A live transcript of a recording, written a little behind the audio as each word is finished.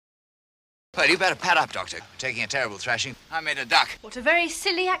Well, you better pad up, Doctor. Taking a terrible thrashing. I made a duck. What a very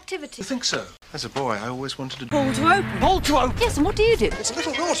silly activity. I think so. As a boy, I always wanted to... Pull to open. Pull to open! Yes, and what do you do? It's a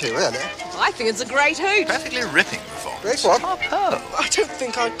little naughty, really. I think it's a great hoot. Perfectly ripping performance. Great what? I don't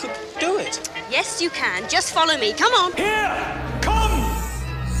think I could do it. Yes, you can. Just follow me. Come on. Here come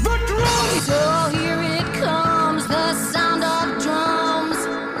the drums! So here it comes, the sound of drums.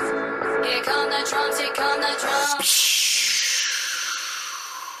 Here come the drums, here come the drums.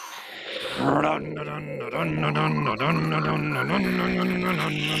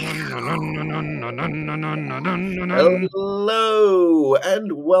 Hello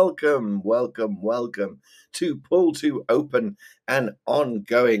and welcome to Pull to Open, an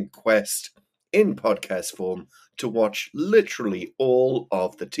ongoing quest in podcast form to watch literally all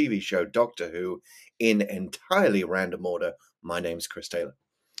of the TV show Doctor Who in entirely random order. My name's Chris Taylor.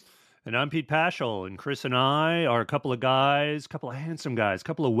 And I'm Pete Paschal, and Chris and I are a couple of guys, a couple of handsome guys, a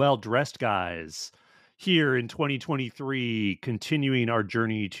couple of well-dressed guys here in 2023, continuing our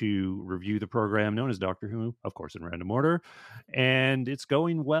journey to review the program known as Doctor Who, of course, in random order. And it's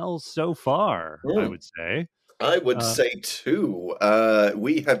going well so far, I would say. I would say, too.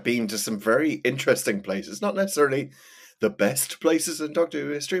 We have been to some very interesting places, not necessarily the best places in Doctor Who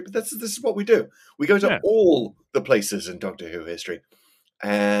history, but this is what we do. We go to all the places in Doctor Who history.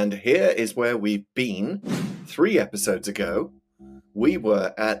 And here is where we've been 3 episodes ago. We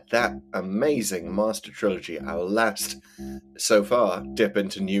were at that amazing Master Trilogy, our last, so far, dip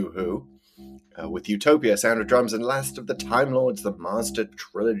into New Who, with Utopia, Sound of Drums, and Last of the Time Lords, the Master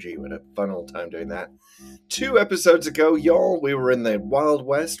Trilogy. We had a fun old time doing that. 2 episodes ago, y'all, we were in the Wild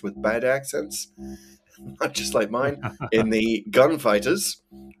West with bad accents, not just like mine, in the Gunfighters,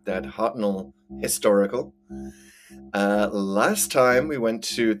 that Hartnell historical. Last time we went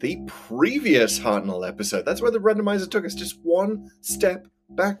to the previous Hartnell episode. That's where the randomizer took us, just one step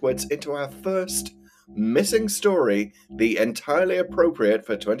backwards into our first missing story, the entirely appropriate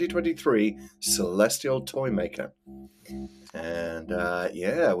for 2023 Celestial Toymaker. And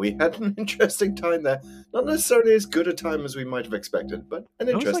we had an interesting time there. Not necessarily as good a time as we might have expected, but an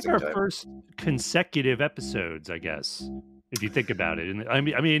interesting time. It was like our first consecutive episodes, I guess, if you think about it. And I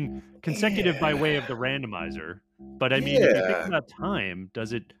mean, consecutive by way of the randomizer. But I mean, if you think about time,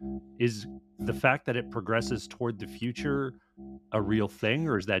 is the fact that it progresses toward the future a real thing,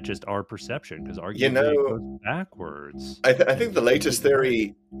 or is that just our perception? Because arguably it goes backwards. I think the latest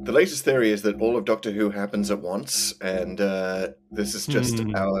theory is that all of Doctor Who happens at once, and this is just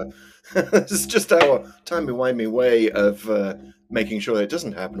our timey-wimey way of making sure it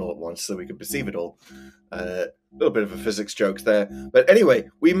doesn't happen all at once, so we can perceive it all. A little bit of a physics joke there. But anyway,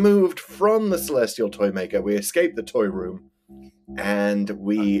 we moved from the Celestial Toymaker, we escaped the toy room, and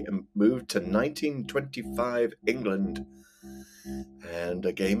we moved to 1925 England, and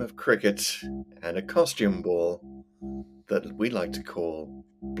a game of cricket, and a costume ball that we like to call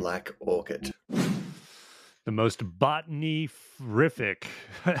Black Orchid. The most botany-rific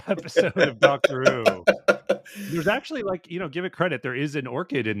episode of Doctor Who. There's actually, give it credit. There is an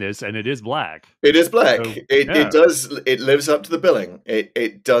orchid in this, and it is black. It is black. So, it lives up to the billing.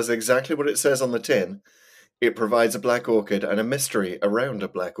 It does exactly what it says on the tin. It provides a black orchid and a mystery around a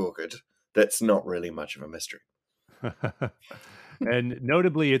black orchid that's not really much of a mystery. And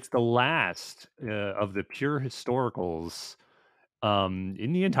notably, it's the last of the pure historicals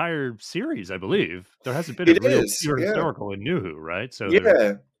in the entire series, I believe. There hasn't been a real pure historical in New Who, right? So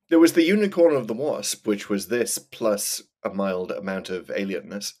there was the Unicorn of the Wasp, which was this plus a mild amount of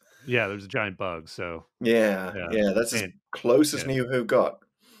alienness. Yeah, there's a giant bug, so... Yeah, that's as close as New Who got.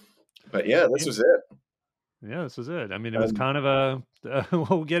 But this was it. Yeah, this was it. I mean, it was kind of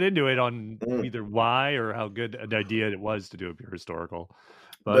we'll get into it on either why or how good an idea it was to do a pure historical.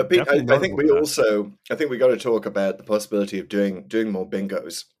 But Pete, I think we got to talk about the possibility of doing more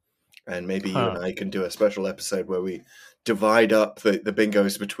bingos. And maybe you and I can do a special episode where we divide up the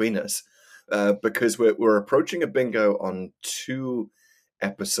bingos between us, because we're approaching a bingo on 2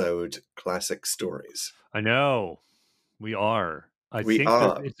 episode classic stories. I know we are. We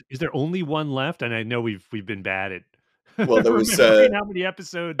are. Is there only one left? And I know we've been bad at. Well, there was how many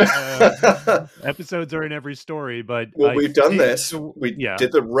episodes are in every story, but we've done this. We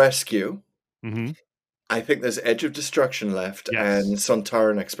did the rescue. Mm-hmm. I think there's Edge of Destruction left, and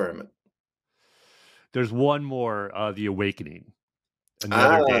Sontaran Experiment. There's one more, The Awakening.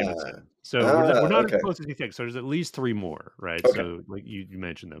 Another Jameson. So we're not as close as you think. So there's at least 3 more, right? Okay. So like you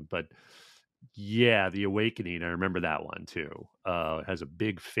mentioned them, but The Awakening. I remember that one too. It has a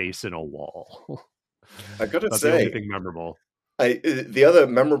big face in a wall. I gotta say, anything memorable. The other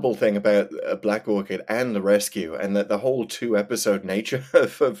memorable thing about Black Orchid and the rescue, and the whole 2-episode nature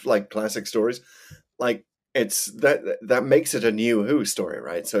of like classic stories, like it's that makes it a new Who story,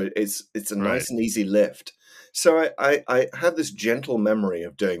 right? So it's a nice and easy lift. So I had this gentle memory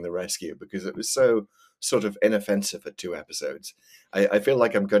of doing the rescue because it was so sort of inoffensive at 2 episodes. I feel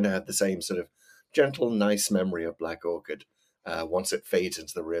like I'm going to have the same sort of gentle, nice memory of Black Orchid once it fades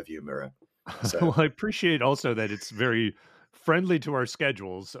into the rearview mirror. So. Well, I appreciate also that it's very friendly to our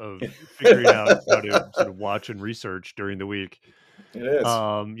schedules of figuring out how to sort of watch and research during the week. It is.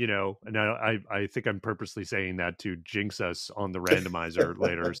 And I think I'm purposely saying that to jinx us on the randomizer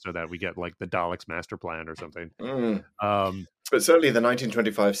later so that we get like the Daleks master plan or something. But certainly the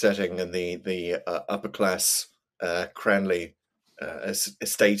 1925 setting and the upper class Cranley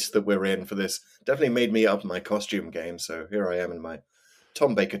estate that we're in for this definitely made me up my costume game. So here I am in my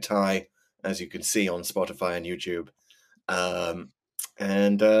Tom Baker tie, as you can see on Spotify and YouTube. I'm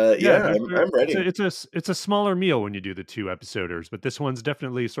ready. It's a smaller meal when you do the 2 episoders, but this one's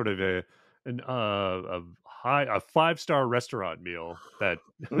definitely sort of a 5-star restaurant meal that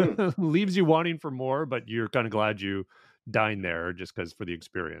leaves you wanting for more, but you're kind of glad you dine there just because for the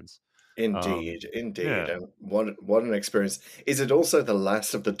experience. Indeed. Yeah. And what an experience! Is it also the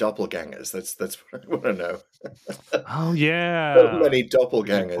last of the doppelgangers? That's what I want to know. Oh yeah, so many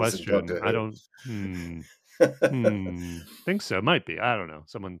doppelgangers. Question. I don't. Think so. Might be. I don't know.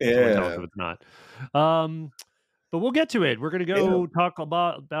 Someone tell us if it's not. But we'll get to it. We're going to go talk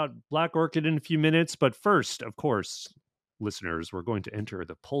about Black Orchid in a few minutes. But first, of course, listeners, we're going to enter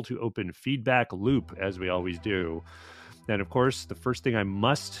the Pull to Open feedback loop, as we always do. And of course, the first thing I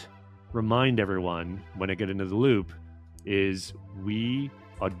must remind everyone when I get into the loop is we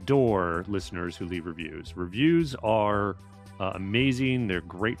adore listeners who leave reviews. Reviews are amazing. They're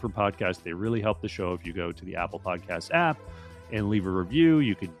great for podcasts. They really help the show. If you go to the Apple Podcasts app and leave a review,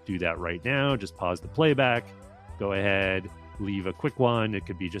 you could do that right now. Just pause the playback. Go ahead, leave a quick one. It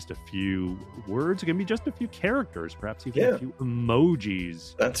could be just a few words. It can be just a few characters, perhaps even a few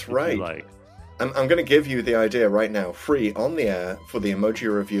emojis. That's right. Like. I'm going to give you the idea right now, free on the air, for the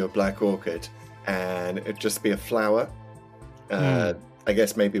emoji review of Black Orchid, and it'd just be a flower. I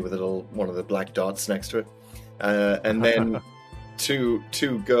guess maybe with one of the black dots next to it, and then two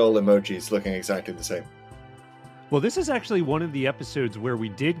girl emojis looking exactly the same. Well, this is actually one of the episodes where we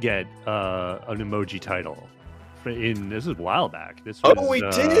did get an emoji title. This is a while back. We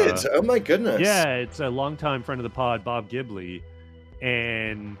did. Oh my goodness! Yeah, it's a longtime friend of the pod, Bob Gibley,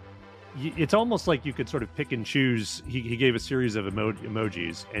 and it's almost like you could sort of pick and choose. He gave a series of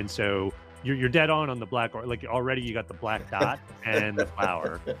emojis, and so you're dead on the black, or like already you got the black dot and the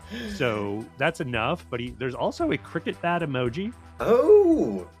flower, so that's enough. But there's also a cricket bat emoji.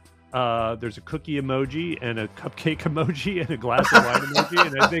 Oh. There's a cookie emoji and a cupcake emoji and a glass of wine emoji,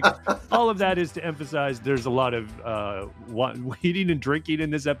 and I think all of that is to emphasize there's a lot of eating and drinking in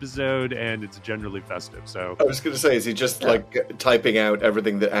this episode, and it's generally festive. So I was going to say, is he just like typing out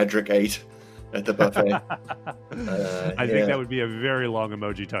everything that Adric ate at the buffet? I think that would be a very long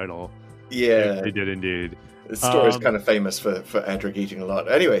emoji title. Yeah, they did indeed. The story's kind of famous for Adric eating a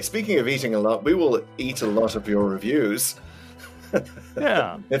lot. Anyway, speaking of eating a lot, we will eat a lot of your reviews.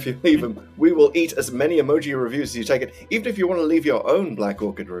 Yeah. If you leave them, we will eat as many emoji reviews as you take it. Even if you want to leave your own Black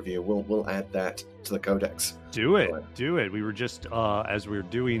Orchid review, we'll add that to the codex. Do it. We were just as we're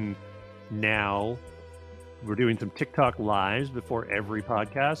doing now, we're doing some TikTok lives before every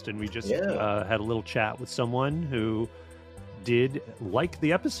podcast, and we just had a little chat with someone who did like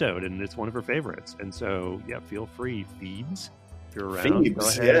the episode, and it's one of her favorites. And so, feel free, Phoebes, if you're around.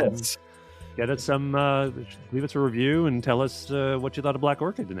 Phoebes, go ahead. Get us some, leave us a review and tell us what you thought of Black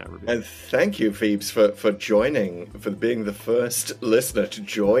Orchid in that review. And thank you, Phoebes, for joining, for being the first listener to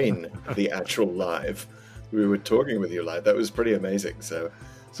join the actual live. We were talking with you live. That was pretty amazing. So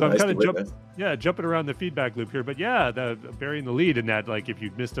I'm kind of jumping around the feedback loop here, but burying the lead in that, like if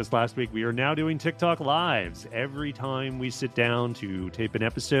you missed us last week, we are now doing TikTok lives. Every time we sit down to tape an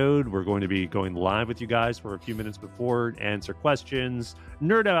episode, we're going to be going live with you guys for a few minutes before, answer questions,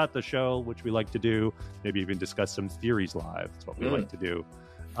 nerd out the show, which we like to do, maybe even discuss some theories live. That's what we like to do.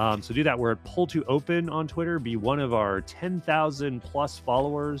 So do that. We're at Pull to Open on Twitter. Be one of our 10,000 plus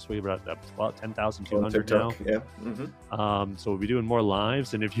followers. We have about 10,200 now. Yeah. Mm-hmm. So we'll be doing more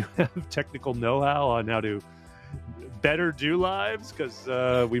lives. And if you have technical know-how on how to better do lives,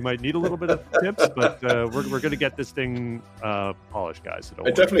 because we might need a little bit of tips, but we're going to get this thing polished, guys. So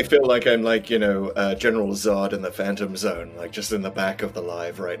I definitely feel like I'm like, General Zod in the Phantom Zone, like just in the back of the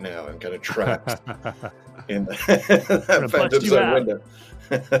live right now. I'm kind of trapped in that Phantom Zone window.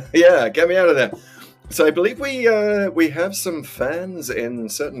 Yeah, get me out of there. So I believe we have some fans in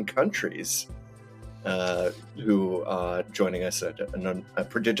certain countries who are joining us at a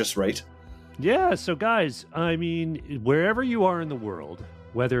prodigious rate. Yeah, so guys, I mean, wherever you are in the world,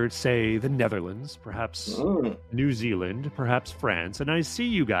 whether it's, say, the Netherlands, perhaps New Zealand, perhaps France, and I see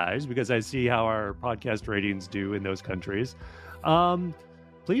you guys because I see how our podcast ratings do in those countries,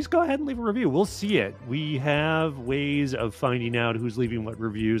 please go ahead and leave a review. We'll see it. We have ways of finding out who's leaving what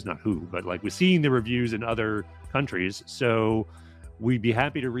reviews, not who, but like we're seeing the reviews in other countries. So we'd be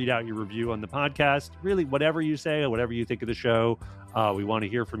happy to read out your review on the podcast. Really, whatever you say or whatever you think of the show, we want to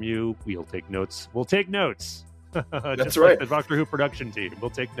hear from you. We'll take notes. We'll take notes. That's just right. Like the Doctor Who production team.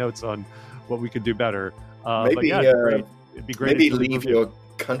 We'll take notes on what we could do better. Maybe, but yeah, it'd be great. Maybe leave your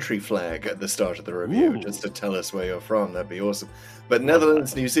country flag at the start of the review just to tell us where you're from. That'd be awesome. But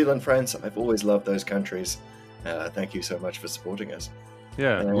Netherlands, New Zealand, France, I've always loved those countries. Thank you so much for supporting us.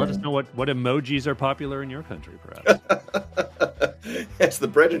 Yeah, let us know what emojis are popular in your country, perhaps. Yes, the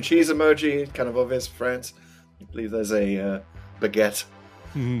bread and cheese emoji, kind of obvious for France. I believe there's a baguette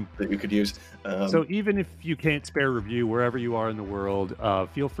that you could use. So even if you can't spare a review wherever you are in the world,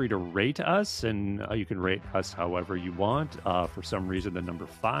 feel free to rate us, and you can rate us however you want. For some reason, the number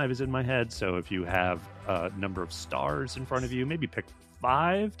 5 is in my head, so if you have a number of stars in front of you, maybe pick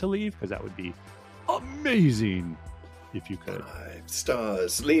 5 to leave, because that would be amazing if you could. 5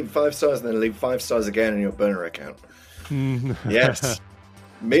 stars. Leave 5 stars and then leave 5 stars again in your burner account. Yes.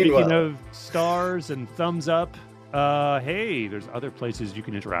 Meanwhile, speaking of stars and thumbs up, hey, there's other places you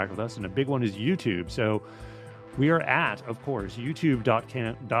can interact with us, and a big one is YouTube. So we are at, of course,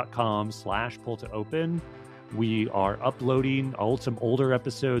 youtube.com/pull-to-open. We are uploading some older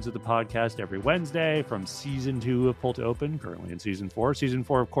episodes of the podcast every Wednesday from season 2 of Pull to Open, currently in season 4. Season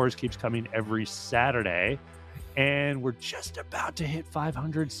 4, of course, keeps coming every Saturday. And we're just about to hit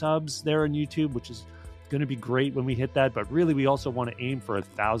 500 subs there on YouTube, which is going to be great when we hit that. But really, we also want to aim for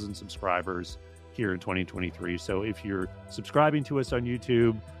 1,000 subscribers here in 2023. So if you're subscribing to us on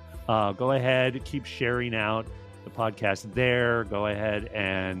YouTube, go ahead, keep sharing out the podcast there. Go ahead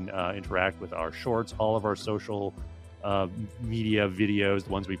and interact with our shorts, all of our social media videos,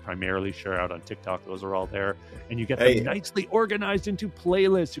 the ones we primarily share out on TikTok. Those are all there. And you get them nicely organized into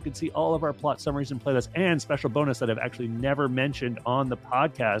playlists. You can see all of our plot summaries and playlists, and special bonus that I've actually never mentioned on the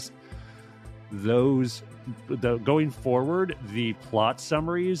podcast. Going forward, the plot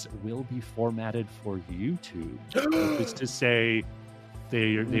summaries will be formatted for YouTube. Which is to say,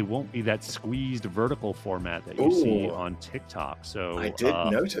 they won't be that squeezed vertical format that you see on TikTok. So I did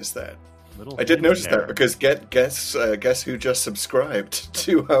notice that. I did notice that because guess who just subscribed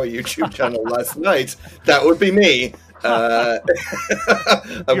to our YouTube channel last night? That would be me. I'm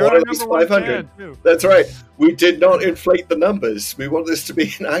one of these 500. That's right. We did not inflate the numbers. We want this to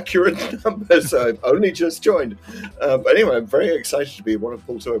be an accurate number, so I've only just joined. But anyway, I'm very excited to be one of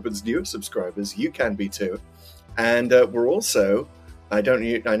Pull to Open's newest subscribers. You can be too. And we're also, I know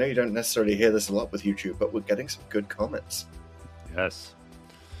you don't necessarily hear this a lot with YouTube, but we're getting some good comments. Yes.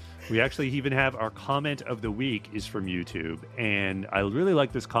 We actually even have our comment of the week is from YouTube, and I really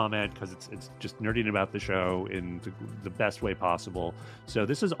like this comment because it's just nerding about the show in the best way possible. So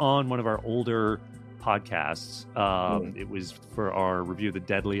this is on one of our older podcasts. It was for our review of The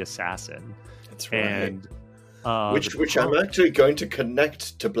Deadly Assassin. That's right. And which I'm actually going to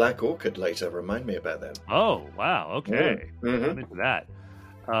connect to Black Orchid later. Remind me about that. Oh, wow. Okay. Mm-hmm. I'm into that.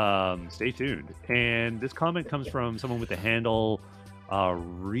 Stay tuned. And this comment comes from someone with the handle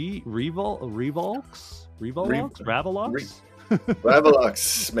Revolux?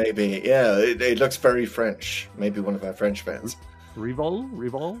 Ravalox, maybe. Yeah, it looks very French. Maybe one of our French fans. Revol?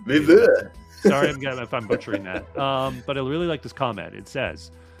 Sorry if I'm butchering that. But I really like this comment. It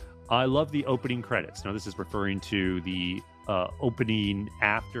says, I love the opening credits. Now, this is referring to the opening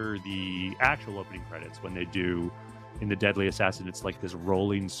after the actual opening credits when they do in The Deadly Assassin. It's like this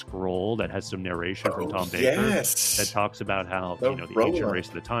rolling scroll that has some narration from Tom Baker that talks about how the ancient race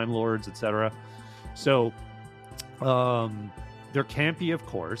of the Time Lords, etc. So there can't be, of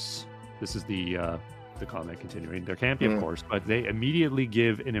course, this is the comment continuing, there can't be, of course, but they immediately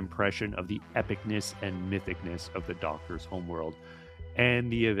give an impression of the epicness and mythicness of the Doctor's homeworld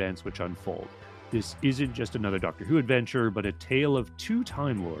and the events which unfold. This isn't just another Doctor Who adventure, but a tale of two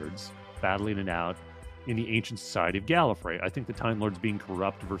Time Lords battling it out in the ancient society of Gallifrey. I think the Time Lords being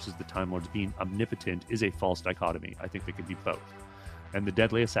corrupt versus the Time Lords being omnipotent is a false dichotomy. I think they could be both. And The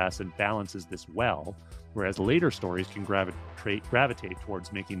Deadly Assassin balances this well, whereas later stories can gravitate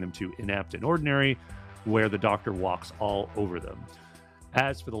towards making them too inept and ordinary, where the Doctor walks all over them.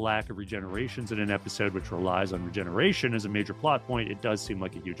 As for the lack of regenerations in an episode which relies on regeneration as a major plot point, it does seem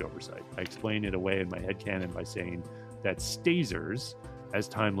like a huge oversight. I explain it away in my headcanon by saying that stasers, as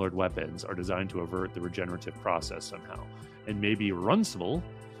Time Lord weapons, are designed to avert the regenerative process somehow. And maybe Runcible,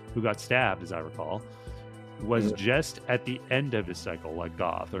 who got stabbed, as I recall, was just at the end of his cycle, like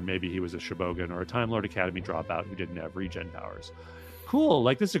Goth, or maybe he was a Shobogen or a Time Lord Academy dropout who didn't have regen powers. Cool.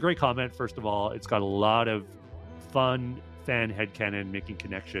 Like, this is a great comment, first of all. It's got a lot of fun fan headcanon, making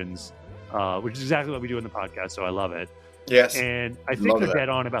connections, which is exactly what we do in the podcast, so I love it. Yes. And I think they're dead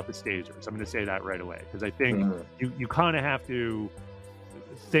on about the stasers. I'm going to say that right away, because I think you kind of have to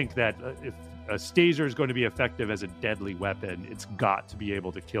think that if a staser is going to be effective as a deadly weapon, it's got to be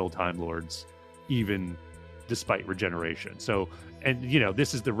able to kill Time Lords, even despite regeneration. So, and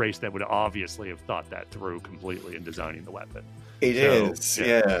this is the race that would obviously have thought that through completely in designing the weapon. It is,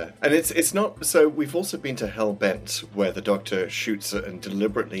 yeah. And it's not, so we've also been to Hellbent, where the Doctor shoots it and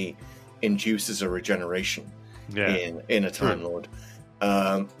deliberately induces a regeneration in a Time Lord.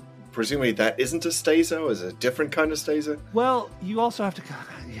 Presumably that isn't a staser, or is it a different kind of staser? Well, you also have to,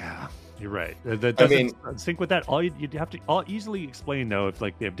 you're right. That doesn't sync with that. You'd have to easily explain, though, if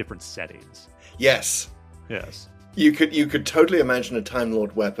like they have different settings. Yes. You could totally imagine a Time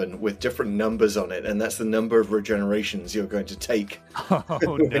Lord weapon with different numbers on it, and that's the number of regenerations you're going to take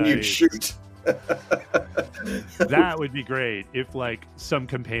when you shoot. That would be great if, like, some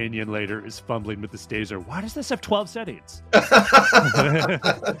companion later is fumbling with the staser. Why does this have 12 settings? It's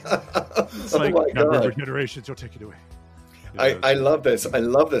like, number of regenerations, you'll take it away. I love this. I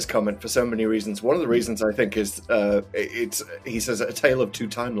love this comment for so many reasons. One of the reasons I think is he says A Tale of Two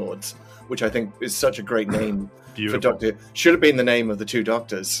Time Lords, which I think is such a great name for Doctor. Should have been the name of the two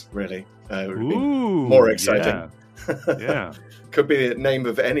Doctors, really. It would have been more exciting. Yeah. Could be the name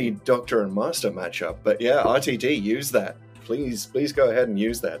of any Doctor and Master matchup. But yeah, RTD, use that. Please go ahead and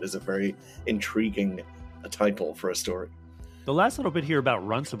use that as a very intriguing title for a story. The last little bit here about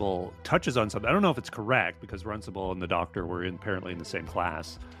Runcible touches on something. I don't know if it's correct, because Runcible and the Doctor were apparently in the same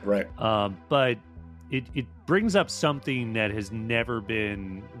class. Right. But it brings up something that has never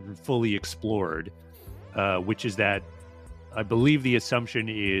been fully explored, which is that I believe the assumption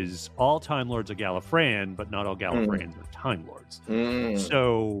is all Time Lords are Gallifreyan, but not all Gallifreyans are Time Lords.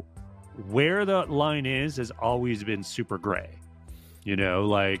 So where the line is has always been super gray.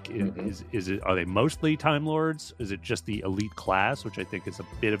 Like, is it? Are they mostly Time Lords? Is it just the elite class, which I think is a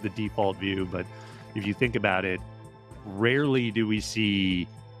bit of the default view? But if you think about it, rarely do we see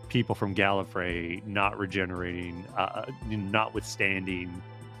people from Gallifrey not regenerating, notwithstanding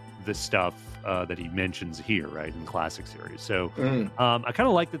the stuff that he mentions here, right, in the classic series. So I kind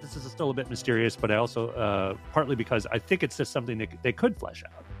of like that this is still a bit mysterious, but I also, partly because I think it's just something that they could flesh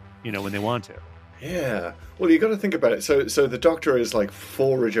out, when they want to. Yeah. Well, you got to think about it. So the Doctor is like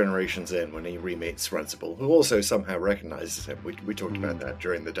 4 regenerations in when he re-meets Runcible, who also somehow recognizes him. We talked about that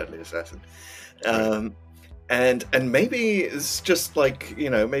during the Deadly Assassin. And maybe it's just like,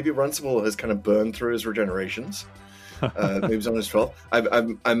 maybe Runcible has kind of burned through his regenerations. Maybe he's on his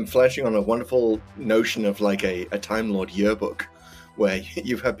 12th. I'm flashing on a wonderful notion of like a Time Lord yearbook, where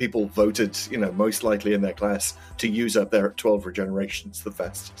you've had people voted, most likely in their class to use up their 12 regenerations the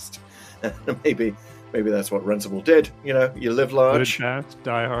fastest. maybe that's what Runcible did. You live large, live fast,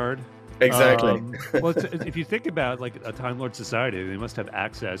 die hard. Exactly. Well, if you think about like a Time Lord society, they must have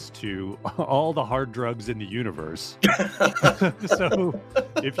access to all the hard drugs in the universe. So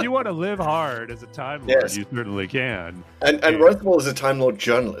if you want to live hard as a Time Lord, you certainly can. And Runcible is a Time Lord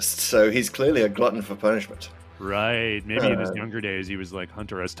journalist, so he's clearly a glutton for punishment. Right. Maybe in his younger days, he was like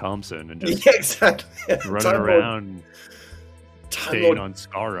Hunter S. Thompson and just exactly. running around. Staying on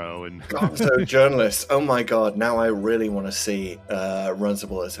Scarrow and so journalists. Oh my god! Now I really want to see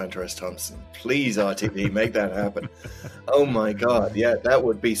Runcible as Hunter S. Thompson. Please, RTD, make that happen. Oh my god! Yeah, that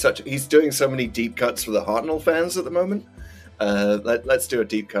would be such. He's doing so many deep cuts for the Hartnell fans at the moment. Let's do a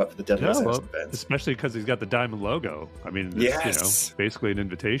deep cut for the Deadly Assassin fans, especially because he's got the diamond logo. I mean, it's, basically an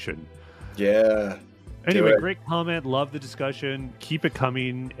invitation. Yeah. Anyway, great comment. Love the discussion. Keep it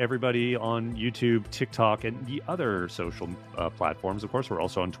coming, everybody on YouTube, TikTok, and the other social platforms. Of course, we're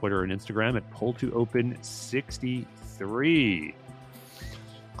also on Twitter and Instagram at Pull2Open63.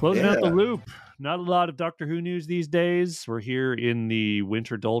 Closing out the loop. Not a lot of Doctor Who news these days. We're here in the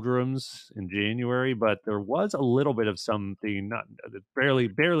winter doldrums in January, but there was a little bit of something, not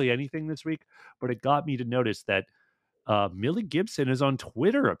barely anything this week, but it got me to notice that Millie Gibson is on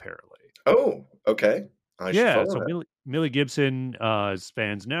Twitter, apparently. Oh, okay. Millie Gibson, as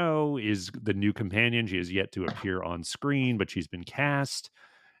fans know, is the new companion. She has yet to appear on screen, but she's been cast.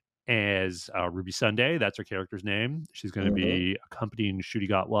 as Ruby Sunday. That's her character's name. She's going to be accompanying Ncuti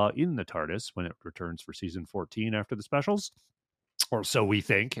Gatwa in the TARDIS when it returns for season 14 after the specials. Or so we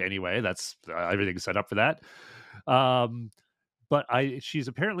think, anyway. That's everything's set up for that. But she's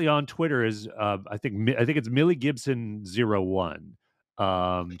apparently on Twitter as I think it's Millie Gibson 01.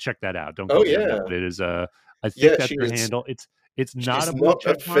 Check that out. Don't go there, but it is I think that's her handle. It's not a blue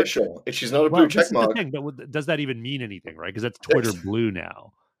check official. mark. She's not a blue check mark. Thing, but does that even mean anything, right? Because that's Twitter blue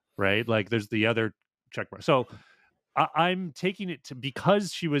now, right? Like there's the other check mark. So I'm taking it to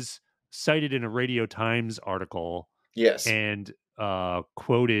because she was cited in a Radio Times article. Yes. And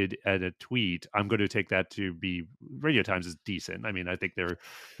quoted at a tweet, I'm going to take that to be Radio Times is decent. I mean, I think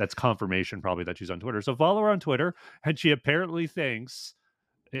that's confirmation probably that she's on Twitter. So follow her on Twitter, and she apparently thinks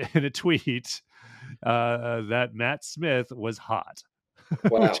in a tweet that Matt Smith was hot.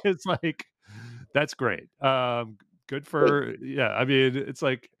 Wow. Which is like, that's great. Good for, I mean, it's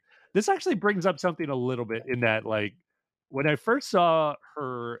like, this actually brings up something a little bit in that, like, when I first saw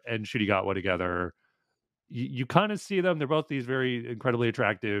her and Ncuti Gatwa together, you kind of see them. They're both these very incredibly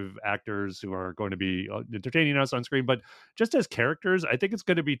attractive actors who are going to be entertaining us on screen. But just as characters, I think it's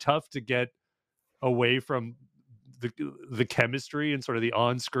going to be tough to get away from the chemistry and sort of the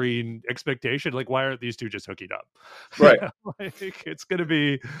on-screen expectation. Like, why aren't these two just hooking up? Right. Like, it's going to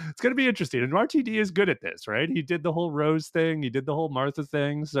be interesting. And RTD is good at this, right? He did the whole Rose thing. He did the whole Martha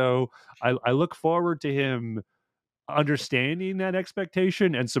thing. So I look forward to him understanding that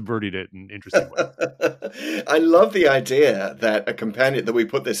expectation and subverting it in interesting ways. I love the idea that a companion, that we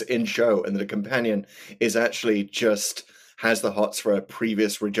put this in show, and that a companion is actually just has the hots for a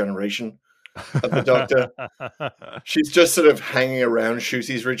previous regeneration of the Doctor. She's just sort of hanging around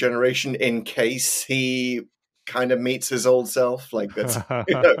Ncuti's regeneration in case he kind of meets his old self. Like, that's,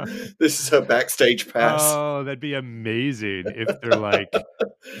 this is her backstage pass. Oh, that'd be amazing if they're like,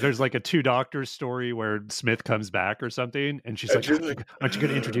 there's like a Two Doctors story where Smith comes back or something, and she's like, aren't you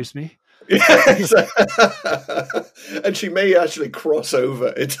going to introduce me? Yeah, and she may actually cross over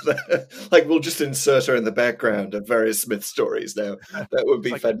into that. Like, we'll just insert her in the background of various Smith stories now. That would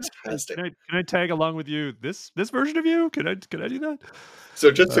be fantastic. Can I tag along with you this version of you? Can I do that? So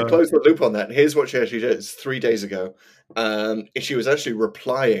just to close the loop on that, here's what she actually did. 3 days ago, she was actually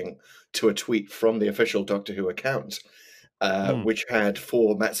replying to a tweet from the official Doctor Who account, which had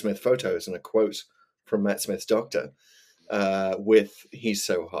 4 Matt Smith photos and a quote from Matt Smith's Doctor with "He's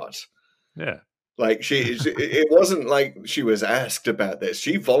so hot." Yeah. Like, it wasn't like she was asked about this.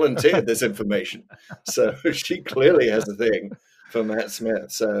 She volunteered this information. So she clearly has a thing for Matt Smith.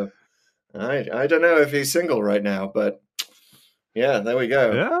 So I don't know if he's single right now, but yeah, there we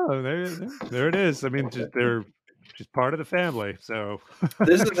go. Yeah, there it is. I mean, they're just part of the family. So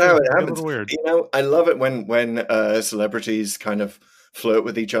this is how it happens. A little weird. You know, I love it when celebrities kind of flirt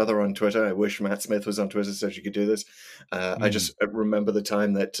with each other on Twitter. I wish Matt Smith was on Twitter so she could do this. I just remember the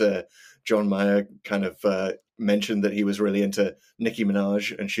time that John Mayer kind of mentioned that he was really into Nicki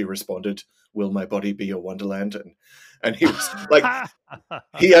Minaj, and she responded, "Will my body be your wonderland?" And he was like,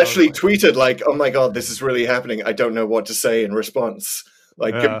 he actually tweeted like, "Oh my God, this is really happening. I don't know what to say in response.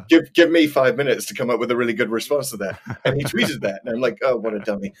 Like, give me 5 minutes to come up with a really good response to that." And he tweeted that, and I'm like, "Oh, what a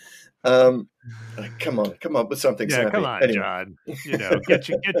dummy!" Like, come up with something. Yeah, snappy. come on, Anyway. John. You know, get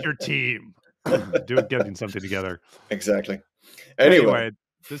your team getting something together. Exactly. Anyway,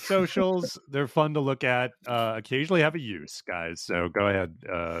 the socials, they're fun to look at. Occasionally have a use, guys. So go ahead.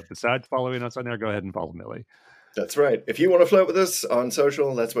 Besides following us on there, go ahead and follow Millie. That's right. If you want to flirt with us on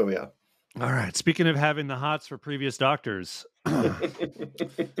social, that's where we are. All right. Speaking of having the hots for previous Doctors, I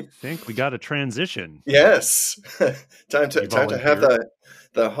think we got a transition. Yes. time to have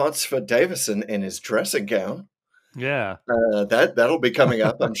the hots for Davison in his dressing gown. Yeah. That'll be coming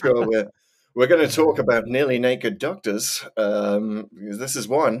up. I'm sure we're going to talk about nearly naked doctors. This is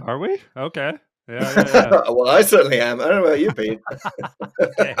one. Are we? Okay. Yeah. Well, I certainly am. I don't know about you, Pete.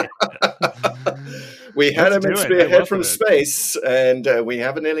 We had him in Spearhead from Space, and we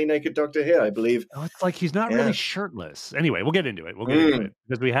have a nearly naked Doctor here, I believe. Oh, it's like he's not really shirtless. Anyway, we'll get into it.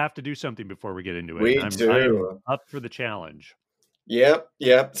 Because we have to do something before we get into it. I'm up for the challenge. Yep.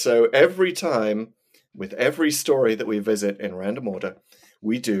 So every time, with every story that we visit in random order,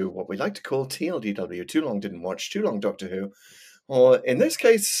 we do what we like to call TLDW, Too Long Didn't Watch, Too Long Doctor Who. Or in this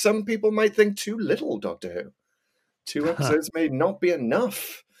case, some people might think too little Doctor Who. 2 episodes may not be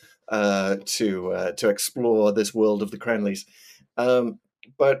enough to explore this world of the Cranleys.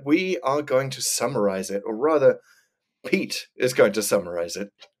 But we are going to summarize it, or rather, Pete is going to summarize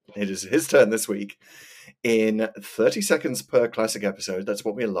it. It is his turn this week. In 30 seconds per classic episode, that's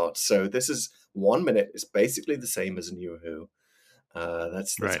what we allot. So this is 1 minute. It's basically the same as New Who.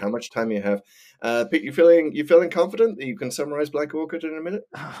 That's Right. how much time you have. Pete, you feeling confident that you can summarize Black Orchid in a minute?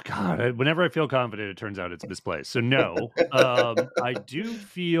 Oh, God, whenever I feel confident, it turns out it's misplaced. So no, I do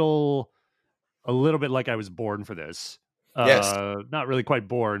feel a little bit like I was born for this. Yes. Not really quite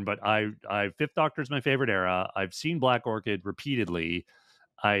born, but I Fifth Doctor is my favorite era. I've seen Black Orchid repeatedly.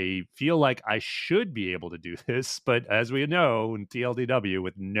 I feel like I should be able to do this, but as we know in TLDW,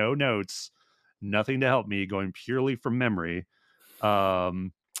 with no notes, nothing to help me, going purely from memory.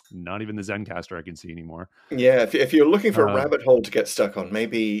 Not even the Zencaster I can see anymore. Yeah, if you're looking for a rabbit hole to get stuck on,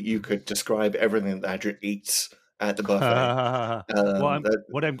 maybe you could describe everything that Adric eats at the buffet. Well,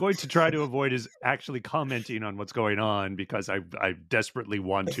 what I'm going to try to avoid is actually commenting on what's going on, because I desperately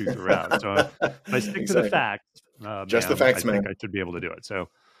want to throughout. So if I stick to the facts, just the facts, I man. think I should be able to do it. So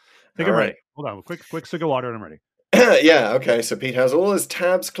I think I'm ready. Hold on, quick swig of water, and I'm ready. Yeah, okay. So Pete has all his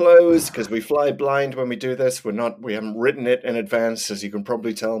tabs closed because we fly blind when we do this. We haven't written it in advance, as you can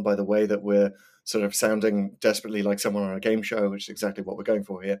probably tell by the way that we're sort of sounding desperately like someone on a game show, which is exactly what we're going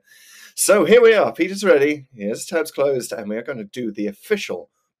for here. So here we are. Pete is ready. He has his tabs closed, and we are going to do the official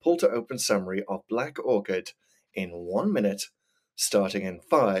pull to open summary of Black Orchid in 1 minute, starting in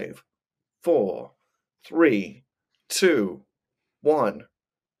 5, 4, 3, 2, 1,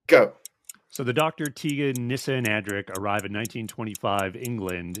 go. So the Doctor, Tegan, Nyssa, and Adric arrive in 1925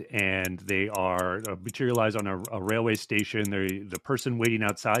 England, and they are materialized on a railway station. The person waiting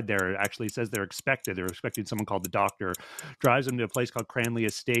outside there actually says they're expected. They're expecting someone called the Doctor. Drives them to a place called Cranley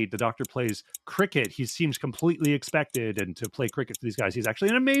Estate. The Doctor plays cricket. He seems completely expected and to play cricket for these guys. He's actually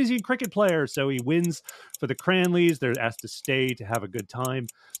an amazing cricket player, so he wins for the Cranleys. They're asked to stay to have a good time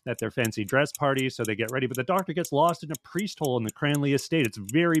at their fancy dress party, so they get ready. But the Doctor gets lost in a priest hole in the Cranley Estate. It's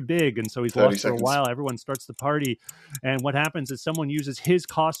very big, and so he's lost for a while. Everyone starts the party, and what happens is someone uses his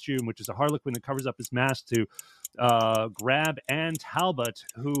costume, which is a harlequin that covers up his mask, to grab Anne Talbot,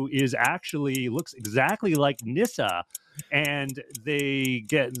 who looks exactly like Nyssa, and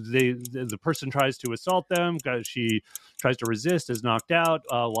the person tries to assault them. She tries to resist, is knocked out.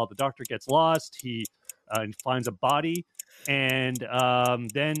 While the Doctor gets lost, he finds a body, and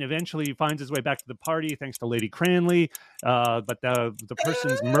then eventually he finds his way back to the party thanks to Lady Cranley. But the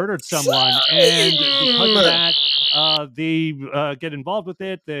person's murdered someone, and because of that, they get involved with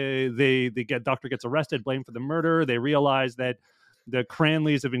it. Doctor gets arrested, blamed for the murder. They realize that the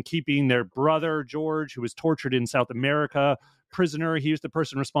Cranleys have been keeping their brother George, who was tortured in South America, prisoner. He was the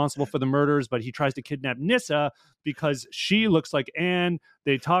person responsible for the murders, but he tries to kidnap Nyssa because she looks like Anne.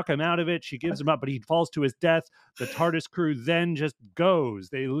 They talk him out of it. She gives him up, but he falls to his death. The TARDIS crew then just goes.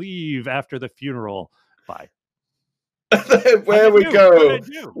 They leave after the funeral. Bye. Where we go.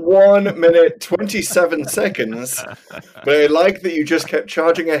 1 minute 27 seconds. But I like that you just kept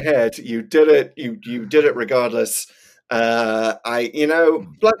charging ahead. You did it. You did it regardless.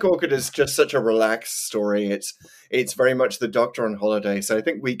 Black Orchid is just such a relaxed story. It's very much the Doctor on holiday. So I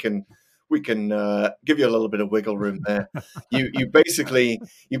think we can give you a little bit of wiggle room there. You basically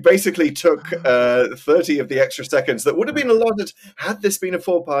took 30 of the extra seconds that would have been allotted had this been a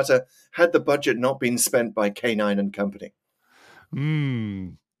 4-parter, had the budget not been spent by K9 and Company.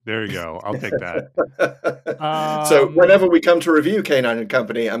 There you go. I'll take that. So whenever we come to review K9 and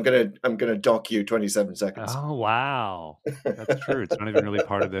Company, I'm gonna dock you 27 seconds. Oh wow, that's true. It's not even really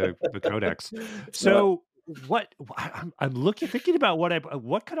part of the codex. So I'm thinking about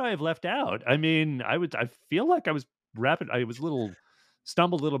what could I have left out? I mean, I feel like I was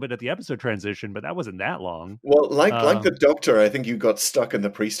stumbled a little bit at the episode transition, but that wasn't that long. Well, like the Doctor, I think you got stuck in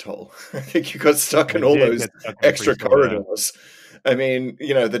the priest hole. I think you got stuck in all those extra corridors. Yeah. I mean,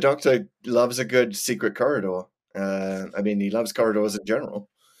 the Doctor loves a good secret corridor. He loves corridors in general.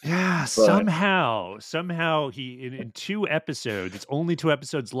 Yeah, but somehow he in 2 episodes, it's only 2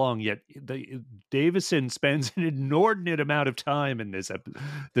 episodes long, yet Davison spends an inordinate amount of time in this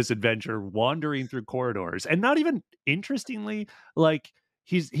adventure wandering through corridors, and not even interestingly, like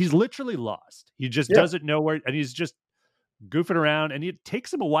he's literally lost. He just doesn't know where, and he's just goofing around, and it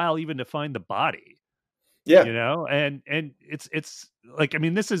takes him a while even to find the body. Yeah, and it's like, I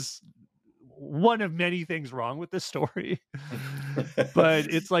mean, this is one of many things wrong with this story, but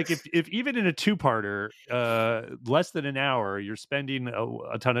it's like if even in a 2-parter, less than an hour, you're spending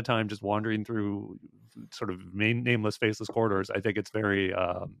a ton of time just wandering through sort of nameless, faceless corridors. I think it's very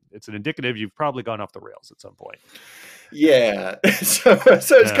it's an indicative you've probably gone off the rails at some point. Yeah, so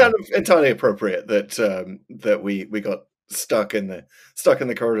it's kind of entirely appropriate that we got stuck in the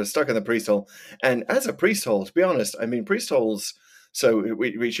corridor, stuck in the priest hole. And as a priest hole, to be honest, I mean, priest holes. So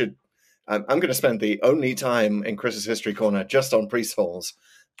we should. I'm going to spend the only time in Chris's History Corner just on priest holes.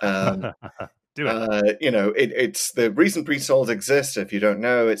 Do it. It's the reason priest halls exist. If you don't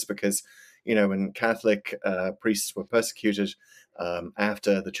know, it's because when Catholic priests were persecuted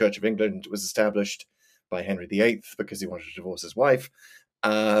after the Church of England was established by Henry VIII because he wanted to divorce his wife.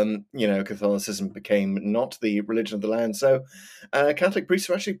 Catholicism became not the religion of the land. So Catholic priests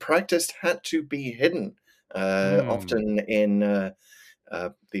who actually practiced had to be hidden, often in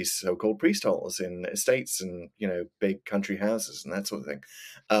these so-called priest halls in estates and big country houses and that sort of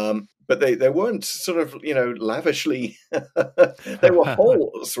thing. But they weren't sort of lavishly. They were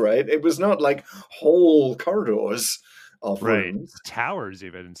halls, right? It was not like whole corridors of rooms, towers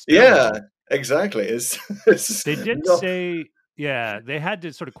even. Yeah, exactly. They did say, yeah, they had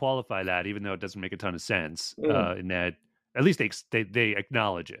to sort of qualify that, even though it doesn't make a ton of sense. In that, at least they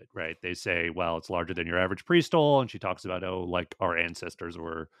acknowledge it, right? They say, well, it's larger than your average priest hall, and she talks about, like our ancestors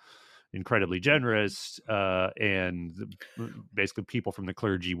were incredibly generous, and basically people from the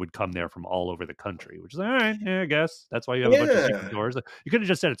clergy would come there from all over the country, which is like, all right, yeah, I guess that's why you have a bunch of secret doors. You could have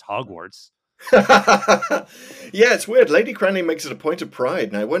just said it's Hogwarts. Yeah, it's weird. Lady Cranley makes it a point of pride,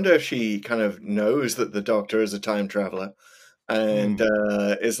 and I wonder if she kind of knows that the Doctor is a time traveler, and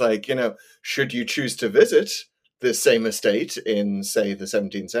is like, should you choose to visit the same estate in, say, the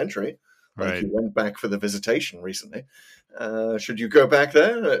 17th century, like you went back for the visitation recently, should you go back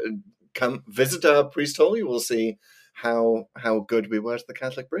there? Come visit our priest hall. You will see how good we were to the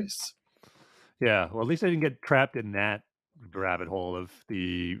Catholic priests. Yeah, well, at least I didn't get trapped in that rabbit hole of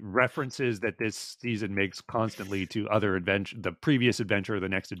the references that this season makes constantly to other adventure, the previous adventure, the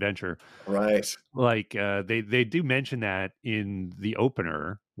next adventure. Right. Like they do mention that in the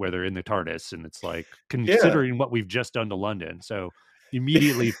opener where they're in the TARDIS, and it's like, considering what we've just done to London, so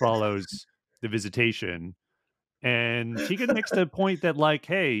immediately follows the visitation. And Tegan makes the point that, like,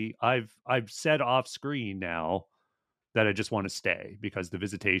 hey, I've said off screen now that I just want to stay, because the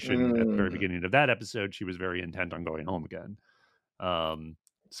visitation at the very beginning of that episode, she was very intent on going home again.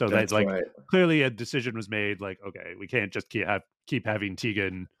 So that's like clearly a decision was made. Like, okay, we can't just keep having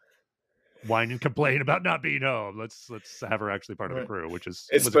Tegan whine and complain about not being home. Let's have her actually part of the crew, which is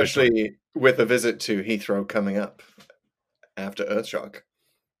especially with a visit to Heathrow coming up after Earthshock.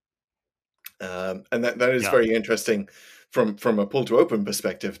 And that is very interesting from a pull to open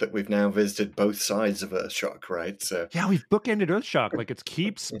perspective, that we've now visited both sides of Earthshock, right? So yeah, we've bookended Earthshock. Like, it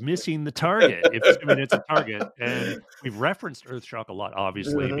keeps missing the target. It's a target, and we've referenced Earthshock a lot,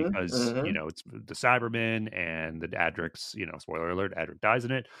 obviously, because it's the Cybermen and the Adrix. Spoiler alert: Adric dies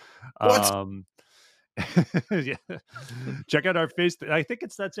in it. Yeah. Check out our Face. I think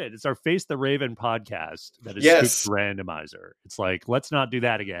that's it. It's our Face the Raven podcast that is Scoop's randomizer. It's like, let's not do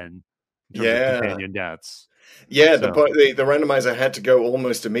that again. In terms of companion deaths. Yeah, so. the randomizer had to go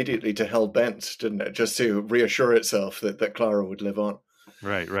almost immediately to Hell Bent, didn't it? Just to reassure itself that Clara would live on.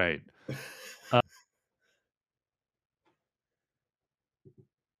 Right.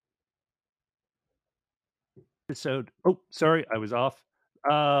 Episode. Oh, sorry, I was off.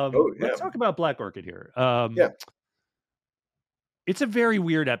 Let's talk about Black Orchid here. It's a very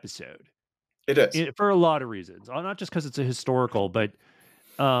weird episode. It is. For a lot of reasons. Not just because it's a historical, but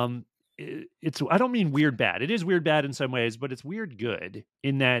it's, I don't mean weird bad. It is weird bad in some ways, but it's weird good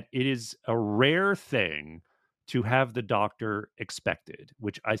in that it is a rare thing to have the Doctor expected,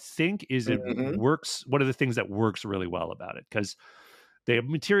 which I think is it works. One of the things that works really well about it, because they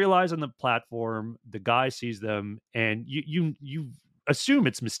materialize on the platform, the guy sees them, and you assume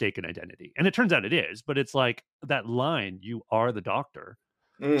it's mistaken identity, and it turns out it is. But it's like that line, "You are the Doctor."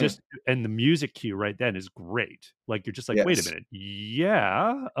 Just, and the music cue right then is great. Like, you're just like, wait a minute,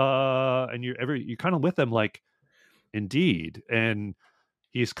 and you're kind of with them, like, indeed. And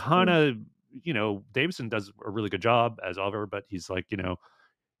he's kind of, Davison does a really good job as Oliver, but he's like,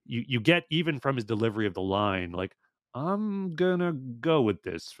 you get even from his delivery of the line, like, I'm gonna go with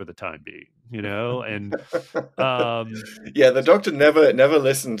this for the time being, and the Doctor never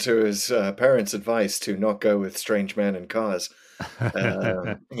listened to his parents' advice to not go with strange men in cars,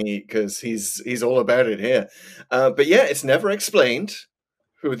 because he's all about it here. But yeah, it's never explained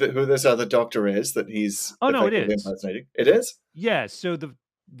who this other Doctor is that he's it is impersonating. It is, yeah. So the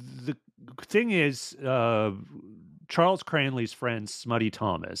thing is, Charles Cranley's friend, Smutty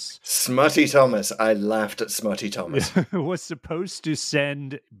Thomas. I laughed at Smutty Thomas. Was supposed to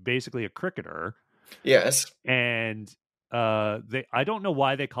send basically a cricketer. Yes. And I don't know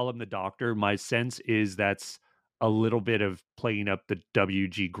why they call him the Doctor. My sense is that's a little bit of playing up the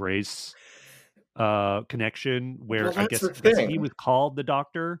W.G. Grace connection, where I guess he was called the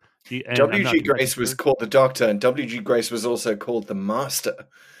Doctor. W.G. Grace was called the Doctor, and W.G. Grace was also called the Master,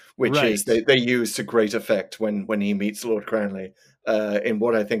 which is Right. they use to great effect when he meets Lord Cranley in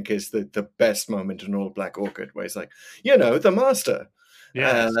what I think is the best moment in all of Black Orchid, where he's like, the Master.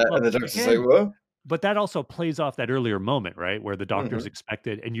 Yes. Well, And the doctors say, again, well, but that also plays off that earlier moment, right? Where the doctor's mhm.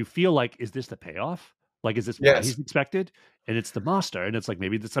 expected, and you feel like, is this the payoff? Like, is this why Yes. he's expected? And it's the master, and it's like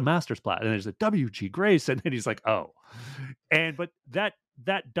maybe it's a master's plot, and there's a W.G. Grace, and then he's like, oh, but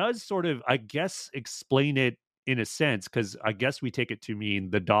that does sort of, I guess, explain it in a sense, because I guess we take it to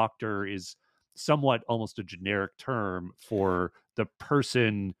mean the doctor is somewhat almost a generic term for the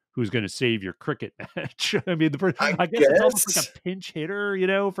person who's going to save your cricket match. I mean, I I guess it's almost like guess. a pinch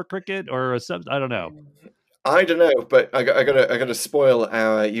hitter, for cricket or a sub. I don't know. I don't know, but I gotta spoil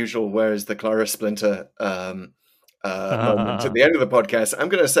our usual "Where is the Clara Splinter" moment at the end of the podcast. I'm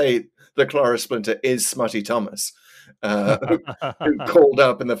gonna say the Clara Splinter is Smutty Thomas, who called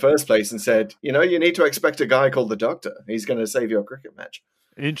up in the first place and said, you need to expect a guy called the Doctor. He's going to save your cricket match.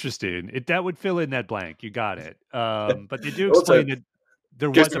 Interesting. That would fill in that blank. You got it. But they do Also, explain that there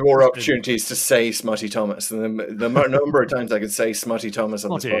gives was me a more person. opportunities to say Smutty Thomas, and the number of times I could say Smutty Thomas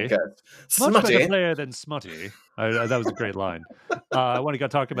on this Smutty. podcast. Much better Smutty. player than Smutty. That was a great line. I want to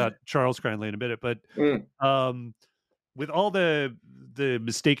talk about Charles Cranley in a minute, but Mm, with all the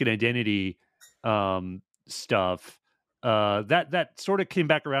mistaken identity stuff, that sort of came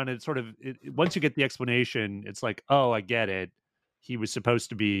back around, and once you get the explanation, it's like, oh, I get it. He was supposed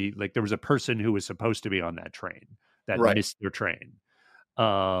to be like, there was a person who was supposed to be on that train that right. missed their train.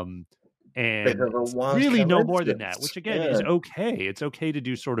 Um, Bit and of a it's wild really no more than that, coincidence. which again Yeah. is okay. It's okay to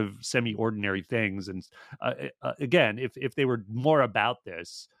do sort of semi-ordinary things, and again, if they were more about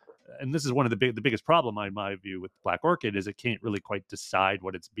this, and this is one of the biggest problem, in my view, with Black Orchid, is it can't really quite decide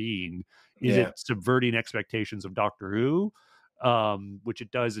what it's being. Is Yeah. it subverting expectations of Doctor Who, which it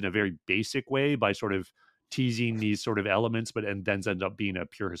does in a very basic way by sort of teasing these sort of elements, but and then ends up being a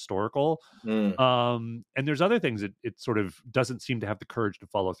pure historical. Mm, And there's other things that it sort of doesn't seem to have the courage to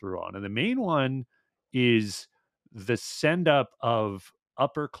follow through on. And the main one is the send up of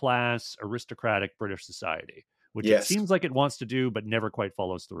upper class aristocratic British society, which it yes. seems like it wants to do, but never quite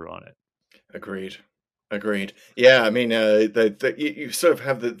follows through on it. Agreed. Agreed. Yeah, I mean, you sort of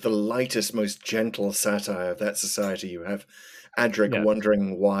have the lightest, most gentle satire of that society. You have Adric Yes.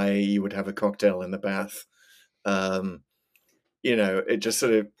 wondering why you would have a cocktail in the bath. It just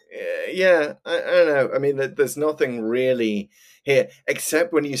sort of, I don't know. I mean, there's nothing really here,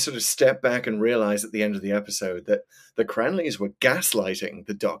 except when you sort of step back and realize at the end of the episode that the Cranleys were gaslighting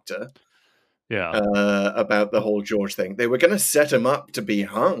the Doctor Yeah. about the whole George thing. They were going to set him up to be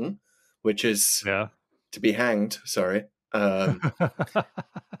hung, which is Yeah. to be hanged. Sorry. I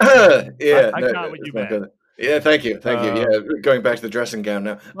Yeah, no, got what it's you not meant. good. Yeah, thank you. Yeah, going back to the dressing gown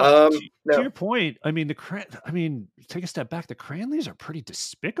now. Well, to No, your point, I mean, take a step back. The Cranleys are pretty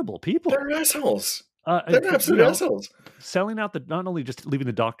despicable people. they're assholes. They're absolute assholes. Selling out not only just leaving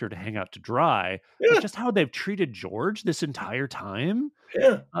the Doctor to hang out to dry, Yeah. but just how they've treated George this entire time.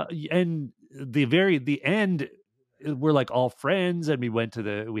 Yeah. And the end, we're like all friends, and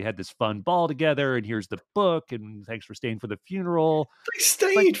we had this fun ball together, and here's the book, and thanks for staying for the funeral. They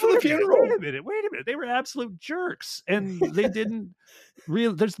stayed for the funeral. Wait a minute. They were absolute jerks, and they didn't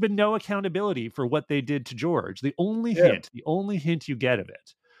really. There's been no accountability for what they did to George. The only hint you get of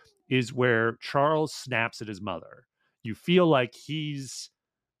it is where Charles snaps at his mother. You feel like he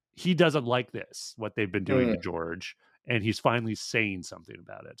doesn't like what they've been doing to George, and he's finally saying something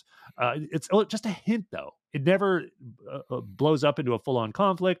about it. It's just a hint, though. It never blows up into a full-on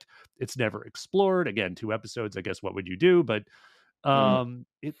conflict. It's never explored. Again, 2 episodes, I guess, what would you do? But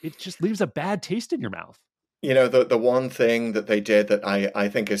it just leaves a bad taste in your mouth. The one thing that they did that I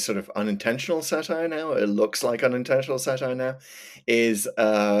think is sort of unintentional satire now, it looks like unintentional satire now, is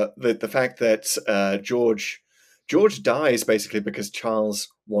the fact that George dies basically because Charles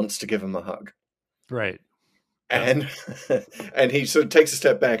wants to give him a hug. Right. And and he sort of takes a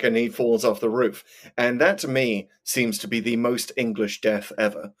step back and he falls off the roof. And that to me seems to be the most English death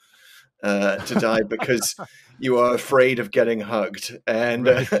ever. To die because you are afraid of getting hugged. And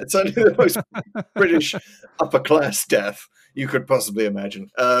it's only the most British upper class death you could possibly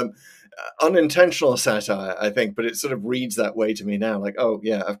imagine. Unintentional satire, I think, but it sort of reads that way to me now. Like, oh,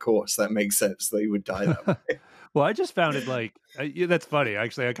 yeah, of course, that makes sense that he would die that way. Well, I just found it like that's funny.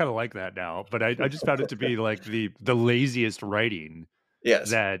 Actually, I kind of like that now, but I just found it to be like the laziest writing. Yes.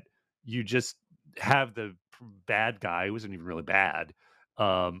 That you just have the bad guy who wasn't even really bad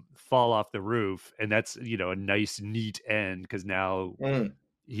fall off the roof, and that's a nice neat end because now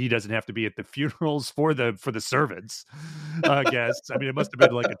he doesn't have to be at the funerals for the servants. I guess. I mean, it must have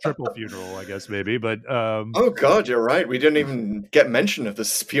been like a triple funeral, I guess, maybe. But oh God, you're right. We didn't even get mention of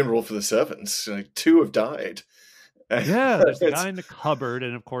this funeral for the servants. Like, 2 have died. yeah, there's the guy in the cupboard,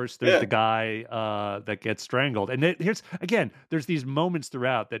 and of course, there's the guy that gets strangled. And here's again, there's these moments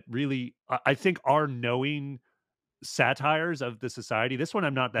throughout that really, I think, are knowing satires of the society. This one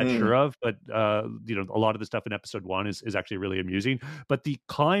I'm not that sure of, but a lot of the stuff in episode 1 is actually really amusing. But the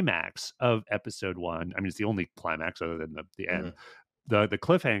climax of episode 1, I mean, it's the only climax other than the end, the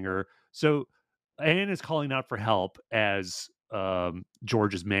cliffhanger. So Anne is calling out for help as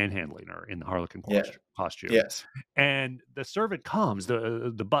George is manhandling her in the Harlequin costume. Yes. And the servant comes,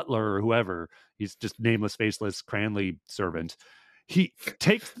 the butler or whoever, he's just nameless, faceless Cranley servant. He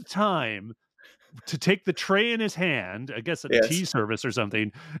takes the time to take the tray in his hand, I guess a tea service or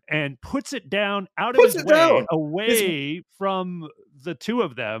something, and puts it down out of his way, away from the 2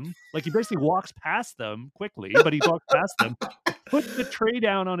 of them. Like, he basically walks past them quickly, but he walks past them, puts the tray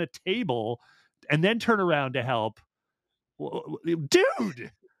down on a table, and then turn around to help.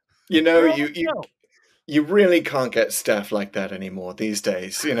 Dude! You really can't get staff like that anymore these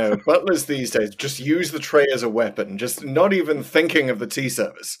days. Butlers these days just use the tray as a weapon, just not even thinking of the tea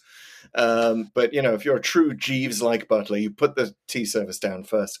service. But if you're a true Jeeves-like butler, you put the tea service down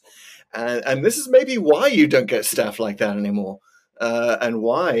first. And this is maybe why you don't get staff like that anymore. And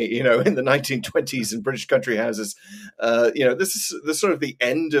why, in the 1920s in British country houses, this is sort of the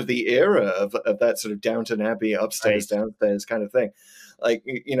end of the era of that sort of Downton Abbey, upstairs, downstairs kind of thing. Like,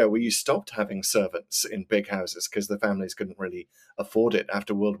 where you stopped having servants in big houses because the families couldn't really afford it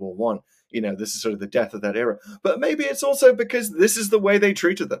after World War One. This is sort of the death of that era. But maybe it's also because this is the way they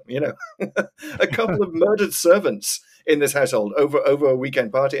treated them, A couple of murdered servants in this household over a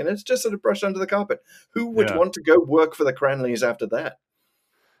weekend party, and it's just sort of brushed under the carpet. Who would want to go work for the Cranleys after that?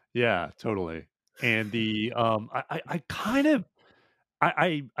 Yeah, totally. And the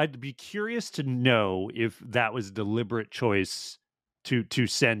I'd be curious to know if that was a deliberate choice to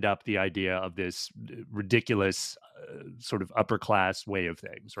send up the idea of this ridiculous sort of upper class way of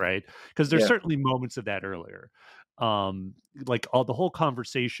things, right? Because there's certainly moments of that earlier. Like the whole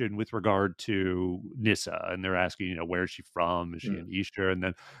conversation with regard to Nissa, and they're asking, where is she from? Is she in Easter? And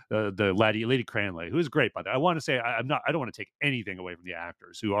then the Lady Cranley, who is great, by the way. I want to say I don't want to take anything away from the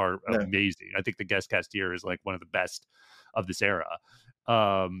actors, who are amazing. I think the guest cast here is like one of the best of this era.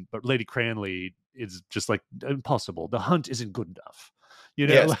 But Lady Cranley is just like impossible. The hunt isn't good enough.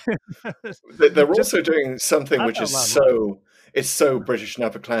 Yes. They're also doing something which is so British and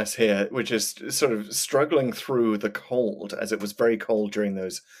upper class here, which is sort of struggling through the cold, as it was very cold during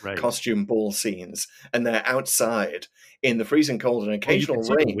those costume ball scenes, and they're outside in the freezing cold and occasional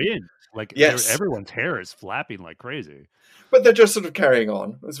rain. Wind. Like, everyone's hair is flapping like crazy, but they're just sort of carrying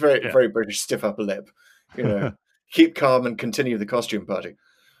on. It's very British, stiff upper lip. Keep calm and continue the costume party.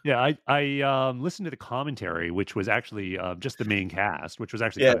 Yeah, I listened to the commentary, which was actually just the main cast, which was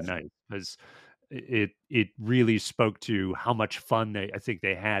actually kind of nice, because it really spoke to how much fun I think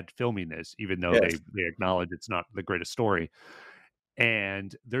they had filming this, even though they acknowledge it's not the greatest story.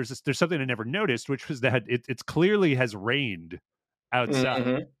 And there's something I never noticed, which was that it's clearly has rained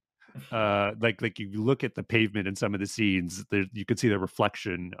outside. Like you look at the pavement in some of the scenes, you could see the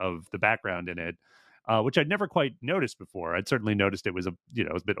reflection of the background in it. Which I'd never quite noticed before. I'd certainly noticed it was a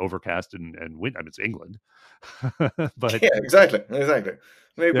bit overcast and wind. I mean, it's England, but exactly.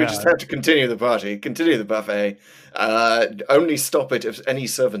 Maybe we just have to continue the party, continue the buffet. Only stop it if any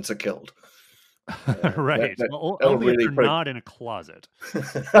servants are killed. Right. Only really if they're not in a closet.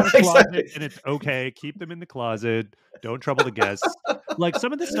 Exactly. And it's okay. Keep them in the closet. Don't trouble the guests. Like,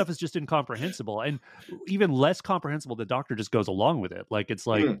 some of this stuff is just incomprehensible, and even less comprehensible. The doctor just goes along with it. Like, it's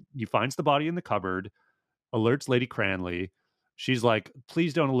like he finds the body in the cupboard, alerts Lady Cranley. She's like,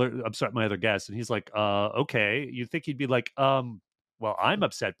 "Please don't upset my other guests." And he's like, "Okay." You think he'd be like, "Well, I'm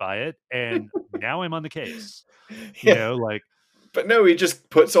upset by it, and now I'm on the case." But no, he just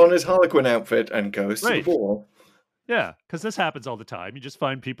puts on his Harlequin outfit and goes to the ball. Yeah, because this happens all the time. You just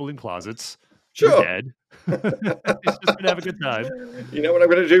find people in closets. Sure. Dead. He's just going to have a good time. You know what I'm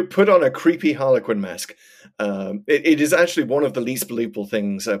going to do? Put on a creepy Harlequin mask. It is actually one of the least believable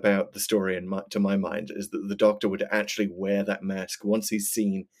things about the story, to my mind, is that the doctor would actually wear that mask once he's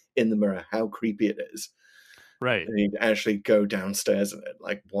seen in the mirror how creepy it is. Right. And he'd actually go downstairs in it.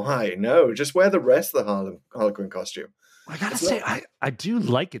 Like, why? No, just wear the rest of the Harlequin costume. I gotta say, I do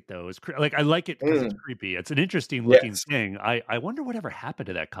like it though. I like it because it's creepy. It's an interesting looking thing. I wonder whatever happened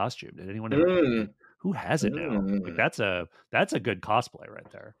to that costume. Did anyone ever? Who has it now? Like, that's a good cosplay right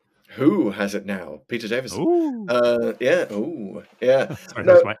there. Who has it now? Peter Davison. Ooh. Yeah. Ooh. Yeah. Sorry, that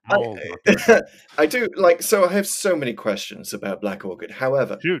No, was my owl doctor. I do like. So I have so many questions about Black Orchid.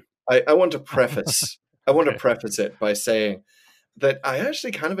 However, Shoot. I want to preface. I want to Okay. preface it by saying that I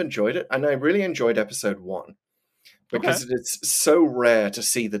actually kind of enjoyed it, and I really enjoyed episode 1 because it's so rare to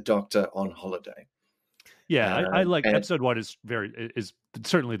see the Doctor on holiday. Yeah, I like and episode 1 is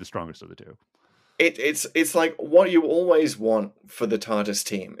certainly the strongest of the two. it's like what you always want for the TARDIS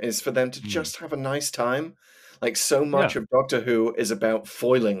team is for them to just have a nice time. Like so much of Doctor Who is about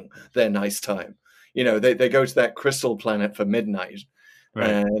foiling their nice time. You know, they go to that crystal planet for midnight,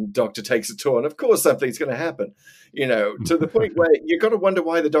 and Doctor takes a tour, and of course something's going to happen. You know, to the point where you got to wonder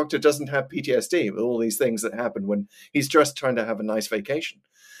why the Doctor doesn't have PTSD with all these things that happen when he's just trying to have a nice vacation.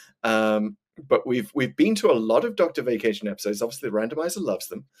 But we've been to a lot of Doctor Vacation episodes. Obviously, the randomizer loves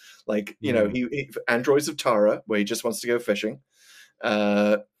them. Like, you know, he Androids of Tara, where he just wants to go fishing.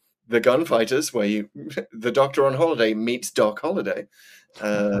 The Gunfighters, where the Doctor on holiday meets Doc Holliday.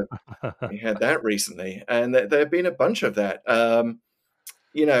 We had that recently, and there have been a bunch of that.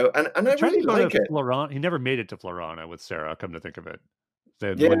 You know, and I really like it. He never made it to Florana with Sarah. Come to think of it,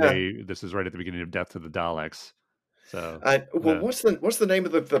 then this is right at the beginning of Death to the Daleks. So, what's the name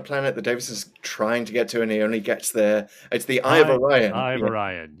of the planet that Davison's trying to get to, and he only gets there? It's the Eye of Orion. Eye of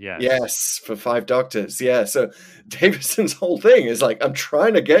Orion, yes. Yes, for 5 Doctors. Yeah, so Davison's whole thing is like, I'm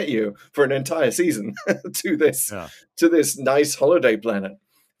trying to get you for an entire season to this nice holiday planet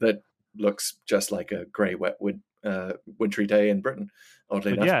that looks just like a grey, wet, wintry day in Britain.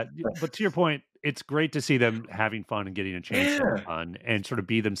 Oddly enough. Yeah, but to your point, it's great to see them having fun and getting a chance to have fun and sort of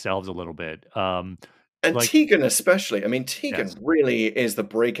be themselves a little bit. And Tegan especially. I mean, Tegan really is the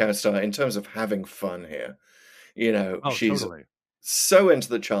breakout star in terms of having fun here. You know, she's so into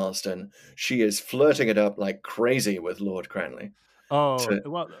the Charleston. She is flirting it up like crazy with Lord Cranley. Sir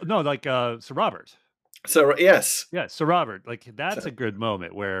Robert. So, yes. Yeah, Sir Robert. Like, that's a good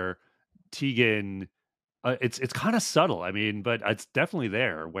moment where Tegan... it's kind of subtle. I mean, but it's definitely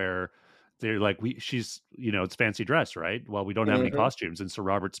there where they're like, she's, you know, it's fancy dress, right? Well, we don't have any costumes. And Sir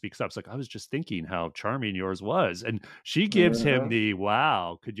Robert speaks up. It's like, I was just thinking how charming yours was. And she gives him the,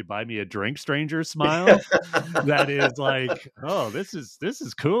 wow, could you buy me a drink, stranger smile? That is like, oh, this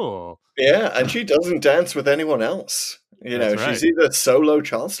is cool. Yeah. And she doesn't dance with anyone else. You know, she's either solo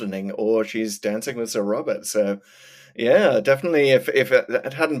Charlestoning or she's dancing with Sir Robert. So, yeah, definitely. If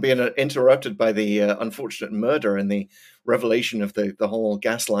it hadn't been interrupted by the unfortunate murder and the revelation of the whole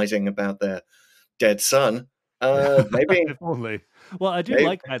gaslighting about their dead son, maybe. If only. Well, I do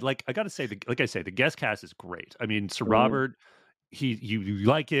like that. Like, I got to say, the guest cast is great. I mean, Sir Robert, you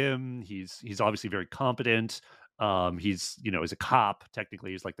like him. He's obviously very competent. He's, you know, as a cop,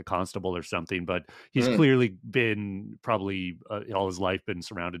 technically he's like the constable or something, but he's clearly been probably all his life been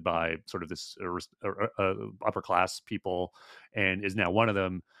surrounded by sort of this upper class people and is now one of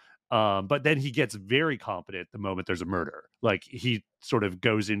them. But then he gets very competent the moment there's a murder. Like he sort of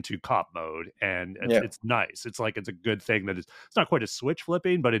goes into cop mode and it's nice. It's like, it's a good thing that it's not quite a switch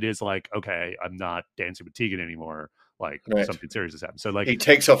flipping, but it is like, okay, I'm not dancing with Tegan anymore. Like something serious has happened. So like he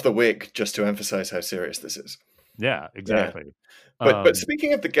takes off the wig just to emphasize how serious this is. Yeah, exactly. Yeah. But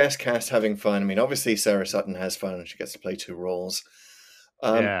speaking of the guest cast having fun, I mean, obviously Sarah Sutton has fun and she gets to play 2 roles.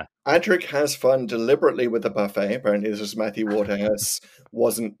 Adric has fun deliberately with the buffet. Apparently, this was Matthew Waterhouse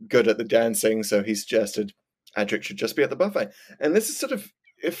wasn't good at the dancing, so he suggested Adric should just be at the buffet. And this is sort of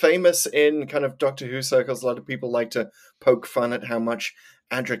famous in kind of Doctor Who circles. A lot of people like to poke fun at how much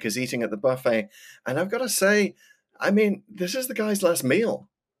Adric is eating at the buffet. And I've got to say, I mean, this is the guy's last meal.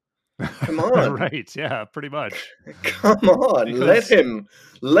 Come on. Right, yeah, pretty much. Come on. Because...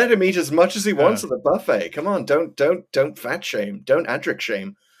 let him eat as much as he wants at the buffet. Come on, don't fat shame. Don't Adric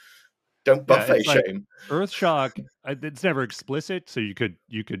shame. Don't buffet shame. Like Earthshock, it's never explicit, so you could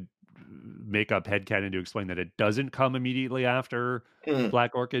make up headcanon to explain that it doesn't come immediately after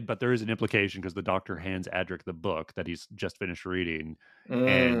Black Orchid, but there is an implication because the Doctor hands Adric the book that he's just finished reading.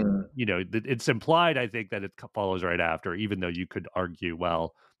 And, you know, it's implied, I think, that it follows right after, even though you could argue,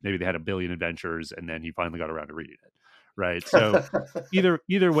 well, maybe they had a billion adventures and then he finally got around to reading it. Right. So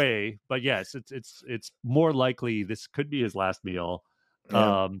either way, but yes, it's more likely this could be his last meal.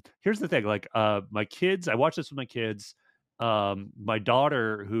 Yeah. Here's the thing, like my kids, I watched this with my kids. My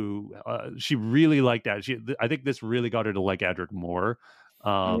daughter, who she really liked that. I think this really got her to like Adric more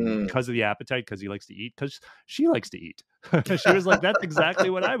because of the appetite, because he likes to eat, because she likes to eat. She was like, that's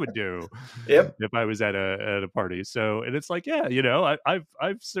exactly what I would do if I was at a party. So, and it's like, yeah, you know,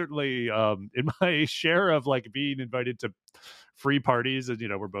 I've certainly in my share of like being invited to free parties, and you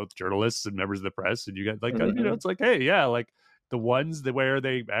know, we're both journalists and members of the press, and you get like you know, it's like, hey, yeah, like the ones where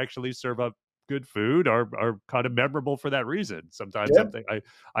they actually serve up good food are kind of memorable for that reason. Sometimes Yeah.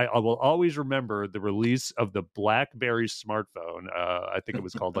 I will always remember the release of the BlackBerry smartphone. I think it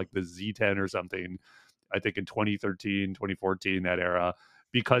was called like the Z10 or something. I think in 2013, 2014, that era,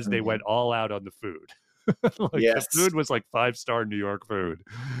 because they went all out on the food. Like the Yes. food was like 5-star New York food.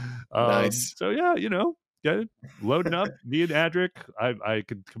 Nice. So yeah, loading up. Me and Adric, I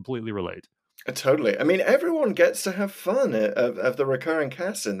could completely relate. Totally. I mean, everyone gets to have fun of the recurring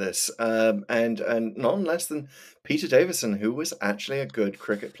cast in this, and none less than Peter Davison, who was actually a good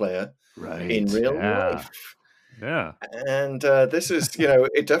cricket player in real life. Yeah. And this is,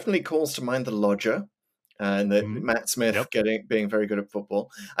 it definitely calls to mind The Lodger, and that Matt Smith being very good at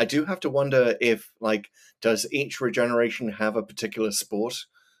football. I do have to wonder if, does each regeneration have a particular sport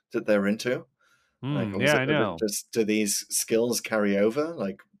that they're into? I know. Do these skills carry over?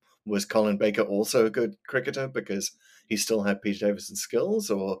 Was Colin Baker also a good cricketer because he still had Peter Davison's skills,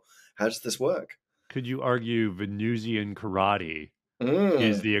 or how does this work? Could you argue Venusian karate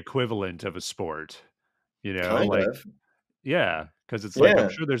is the equivalent of a sport? Kind of. Yeah, because it's like I'm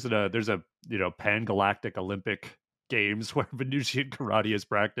sure there's a pan-galactic Olympic games where Venusian karate is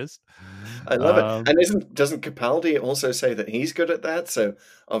practiced. I love it. And doesn't Capaldi also say that he's good at that? So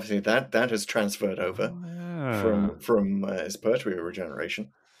obviously that has transferred over from his poetry regeneration.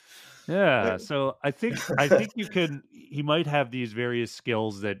 Yeah, so I think he might have these various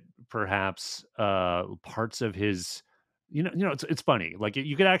skills that perhaps parts of his it's funny. Like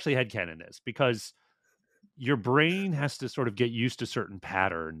you could actually headcanon this because your brain has to sort of get used to certain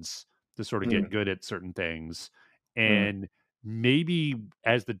patterns to sort of get good at certain things. And maybe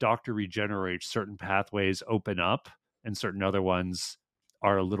as the Doctor regenerates, certain pathways open up and certain other ones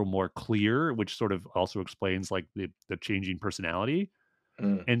are a little more clear, which sort of also explains like the changing personality.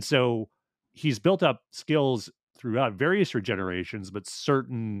 And so he's built up skills throughout various regenerations, but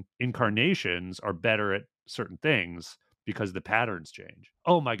certain incarnations are better at certain things because the patterns change.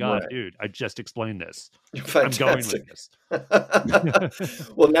 Oh my God, dude, I just explained this. Fantastic. I'm going with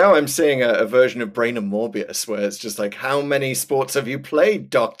this. Well, now I'm seeing a version of Brain and Morbius where it's just like, how many sports have you played,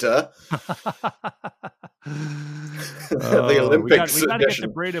 Doctor? The Olympics. We got to get to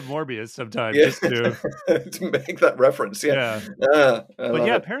Brain and Morbius sometime just to make that reference. Yeah. But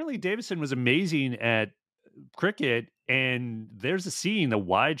yeah, apparently Davison was amazing at cricket, and there's a scene, the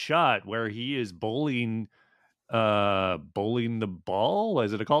wide shot, where he is bowling the ball.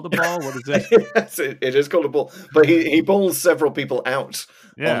 Is it called a ball? What is it? Yes, it is called a ball. But he bowls several people out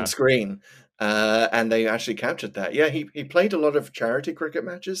on screen. And they actually captured that. Yeah, he played a lot of charity cricket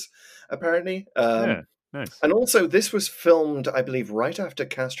matches, apparently. Nice. And also, this was filmed, I believe, right after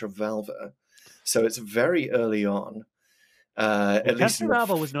Castrovalva. So it's very early on. At least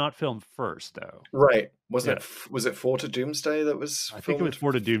Castrovalva was not filmed first, though. Right. Was it Fort of Doomsday that was filmed? I think it was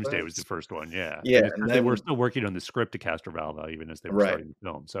Fort of Doomsday was the first one, yeah. Yeah. And they were still working on the script to Castrovalva, even as they were starting the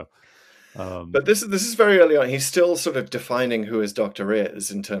film. So, but this is very early on. He's still sort of defining who his Doctor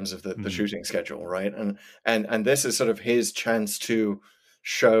is in terms of the shooting schedule, right? And this is sort of his chance to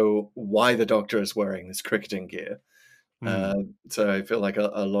show why the Doctor is wearing this cricketing gear. So I feel like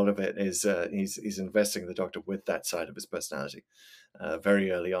a lot of it is he's investing the Doctor with that side of his personality very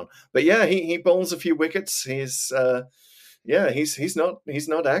early on. But yeah, he bowls a few wickets. He's not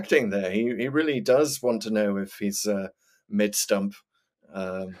acting there. He really does want to know if he's mid stump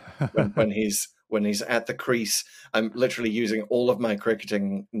when he's at the crease. I'm literally using all of my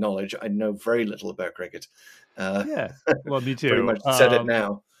cricketing knowledge. I know very little about cricket. Well, me too. Pretty much said it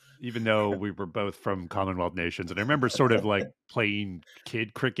now. Even though we were both from Commonwealth nations, and I remember sort of like playing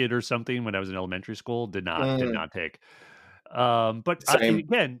kid cricket or something when I was in elementary school. Did not take. But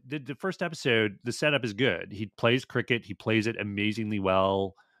again, the first episode, the setup is good. He plays cricket. He plays it amazingly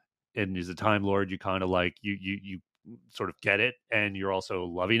well, and as a Time Lord, you kind of like you sort of get it, and you're also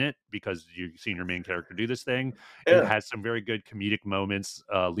loving it because you've seen your main character do this thing. It has some very good comedic moments.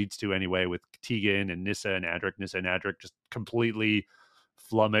 Leads to anyway with Tegan and Nissa and Adric. Nissa and Adric just completely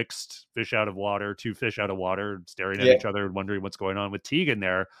flummoxed, fish out of water, two fish out of water, staring at each other and wondering what's going on. With Tegan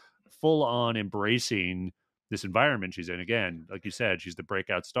there, full on embracing this environment she's in. Again, like you said, she's the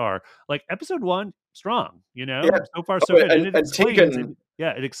breakout star. Like episode 1, strong, so far so good. And it explains,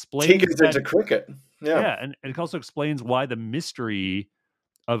 it explains Tegan's into cricket. And it also explains why the mystery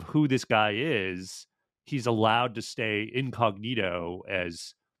of who this guy is, he's allowed to stay incognito,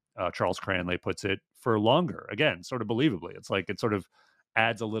 as Charles Cranley puts it, for longer. Again, sort of believably. It's like it sort of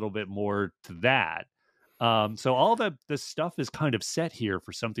adds a little bit more to that. So all the stuff is kind of set here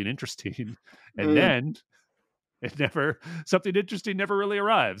for something interesting. And then something interesting never really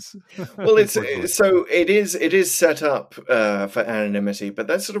arrives. Well, Unfortunately. so it is set up for anonymity, but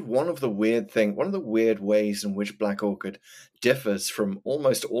that's sort of one of the weird ways in which Black Orchid differs from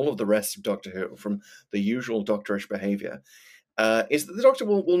almost all of the rest of Doctor Who, from the usual doctorish behavior, is that the Doctor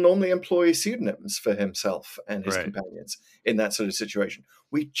will normally employ pseudonyms for himself and his Right. companions in that sort of situation.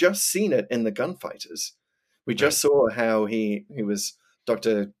 We just seen it in the Gunfighters. We just Right. saw how he was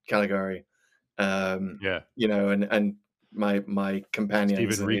Dr. Caligari, Yeah. and my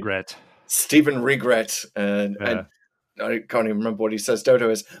companions. Stephen Regret. Stephen Regret, and Yeah. I can't even remember what he says Dodo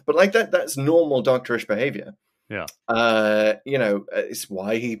is, but like that's normal doctorish behavior. Yeah. It's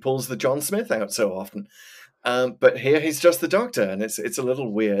why he pulls the John Smith out so often. But here he's just the Doctor, and it's a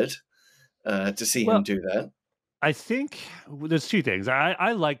little weird to see him do that. I think there's two things.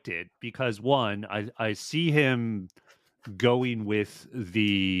 I liked it because one, I see him going with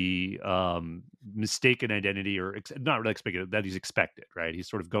the mistaken identity, or not really expected, that he's expected, right? He's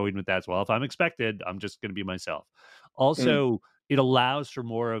sort of going with that as well. If I'm expected, I'm just going to be myself. Also, it allows for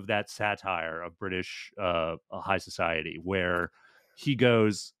more of that satire of British high society, where he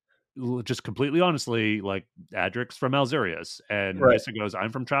goes just completely honestly, like, Adric's from Alzurius, and Right. Nissa goes,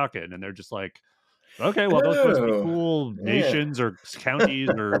 I'm from Chakan, and they're just like, okay, well, those must be cool nations or counties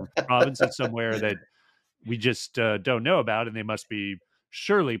or provinces somewhere that we just don't know about, and they must be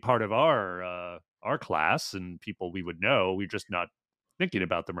surely part of our class and people we would know. We're just not thinking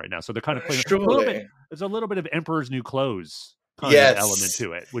about them right now. So they're kind of playing a little bit. There's a little bit of Emperor's New Clothes kind of element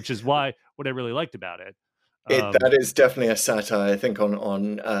to it, which is what I really liked about it. That is definitely a satire, I think,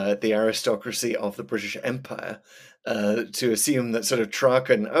 on the aristocracy of the British Empire, to assume that sort of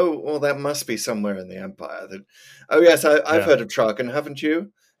Traken, that must be somewhere in the Empire. Yes, I've heard of Traken, haven't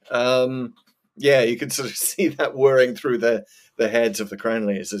you? You can sort of see that whirring through the heads of the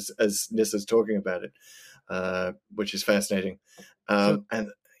Cranleys as Nissa's talking about it, which is fascinating.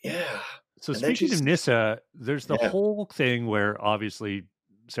 So speaking of Nissa, there's the whole thing where obviously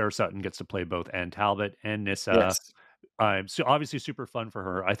Sarah Sutton gets to play both Anne Talbot and Nissa. Yes. So obviously super fun for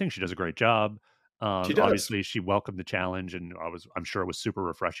her. I think she does a great job. She does. Obviously she welcomed the challenge, and I'm sure it was super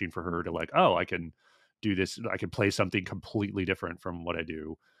refreshing for her to like, I can do this. I can play something completely different from what I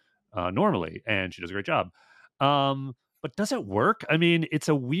do normally. And she does a great job. But does it work? I mean,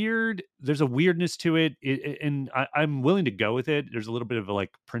 there's a weirdness to it, and I'm willing to go with it. There's a little bit of a, like,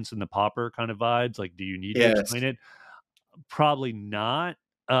 Prince and the Pauper kind of vibes. Like, do you need to explain it? Probably not.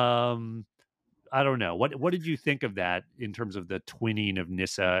 I don't know. What did you think of that in terms of the twinning of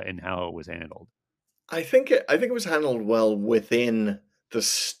Nissa and how it was handled? I think it was handled well within the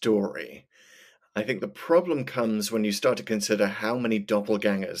story. I think the problem comes when you start to consider how many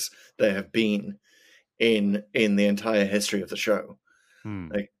doppelgangers there have been in the entire history of the show.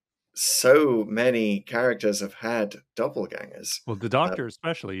 Like, so many characters have had doppelgangers. Well, the Doctor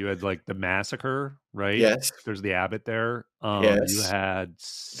especially. You had, like, the Massacre, right? Yes. There's the Abbot there. Yes. You had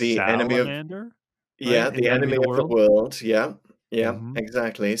the Salamander. The enemy of the world. Yeah. Yeah,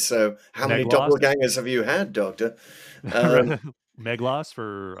 exactly. So how many doppelgangers have you had, Doctor? Meglos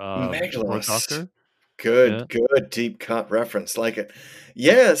for Meglos. Doctor. Good deep cut reference, like it.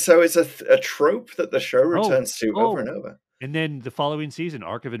 Yeah, so it's a trope that the show returns to over and over. And then the following season,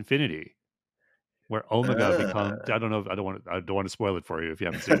 Arc of Infinity, where Omega becomes. I don't know. I don't want to spoil it for you if you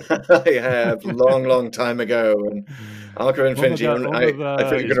haven't seen it. I have long time ago, and Arc of Infinity. I think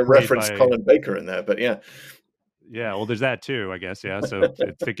you're going to reference Colin Baker in there, but yeah. Yeah, well, there's that too, I guess. Yeah, so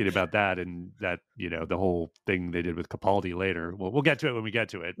thinking about that, and that, the whole thing they did with Capaldi later. Well, we'll get to it when we get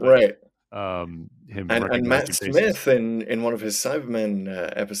to it. But, right. Him and Matt Smith in one of his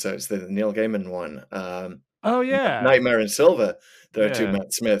Cybermen episodes, the Neil Gaiman one. Nightmare in Silver. There are two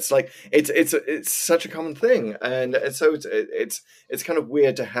Matt Smiths. Like, it's such a common thing, and so it's kind of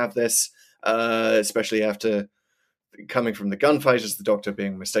weird to have this, especially after coming from the Gunfighters, the Doctor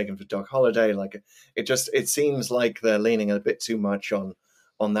being mistaken for Doc Holliday. Like, it seems like they're leaning a bit too much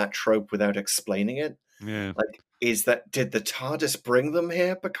on that trope without explaining it. Yeah. Like, did the TARDIS bring them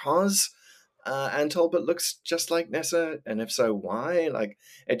here because Anne Talbot looks just like Nissa, and if so, why? Like,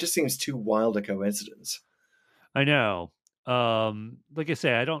 it just seems too wild a coincidence. I know. Like I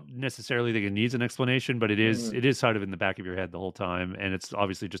say, I don't necessarily think it needs an explanation, but it is sort of in the back of your head the whole time, and it's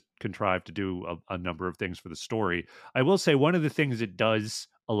obviously just contrived to do a number of things for the story. I will say one of the things it does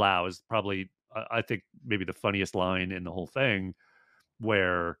allow is probably, I think, maybe the funniest line in the whole thing,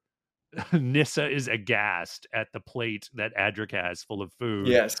 where Nissa is aghast at the plate that Adric has full of food.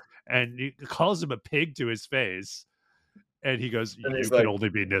 Yes. And he calls him a pig to his face. And he goes, "You can only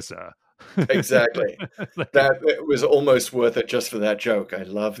be Nissa." Exactly. Like, That it was almost worth it just for that joke. I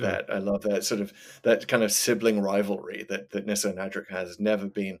love yeah. that. I love that sort of that kind of sibling rivalry that Nissa and Adric has never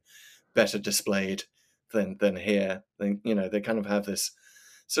been better displayed than here. They kind of have this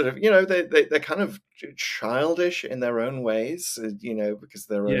sort of they're kind of childish in their own ways, because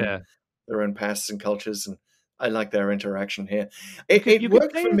Yeah. their own pasts and cultures, and I like their interaction here. You It could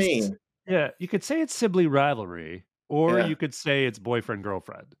worked say for me. it's yeah, you could say it's sibling rivalry, or Yeah. you could say it's boyfriend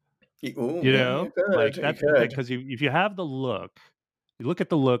girlfriend. Ooh, You yeah, you know, could, like you that's the thing could. because if you have the look, you look at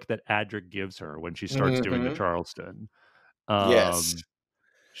the look that Adric gives her when she starts doing the Hmm. Charleston. Yes,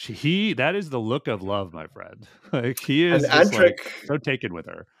 Um, that is the look of love, my friend. Like he and is just like Adric so taken with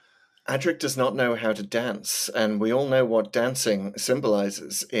her. Adric does not know how to dance, and we all know what dancing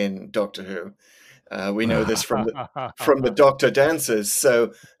symbolizes in Doctor Who. We know this from the Doctor dances.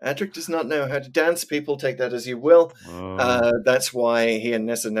 So Adric does not know how to dance. People take that as you will. Oh, That's why he and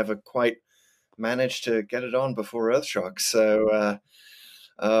Nissa never quite managed to get it on before Earthshock. So,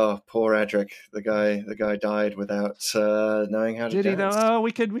 oh, poor Adric. The guy died without knowing how to did he though? dance. Oh,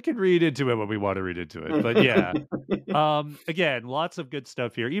 we could read into it what we want to read into it, but yeah. Again, lots of good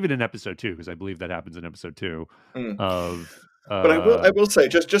stuff here, even in episode 2, because I believe that happens in episode 2 Mm. of But I will say,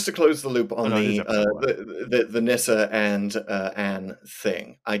 just to close the loop oh on no, it is the episode 1. the Nissa and Anne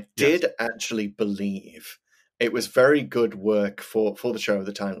thing, I Yes. did actually believe it was very good work for the show at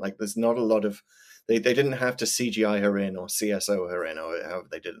the time. Like, there's not a lot of they didn't have to CGI her in or CSO her in or however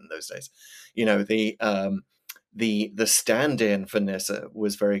they did in those days. The stand-in for Nissa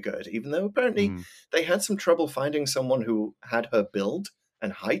was very good, even though apparently Mhm. they had some trouble finding someone who had her build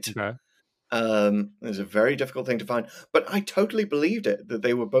and height. Okay. It was a very difficult thing to find, but I totally believed it that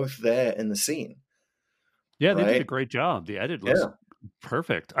they were both there in the scene, Yeah, they did a right? great job. The edit looks Yeah.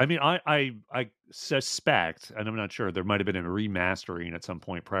 perfect. I mean, I suspect, and I'm not sure, there might have been a remastering at some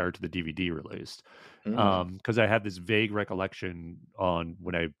point prior to the DVD release. Mm. Because I had this vague recollection on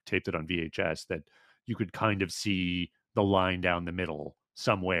when I taped it on VHS that you could kind of see the line down the middle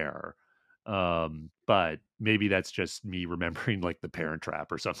somewhere. But maybe that's just me remembering like the Parent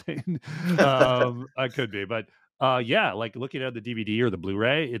Trap or something. I could be, but yeah, like looking at the DVD or the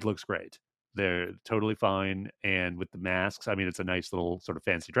Blu-ray, it looks great. They're totally fine. And with the masks, I mean, it's a nice little sort of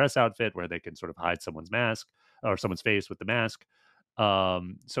fancy dress outfit where they can sort of hide someone's mask or someone's face with the mask.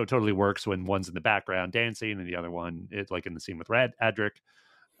 So it totally works when one's in the background dancing and the other one, it's like in the scene with Adric.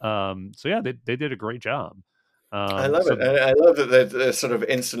 So yeah, they did a great job. I love So it. I love that they're sort of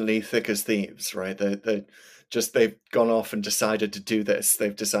instantly thick as thieves, right? They've gone off and decided to do this.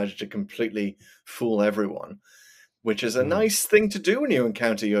 They've decided to completely fool everyone, which is a mhm, nice thing to do when you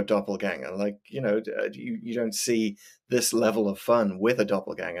encounter your doppelganger. Like, you don't see this level of fun with a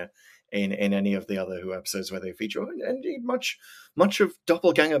doppelganger in any of the other Who episodes where they feature, and indeed much of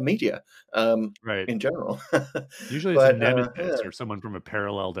doppelganger media right. in general. Usually it's a But nemesis yeah, or someone from a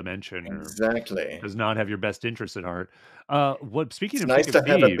parallel dimension or exactly. does not have your best interests at heart. What speaking It's of nice thick of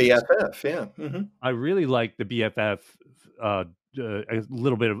to have a thieves, BFF. Yeah. Hmm. I really like the BFF. A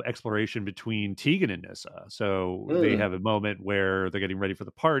little bit of exploration between Tegan and Nissa. So they Mm. have a moment where they're getting ready for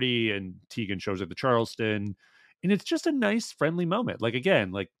the party, and Tegan shows at the Charleston, and it's just a nice, friendly moment. Like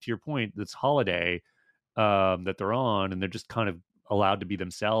again, like to your point, this holiday that they're on, and they're just kind of allowed to be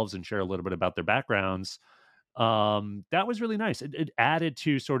themselves and share a little bit about their backgrounds. That was really nice. It added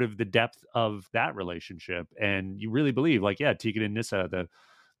to sort of the depth of that relationship, and you really believe, like, yeah, Tegan and Nissa,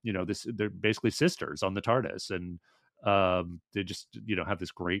 they're basically sisters on the TARDIS, and they just have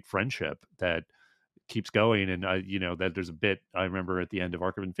this great friendship that keeps going. And that there's a bit I remember at the end of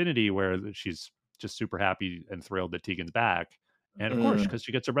Arc of Infinity where she's just super happy and thrilled that Tegan's back, and of course Mm. because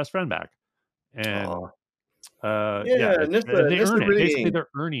she gets her best friend back, and Aw. yeah, Yeah, and they Nissa earn it. Basically, really they're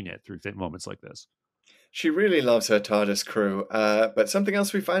earning it through moments like this. she really loves her TARDIS crew. But something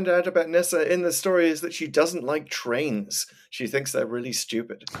else we find out about Nissa in the story is that she doesn't like trains. She thinks they're really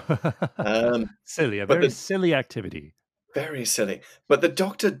stupid. Um, Silly, a but very the silly activity. Very silly. But the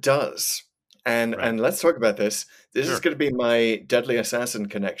Doctor does. And Right. let's talk about this. This is Sure. going to be my Deadly Assassin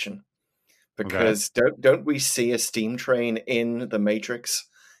connection. Okay. Because don't we see a steam train in the Matrix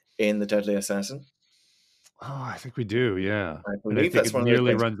in the Deadly Assassin? Oh, I think we do, yeah. I And I believe think that's it one of those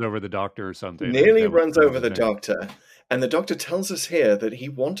nearly things. runs over the Doctor or something. I think Nearly that was runs that was over the the thing. Doctor. And the Doctor tells us here that he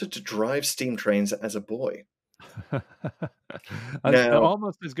wanted to drive steam trains as a boy. Now,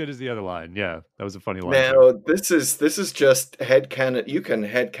 Almost as good as the other line. Yeah, that was a funny line too. now this is just headcanon. You can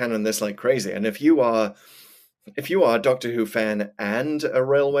headcanon this like crazy. And if you are a Doctor Who fan and a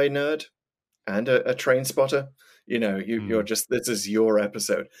railway nerd and a train spotter, you're Mm. just, this is your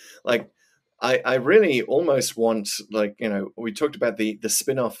episode. Like, I really almost want, like, we talked about the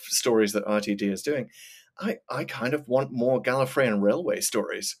spin-off stories that RTD is doing. I kind of want more Gallifreyan railway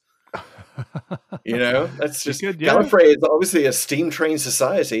stories. That's just Gallifrey is obviously a steam train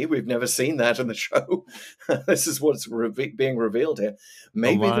society. We've never seen that in the show. This is what's being revealed here.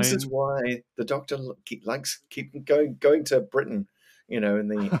 Maybe this is why the Doctor likes keep going to Britain. In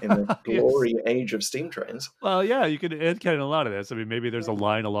the glory age of steam trains. Well, yeah, you could add kind of a lot of this. I mean, maybe there's a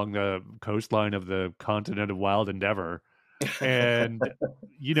line along the coastline of the continent of Wild Endeavor. And,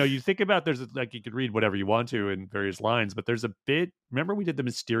 you think about there's like you could read whatever you want to in various lines, but there's a bit. Remember, we did the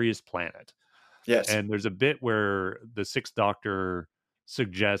Mysterious Planet. Yes. And there's a bit where the Sixth Doctor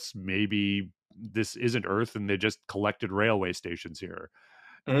suggests maybe this isn't Earth and they just collected railway stations here.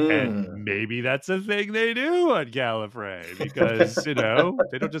 And maybe that's a thing they do on Gallifrey because, they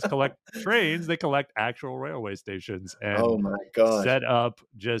don't just collect trains, they collect actual railway stations and oh my God. set up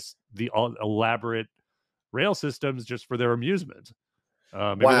just the elaborate rail systems just for their amusement.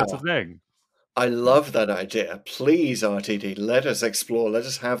 Maybe that's a thing. I love that idea. Please, RTD, let us explore. Let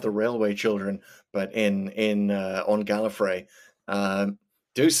us have the railway children, but on Gallifrey.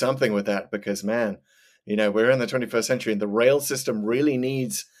 Do something with that because, man, we're in the 21st century and the rail system really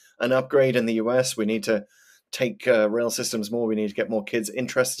needs an upgrade in the US. We need to take rail systems more. We need to get more kids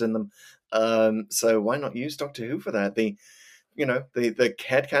interested in them. So why not use Doctor Who for that? The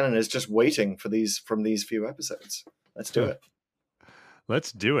headcanon is just waiting for from these few episodes. Let's do it.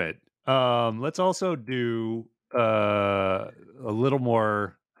 Let's do it. Let's also do a little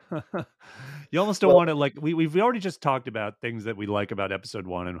more. You almost don't want to we've already just talked about things that we like about episode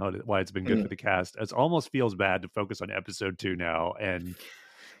 1 and why it's been good for the cast. It almost feels bad to focus on episode 2 now and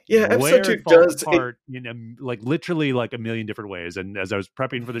episode 2 does apart literally like a million different ways. And as I was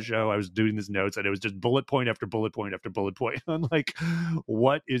prepping for the show, I was doing these notes and it was just bullet point after bullet point after bullet point on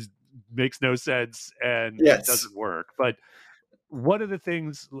what makes no sense and it doesn't work. But one of the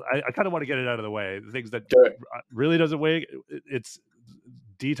things I kind of want to get it out of the way, the things that really doesn't work, it's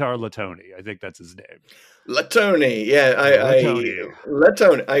Dietar Latoni. I think that's his name. Latoni, yeah.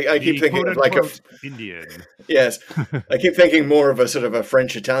 Latoni. I keep thinking of like Indian. Yes, I keep thinking more of a sort of a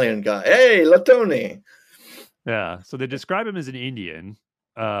French-Italian guy. Hey, Latoni. Yeah, so they describe him as an Indian.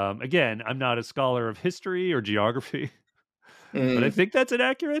 Again, I'm not a scholar of history or geography, but I think that's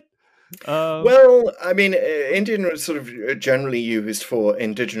inaccurate. Well, I mean, Indian was sort of generally used for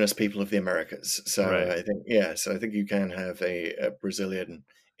indigenous people of the Americas. So I think you can have a Brazilian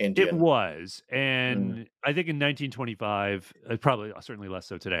Indian. It was, and I think in 1925, certainly less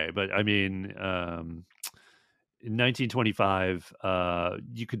so today, but I mean, in 1925,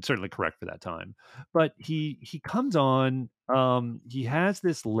 you could certainly correct for that time. But he comes on, he has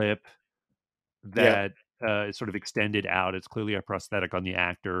this lip that is sort of extended out. It's clearly a prosthetic on the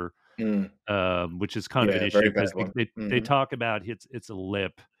actor. Which is kind of an issue because they talk about it's a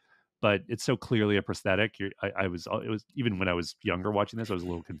lip, but it's so clearly a prosthetic. It was even when I was younger watching this, I was a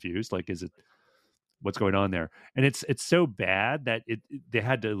little confused. Like, what's going on there? And it's so bad that they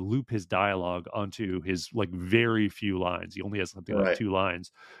had to loop his dialogue onto his very few lines. He only has something like 2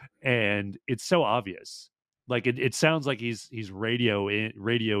 lines, and it's so obvious. Like it sounds like he's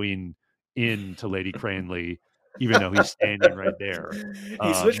radioing in to Lady Cranley. Even though he's standing right there.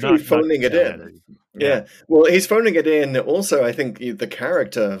 He's literally phoning it in. Yeah. Well, he's phoning it in. Also, I think the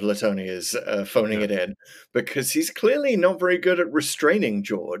character of Latoni is phoning it in because he's clearly not very good at restraining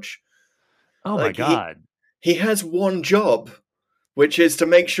George. Oh, my God. He has one job, which is to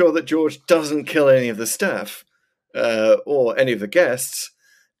make sure that George doesn't kill any of the staff or any of the guests.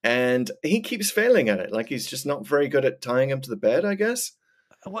 And he keeps failing at it. Like, he's just not very good at tying him to the bed, I guess.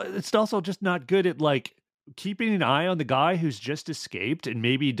 Well, it's also just not good at, keeping an eye on the guy who's just escaped and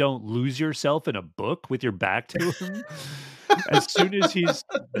maybe don't lose yourself in a book with your back to him as soon as he's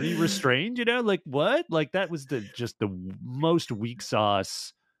restrained, what? That was just the most weak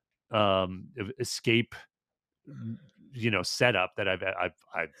sauce escape setup that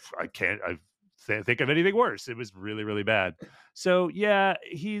I can't think of anything worse. It was really, really bad. So yeah,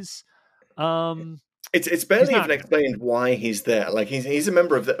 he's it's barely even explained why he's there. Like he's a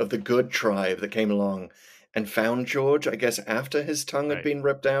member of the good tribe that came along and found George, I guess, after his tongue had been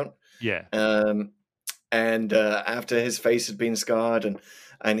ripped out. Yeah. And after his face had been scarred,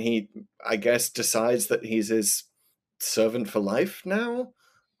 and he, I guess, decides that he's his servant for life now,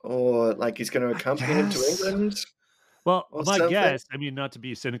 or he's going to accompany him to England. Well, my guess, I mean, not to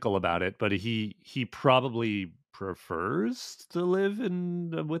be cynical about it, but he probably prefers to live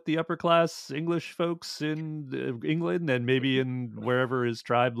with the upper class English folks in England than maybe in wherever his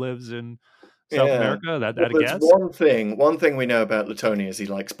tribe lives in South Yeah. America. That Well, a there's guess. one thing we know about Latoni is he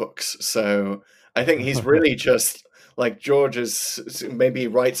likes books. So I think he's really just like George is. Maybe he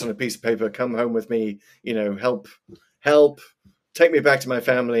writes on a piece of paper, "Come home with me. Help, take me back to my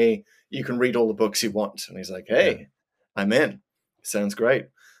family. You can read all the books you want." And he's like, "Hey, I'm in. Sounds great."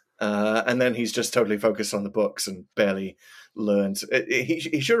 And then he's just totally focused on the books and barely learned.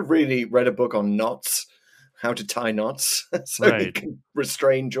 He should have really read a book on knots, how to tie knots, so he can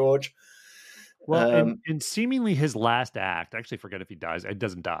restrain George. Well, and seemingly his last act, I actually forget if he dies. It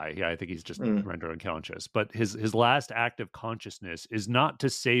doesn't die. Yeah, I think he's just rendered unconscious. But his last act of consciousness is not to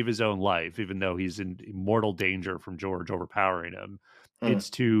save his own life, even though he's in mortal danger from George overpowering him. It's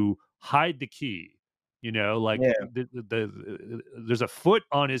to hide the key. Like there's a foot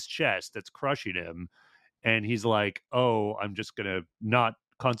on his chest that's crushing him, and he's like, "Oh, I'm just gonna not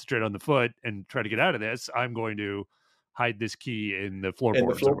concentrate on the foot and try to get out of this. I'm going to hide this key in the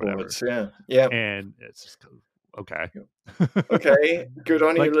floorboards or whatever." Yeah. And it's just okay. Okay, good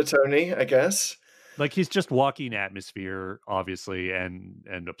on you, Like- Latoni, I guess. Like he's just walking atmosphere, obviously, and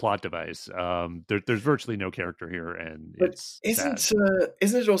a plot device. There's virtually no character here, and But it's isn't sad.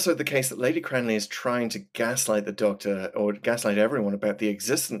 it also the case that Lady Cranley is trying to gaslight the Doctor or gaslight everyone about the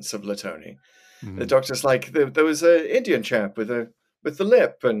existence of Latoni? The Doctor's like, there was an Indian chap with the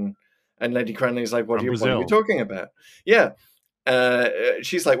lip, and Lady Cranley's like, what are you talking about? Yeah.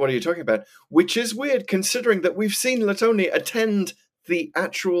 She's like, what are you talking about? Which is weird, considering that we've seen Latoni attend the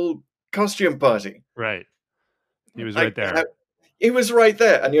actual costume party. Right. He was right there. He was right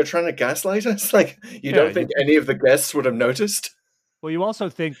there, and you're trying to gaslight us? Like, you don't think any of the guests would have noticed? Well, you also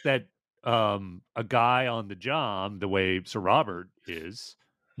think that a guy on the job, the way Sir Robert is,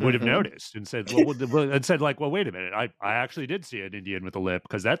 would have noticed and said, "Well, wait a minute, I actually did see an Indian with a lip,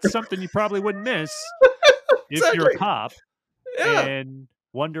 because that's something you probably wouldn't miss if you're a cop and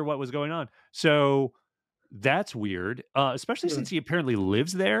wonder what was going on." So that's weird, especially since he apparently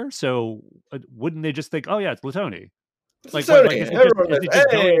lives there. So wouldn't they just think, "Oh yeah, it's Latoni"? Is he just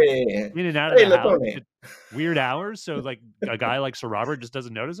going in and out of the house at weird hours? So like a guy like Sir Robert just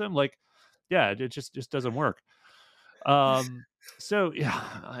doesn't notice him. Like, yeah, it just doesn't work. So yeah.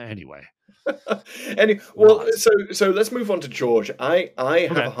 Anyway. So let's move on to George. I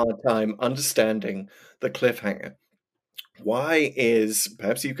have a hard time understanding the cliffhanger. Why is,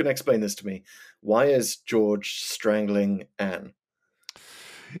 perhaps you can explain this to me, why is George strangling Anne?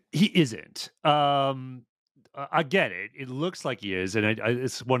 He isn't. I get it. It looks like he is, and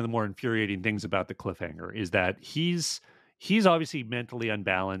it's one of the more infuriating things about the cliffhanger is that he's obviously mentally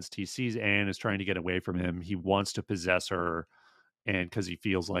unbalanced. He sees Anne is trying to get away from him. He wants to possess her, and because he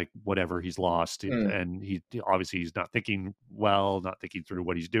feels like whatever he's lost, and he's not thinking well, not thinking through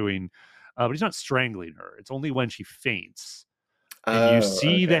what he's doing. But he's not strangling her. It's only when she faints, and you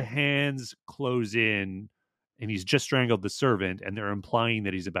see the hands close in, and he's just strangled the servant, and they're implying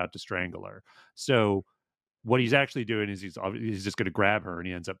that he's about to strangle her. So what he's actually doing is he's just going to grab her, and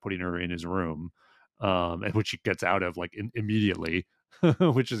he ends up putting her in his room, and which he gets out of like immediately,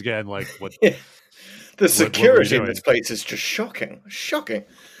 which is again like what the security in this place is just shocking.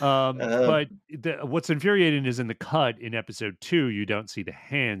 But what's infuriating is in the cut in episode 2, you don't see the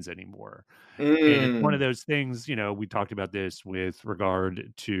hands anymore. And it's one of those things, we talked about this with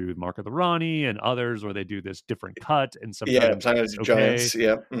regard to Mark of the Ronnie and others, where they do this different cut, and sometimes Planet of Giants.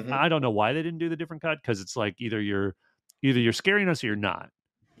 Yeah. Mm-hmm. I don't know why they didn't do the different cut, because it's like either you're scaring us or you're not,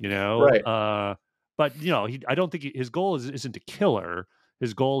 Right. But I don't think his goal isn't to kill her.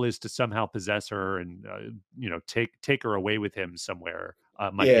 His goal is to somehow possess her and take her away with him somewhere.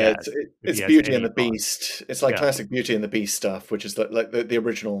 It's Beauty and the Beast. It's like classic Beauty and the Beast stuff, which is like the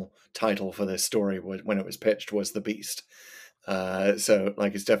original title for this story when it was pitched was The Beast. So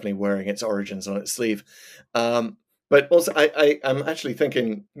like it's definitely wearing its origins on its sleeve. But also I'm actually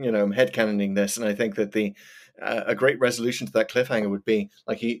thinking, I'm headcanoning this, and I think that a great resolution to that cliffhanger would be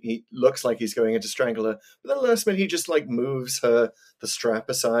like he looks like he's going in to strangle her, but then the last minute he just like moves the strap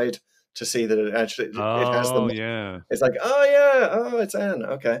aside to see that it has the it's like, it's Anne.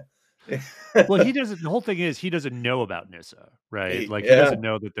 Okay. Well, he doesn't. The whole thing is he doesn't know about Nyssa, right? Like he doesn't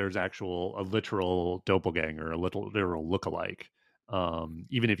know that there's a literal doppelganger, a literal lookalike.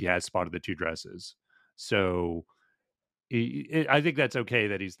 Even if he has spotted the two dresses, so I think that's okay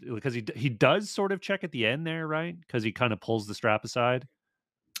that because he does sort of check at the end there, right? Because he kind of pulls the strap aside.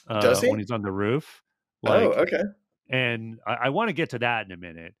 Does he? When he's on the roof? Okay. And I want to get to that in a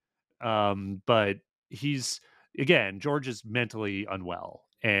minute. But George is mentally unwell,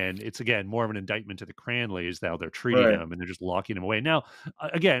 and it's again more of an indictment to the Cranleys how they're treating him, and they're just locking him away. Now,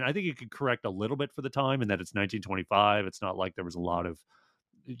 again, I think you could correct a little bit for the time, and that it's 1925. It's not like there was a lot of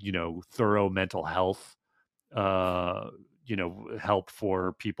thorough mental health, help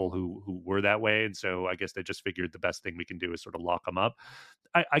for people who were that way. And so I guess they just figured the best thing we can do is sort of lock them up.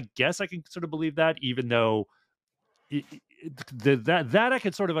 I guess I can sort of believe that, even though that I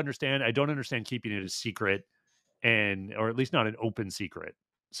could sort of understand. I don't understand keeping it a secret, or at least not an open secret,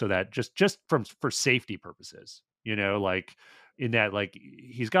 so that just for safety purposes, like in that, like,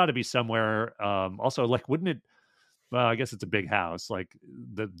 he's got to be somewhere. Also, like, wouldn't it? Well, I guess it's a big house. Like,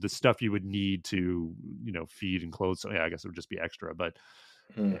 the stuff you would need to, feed and clothe. So yeah, I guess it would just be extra. But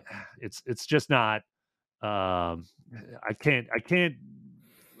it's just not. I can't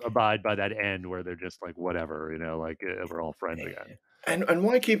abide by that end where they're just like, whatever, like, we're all friends again. And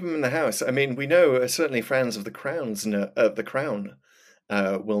why keep him in the house? I mean, we know certainly fans of the Crown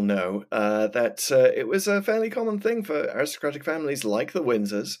will know that it was a fairly common thing for aristocratic families like the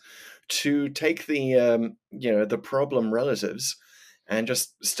Windsors to take the problem relatives and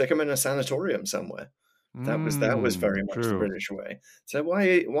just stick them in a sanatorium somewhere. That was very much the British way. So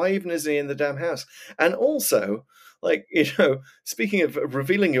why even is he in the damn house? And also, like, speaking of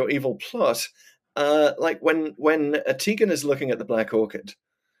revealing your evil plot, like when Tegan is looking at the Black Orchid,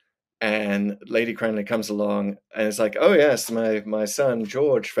 and Lady Cranley comes along and is like, "Oh yes, my son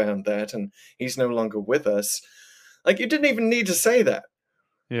George found that, and he's no longer with us." Like, you didn't even need to say that.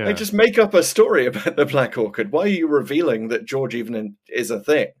 Yeah. Like, just make up a story about the Black Orchid. Why are you revealing that George even is a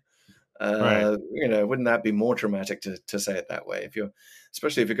thing? Right. Wouldn't that be more dramatic to say it that way?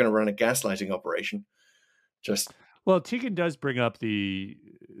 Especially if you're going to run a gaslighting operation. Well, Tegan does bring up the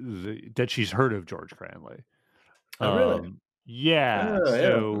that she's heard of George Cranley. Oh, really? Yeah. Oh,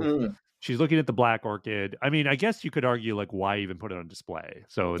 So yeah. she's looking at the Black Orchid. I mean, I guess you could argue, like, why even put it on display?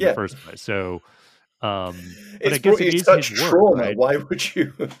 So in the first place, so. But It's I guess brought it you is such his work, trauma. right? Why would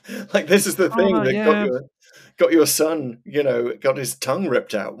you? Like, this is the thing that got your son, got his tongue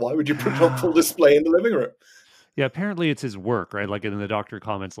ripped out. Why would you put it on full display in the living room? Yeah, apparently it's his work, right? Like, and the doctor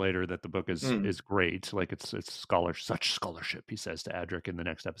comments later that the book is great. Like, it's such scholarship, he says to Adric in the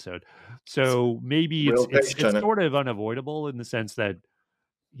next episode. So maybe it's sort of unavoidable in the sense that,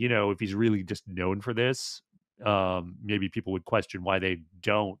 if he's really just known for this, maybe people would question why they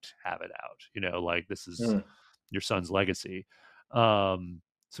don't have it out. Like, this is your son's legacy. So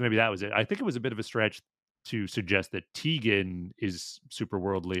maybe that was it. I think it was a bit of a stretch to suggest that Tegan is super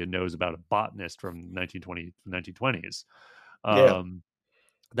worldly and knows about a botanist from 1920s.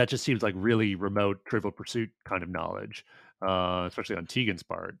 That just seems like really remote Trivial Pursuit kind of knowledge, especially on Tegan's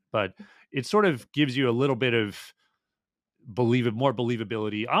part. But it sort of gives you a little bit of more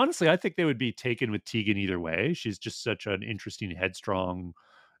believability. Honestly, I think they would be taken with Tegan either way. She's just such an interesting, headstrong,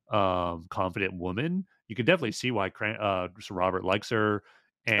 confident woman. You can definitely see why Sir Robert likes her,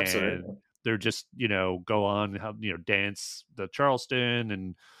 and Absolutely. they're just, go on, dance the Charleston,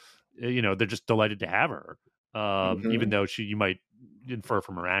 and they're just delighted to have her. Even though you might infer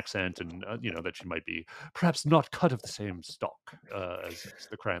from her accent, and that she might be perhaps not cut of the same stock as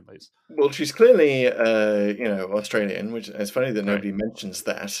the Cranleys. Well, she's clearly Australian, which is funny that nobody mentions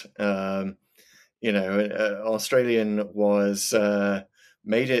that. Australia was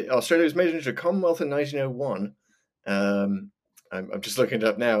made into a Commonwealth in 1901. I'm just looking it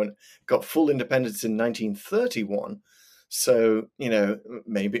up now, and got full independence in 1931. So,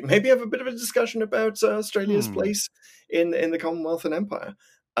 maybe have a bit of a discussion about Australia's place in the Commonwealth and Empire.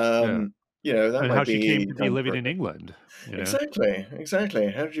 That and might how be she came to be living in England. Exactly.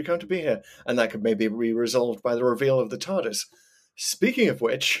 How did you come to be here? And that could maybe be resolved by the reveal of the TARDIS. Speaking of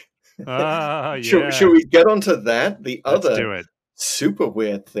which, should we get onto that? The other super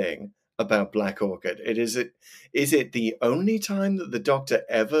weird thing about Black Orchid. Is it the only time that the Doctor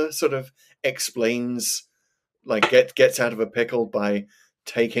ever sort of explains, like, gets out of a pickle by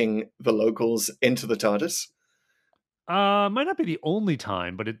taking the locals into the TARDIS? Might not be the only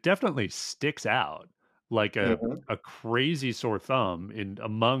time, but it definitely sticks out like a crazy sore thumb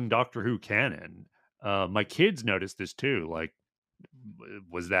among Doctor Who canon. My kids noticed this too. Like,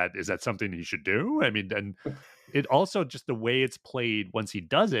 is that something he should do? I mean, and it also, just the way it's played once he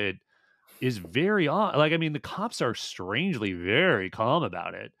does it is very odd. Like, I mean, the cops are strangely very calm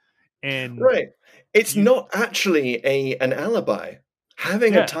about it. And it's not actually an alibi.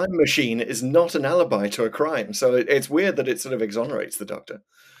 Having a time machine is not an alibi to a crime. So it's weird that it sort of exonerates the Doctor.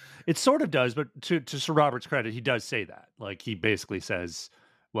 It sort of does, but to Sir Robert's credit, he does say that. Like, he basically says,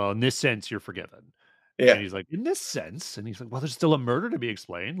 well, in this sense, you're forgiven. Yeah. And he's like, in this sense? And he's like, well, there's still a murder to be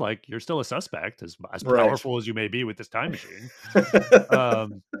explained. Like, you're still a suspect, as powerful as you may be with this time machine.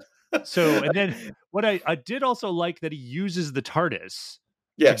 So, and then what I did also like that he uses the TARDIS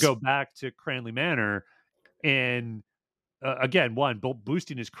to go back to Cranley Manor, and again, one,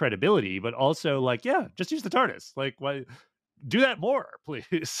 boosting his credibility, but also like, yeah, just use the TARDIS. Like, why do that more,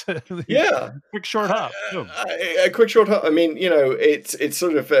 please? Yeah. Quick short hop. Boom. A quick short hop. I mean, it's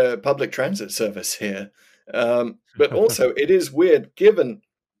sort of a public transit service here. But also, it is weird given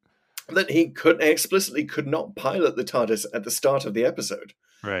that he explicitly could not pilot the TARDIS at the start of the episode.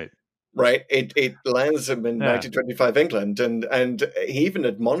 Right. Right. It lands him in 1925 England, and he even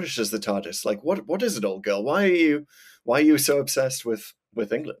admonishes the TARDIS, like, what is it, old girl? Why are you so obsessed with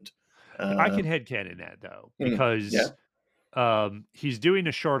England? I can headcanon that though, because he's doing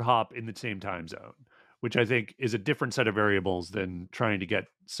a short hop in the same time zone, which I think is a different set of variables than trying to get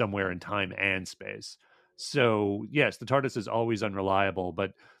somewhere in time and space. So yes, the TARDIS is always unreliable,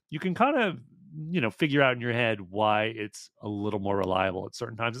 but you can kind of, figure out in your head why it's a little more reliable at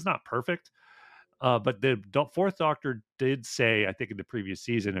certain times. It's not perfect. But the Fourth Doctor did say, I think in the previous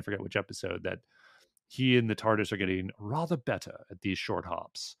season, I forget which episode, that he and the TARDIS are getting rather better at these short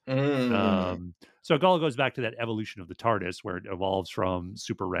hops. So Gala goes back to that evolution of the TARDIS, where it evolves from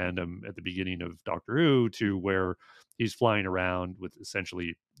super random at the beginning of Doctor Who to where he's flying around with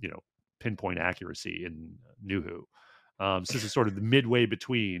essentially, pinpoint accuracy in New Who. So this is sort of the midway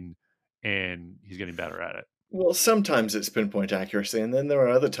between, and he's getting better at it. Well, sometimes it's pinpoint accuracy, and then there are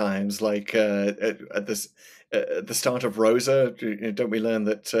other times, like at the start of Rosa. Don't we learn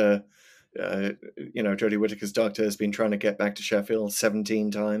that Jodie Whittaker's Doctor has been trying to get back to Sheffield 17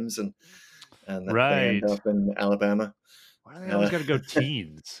 times, and that they end up in Alabama. Why do they always got to go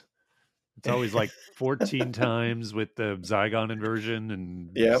teens? It's always like 14 times with the Zygon inversion and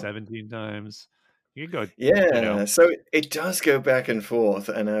 17 times. You can go. So it does go back and forth,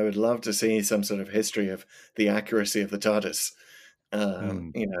 and I would love to see some sort of history of the accuracy of the TARDIS.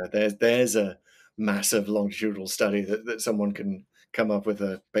 There's a massive longitudinal study that someone can come up with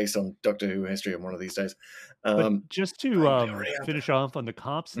based on Doctor Who history in one of these days. But just to finish off on the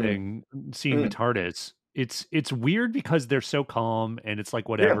cops thing, seeing the TARDIS, it's weird because they're so calm and it's like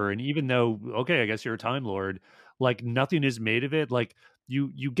whatever. And even though, okay, I guess you're a Time Lord, like nothing is made of it. Like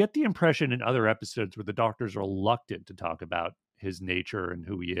you get the impression in other episodes where the Doctor's reluctant to talk about his nature and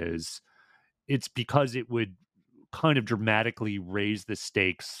who he is. It's because it would kind of dramatically raise the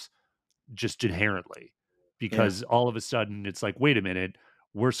stakes just inherently, because all of a sudden it's like, wait a minute,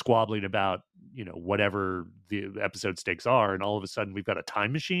 we're squabbling about, whatever the episode stakes are. And all of a sudden we've got a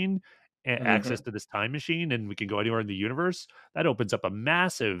time machine, access to this time machine, and we can go anywhere in the universe. That opens up a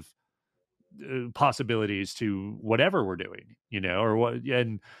massive possibilities to whatever we're doing, or what.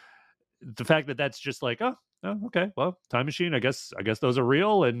 And the fact that that's just like, oh, okay, well, time machine, I guess those are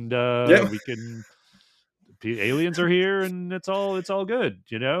real, and we can, aliens are here, and it's all good,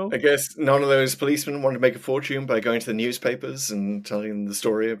 I guess none of those policemen wanted to make a fortune by going to the newspapers and telling the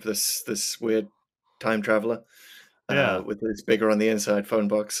story of this weird time traveler with this bigger on the inside phone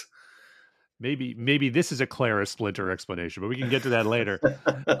box. Maybe this is a Clara Splinter explanation, but we can get to that later.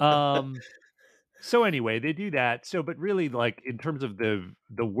 So anyway, they do that. So, but really, like in terms of the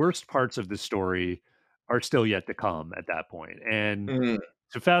worst parts of the story are still yet to come at that point. And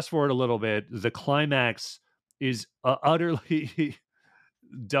to fast forward a little bit, the climax is utterly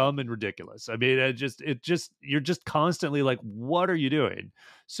dumb and ridiculous. I mean, you're just constantly like, what are you doing?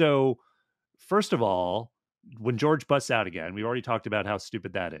 So, first of all, when George busts out again, we already talked about how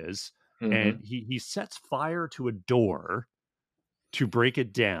stupid that is. And he sets fire to a door to break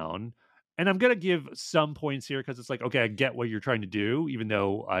it down. And I'm going to give some points here because it's like, okay, I get what you're trying to do, even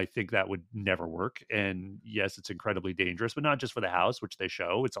though I think that would never work. And yes, it's incredibly dangerous, but not just for the house, which they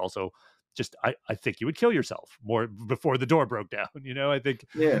show. It's also just, I think you would kill yourself more before the door broke down. I think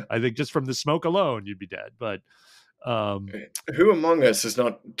just from the smoke alone, you'd be dead. But who among us has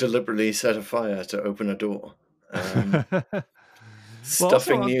not deliberately set a fire to open a door?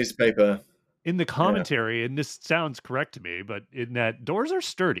 Stuffing newspaper. In the commentary, and this sounds correct to me, but in that doors are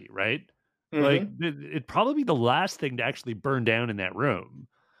sturdy, right? Like it'd probably be the last thing to actually burn down in that room.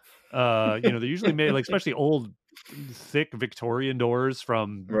 They're usually made, like, especially old, thick Victorian doors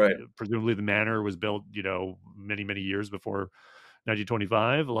from presumably the manor was built, many, many years before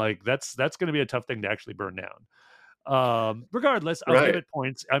 1925. Like that's going to be a tough thing to actually burn down. Regardless, I'll give it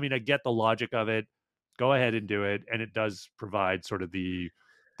points. I mean, I get the logic of it. Go ahead and do it, and it does provide sort of the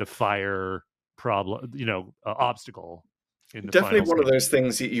fire problem, obstacle. In the definitely one of those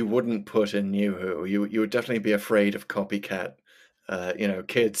things that you wouldn't put in New Who. You would definitely be afraid of copycat,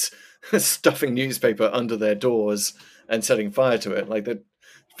 kids stuffing newspaper under their doors and setting fire to it. Like the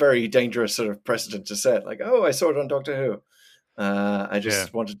very dangerous sort of precedent to set. Like, oh, I saw it on Doctor Who. I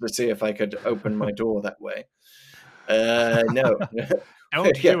just wanted to see if I could open my door that way. No.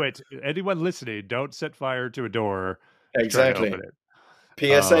 Don't do it. Anyone listening, don't set fire to a door to try to Exactly. open it.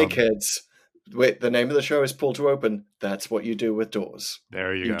 PSA, kids. Wait, the name of the show is Pull to Open. That's what you do with doors.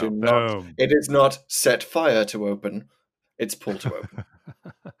 There you go. Do not. Boom. It is not set fire to open. It's pull to open.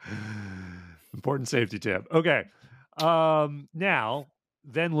 Important safety tip. Okay. Now,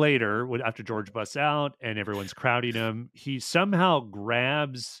 then later, after George busts out and everyone's crowding him, he somehow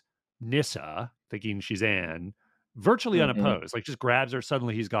grabs Nyssa, thinking she's Anne, virtually unopposed. Like, just grabs her.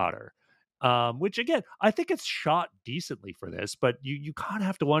 Suddenly, he's got her. Which again, I think it's shot decently for this, but you kind of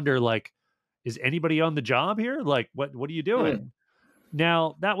have to wonder, like, is anybody on the job here? Like, what are you doing?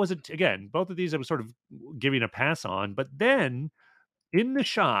 Now, that wasn't, again, both of these I was sort of giving a pass on, but then in the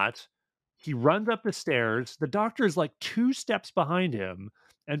shot, he runs up the stairs. The doctor is like 2 steps behind him,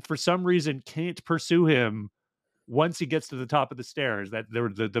 and for some reason can't pursue him once he gets to the top of the stairs. That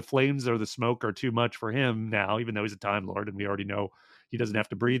the flames or the smoke are too much for him now, even though he's a Time Lord, and we already know he doesn't have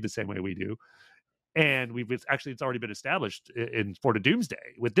to breathe the same way we do. And it's already been established in Fort of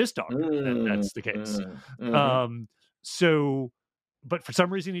Doomsday with this doctor that's the case. So, but for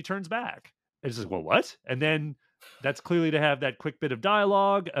some reason he turns back and says, "Well, what?" And then that's clearly to have that quick bit of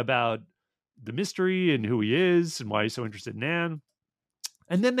dialogue about the mystery and who he is and why he's so interested in Anne.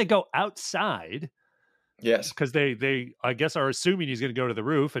 And then they go outside. Yes, because they I guess are assuming he's going to go to the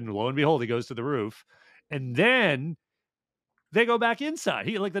roof, and lo and behold, he goes to the roof, and then they go back inside.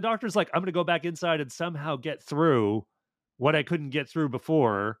 The doctor's like, I'm going to go back inside and somehow get through what I couldn't get through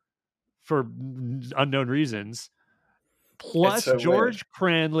before for unknown reasons. Plus, so Charles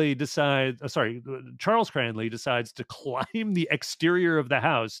Cranley decides to climb the exterior of the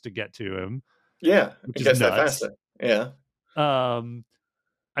house to get to him. Yeah, which it is gets there nuts. faster. Yeah. I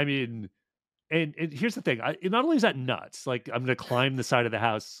mean, and here's the thing. Not only is that nuts, like, I'm going to climb the side of the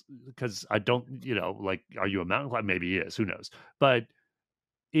house because I don't, like, are you a mountain climber? Maybe he is. Who knows? But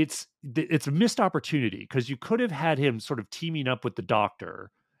it's a missed opportunity because you could have had him sort of teaming up with the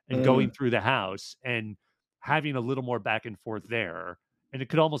doctor and going through the house and having a little more back and forth there. And it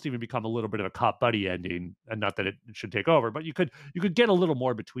could almost even become a little bit of a cop buddy ending, and not that it should take over, but you could get a little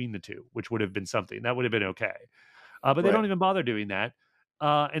more between the two, which would have been something that would have been okay. But they don't even bother doing that.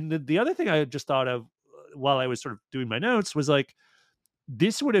 And the other thing I just thought of while I was sort of doing my notes was, like,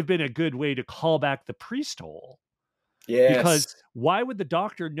 this would have been a good way to call back the priest hole. Yes. Because why would the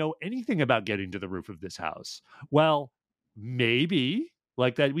doctor know anything about getting to the roof of this house? Well, maybe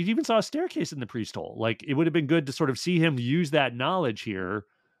like that. We even saw a staircase in the priest hole. Like, it would have been good to sort of see him use that knowledge here.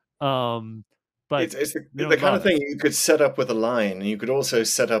 But it's the kind of thing you could set up with a line, and you could also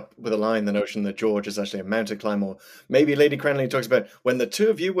set up with a line the notion that George is actually a mountain climber. Or maybe Lady Cranley talks about when the two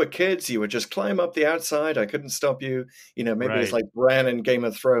of you were kids, you would just climb up the outside. I couldn't stop you. Maybe it's like Bran in Game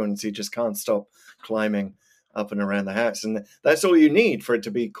of Thrones. He just can't stop climbing up and around the house, and that's all you need for it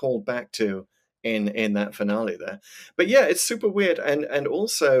to be called back to in that finale there. But yeah, it's super weird, and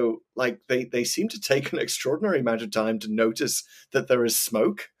also, like, they seem to take an extraordinary amount of time to notice that there is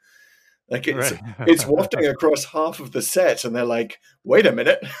smoke. Like, it's wafting across half of the set, and they're like, wait a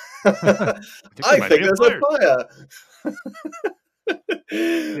minute. I think there's a fire.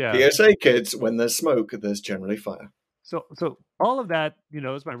 Yeah. PSA, kids, when there's smoke, there's generally fire. So all of that,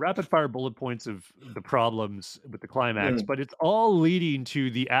 is my rapid fire bullet points of the problems with the climax, but it's all leading to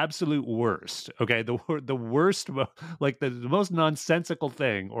the absolute worst. Okay. The worst, like the most nonsensical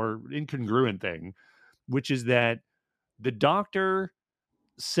thing or incongruent thing, which is that the doctor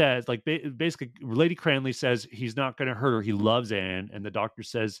says, like, basically Lady Cranley says he's not going to hurt her. He loves Anne. And the doctor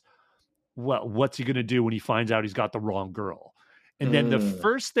says, well, what's he going to do when he finds out he's got the wrong girl? And then the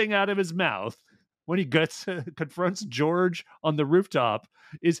first thing out of his mouth when he confronts George on the rooftop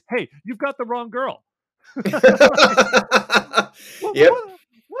is, "Hey, you've got the wrong girl." Yep. What?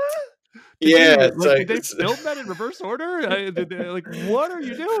 Did they film that in reverse order? Like, what are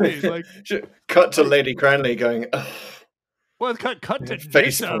you doing? Like, cut to Lady Cranley going, "Ugh." Well, cut to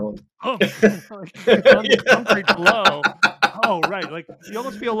face on the concrete below. Oh, right. Like, you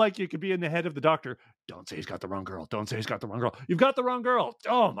almost feel like you could be in the head of the doctor. Don't say he's got the wrong girl. Don't say he's got the wrong girl. You've got the wrong girl.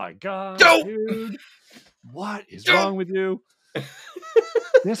 Oh my God, dude. What is wrong with you?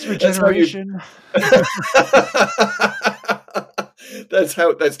 This regeneration. That's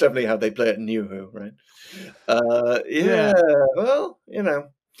definitely how they play it in New Who, right? Yeah. Well,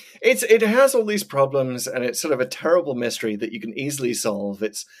 it has all these problems, and it's sort of a terrible mystery that you can easily solve.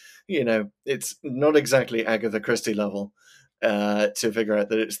 It's not exactly Agatha Christie level to figure out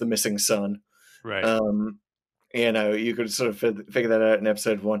that it's the missing son. Right. You could sort of figure that out in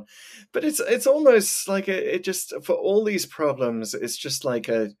episode 1, but it's almost like it just, for all these problems, it's just like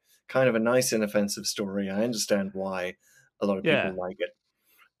a kind of a nice inoffensive story. I understand why a lot of people like it.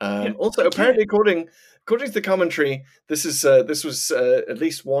 Also, apparently, according to the commentary, this was at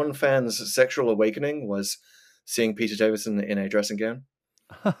least one fan's sexual awakening was seeing Peter Davison in a dressing gown.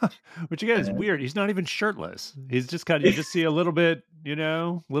 Which again is weird. He's not even shirtless. He's just you just see a little bit,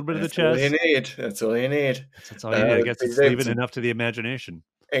 a little bit of the chest. That's all you need. That's all you need. I guess it's leaving enough to the imagination.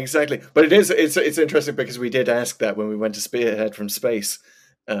 Exactly. But it's interesting because we did ask that when we went to Spearhead from Space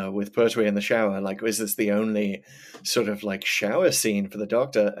with Pertwee in the shower. Like, is this the only sort of like shower scene for the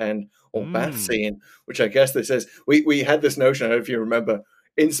Doctor or bath scene? Which I guess this is. We had this notion, I don't know if you remember,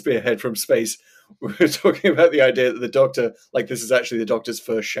 in Spearhead from Space, we were talking about the idea that the Doctor, like this is actually the Doctor's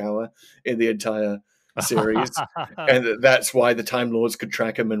first shower in the entire series. And that's why the Time Lords could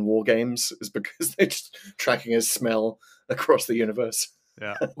track him in War Games, is because they're just tracking his smell across the universe.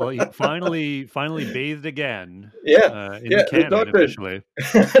 Yeah. Well, he finally bathed again. Yeah. In the canon, Doctor, officially.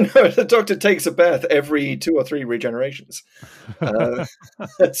 No, the Doctor takes a bath every 2 or 3 regenerations.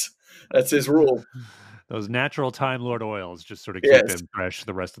 That's his rule. Those natural Time Lord oils just sort of keep him fresh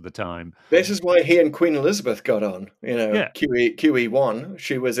the rest of the time. This is why he and Queen Elizabeth got on. QE1,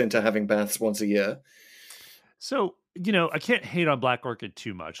 she was into having baths once a year. So, I can't hate on Black Orchid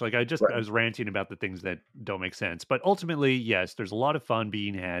too much. Like I was ranting about the things that don't make sense. But ultimately, yes, there's a lot of fun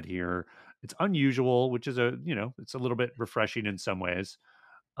being had here. It's unusual, which is it's a little bit refreshing in some ways.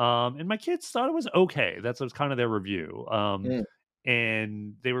 And my kids thought it was okay. That was kind of their review.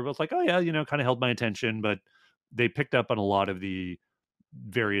 And they were both like, oh yeah, kind of held my attention, but they picked up on a lot of the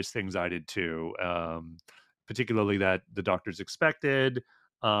various things I did too. Particularly that the Doctor's expected.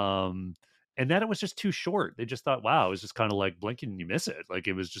 And that it was just too short. They just thought, wow, it was just kind of like blinking and you miss it. Like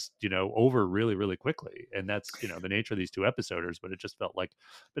it was just, over really, really quickly. And that's, the nature of these 2 episoders, but it just felt like a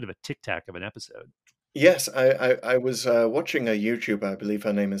bit of a tic-tac of an episode. Yes, I was watching a YouTuber, I believe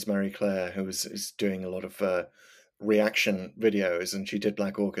her name is Marie Claire, who is doing a lot of reaction videos, and she did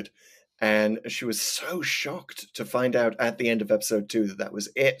Black Orchid. And she was so shocked to find out at the end of episode 2 that was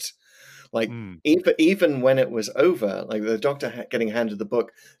it. Like, even when it was over, like the Doctor getting handed the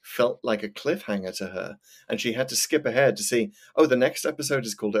book felt like a cliffhanger to her. And she had to skip ahead to see, the next episode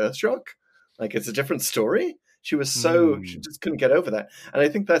is called Earthshock? Like, it's a different story? She was she just couldn't get over that. And I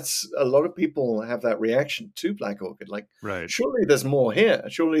think that's a lot of people have that reaction to Black Orchid. Like, surely there's more here.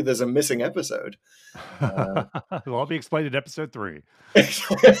 Surely there's a missing episode. It'll all be explained in episode 3.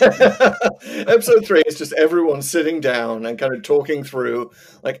 Episode 3 is just everyone sitting down and kind of talking through,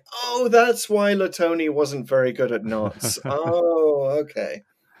 like, that's why Latoni wasn't very good at knots. Okay.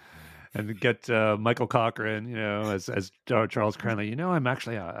 And get Michael Cochran, as Charles Cranley. I'm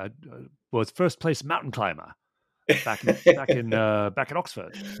actually was first place mountain climber. Back in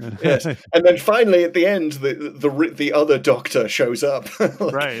Oxford. Yes. And then finally at the end the other Doctor shows up.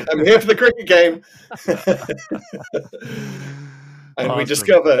 Right. I'm here for the cricket game. And we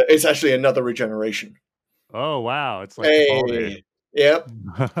discover it's actually another regeneration. Oh wow. It's like yep.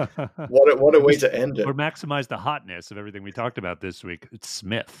 What a way to end it. Or maximize the hotness of everything we talked about this week. It's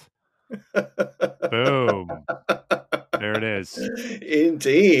Smith. Boom. There it is.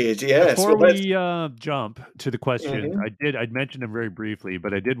 Indeed, yes. Before we jump to the question, I'd mentioned him very briefly,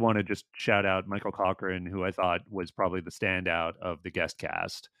 but I did want to just shout out Michael Cochran, who I thought was probably the standout of the guest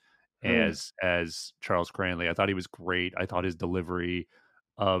cast as Charles Cranley. I thought he was great. I thought his delivery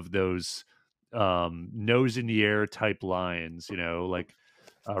of those nose in the air type lines, like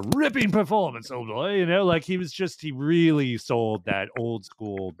ripping performance, old boy, like he really sold that old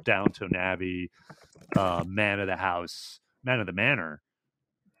school Downton Abbey man of the house, man of the manor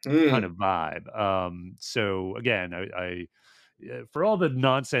kind of vibe. So again, I for all the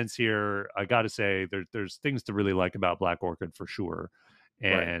nonsense here, I got to say there's things to really like about Black Orchid for sure,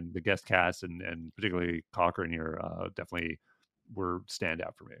 and the guest cast and particularly Cochran here definitely were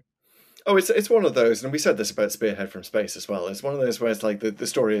standout for me. Oh, it's one of those, and we said this about Spearhead from Space as well. It's one of those where it's like the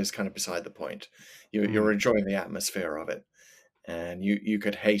story is kind of beside the point. You're enjoying the atmosphere of it, and you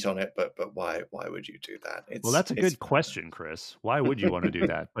could hate on it, but why would you do that? Well, that's a good question, Chris. Why would you want to do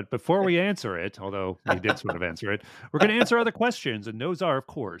that? But before we answer it, although we did sort of answer it, we're going to answer other questions, and those are, of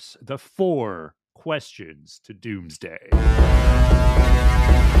course, the 4 questions to Doomsday.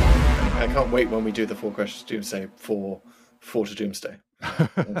 I can't wait when we do the 4 questions to Doomsday for to Doomsday.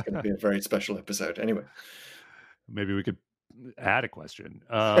 It's going to be a very special episode. Anyway, maybe we could add a question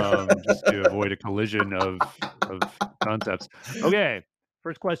just to avoid a collision of concepts. Okay,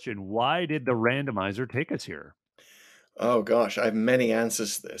 first question: why did the randomizer take us here? Oh gosh, I have many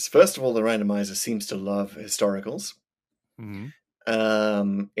answers to this. First of all, the randomizer seems to love historicals.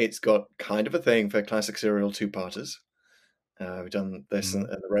 It's got kind of a thing for classic serial 2-parters. We've done this and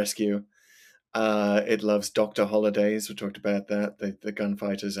the rescue. It loves Doctor Holidays. We talked about that. The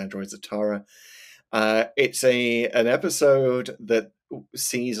gunfighters, androids, Atara. It's an episode that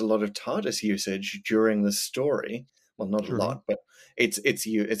sees a lot of TARDIS usage during the story. Well, not a lot, but it's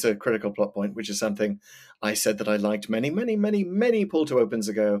a critical plot point, which is something I said that I liked many pull to opens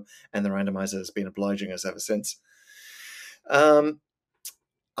ago, and the randomizer has been obliging us ever since.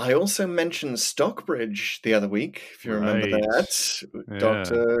 I also mentioned Stockbridge the other week, if you remember that. Yeah.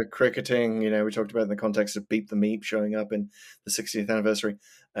 Doctor cricketing, we talked about in the context of Beep the Meep showing up in the 60th anniversary.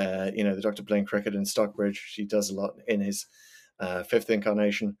 The Doctor playing cricket in Stockbridge. She does a lot in his fifth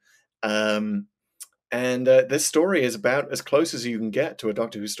incarnation. And this story is about as close as you can get to a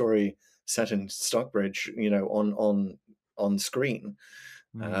Doctor Who story set in Stockbridge, on screen.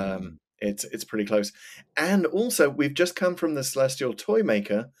 It's pretty close. And also, we've just come from the Celestial Toy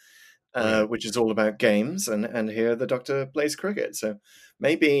Maker, which is all about games, and here the Doctor plays cricket. So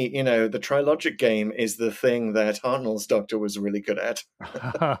maybe, the Trilogic game is the thing that Hartnell's Doctor was really good at.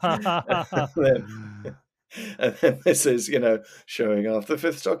 And then this is, showing off the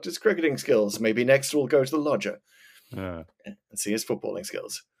Fifth Doctor's cricketing skills. Maybe next we'll go to the Lodger and see his footballing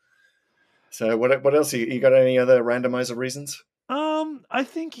skills. So what else? You got any other randomizer reasons? I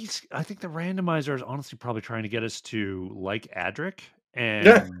think the randomizer is honestly probably trying to get us to like Adric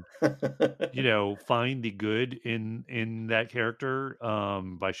and find the good in that character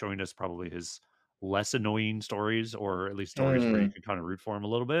by showing us probably his less annoying stories, or at least stories where you can kind of root for him a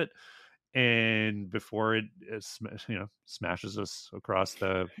little bit, and before it smashes us across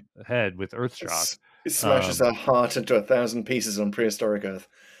the head with Earthshock. It smashes our heart into 1,000 pieces on prehistoric Earth.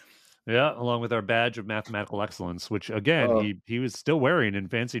 Yeah, along with our badge of mathematical excellence, which again he was still wearing in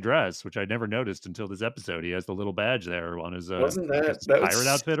fancy dress, which I never noticed until this episode. He has the little badge there on his wasn't that pirate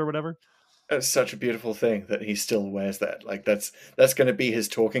outfit or whatever. That's such a beautiful thing that he still wears that. Like that's going to be his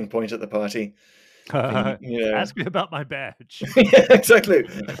talking point at the party. Ask me about my badge. Yeah, exactly.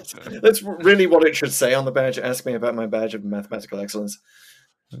 That's really what it should say on the badge. Ask me about my badge of mathematical excellence.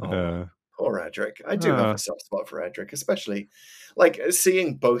 Poor Adric. I do have a soft spot for Adric, especially like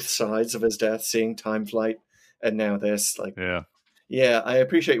seeing both sides of his death, seeing time flight, and now this. Like, yeah, I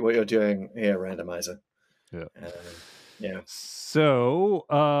appreciate what you're doing here, randomizer. Yeah. So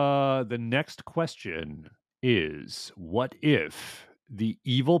the next question is, what if the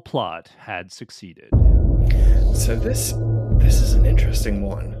evil plot had succeeded? So this is an interesting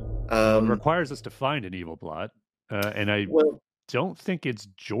one. It requires us to find an evil plot, and I don't think it's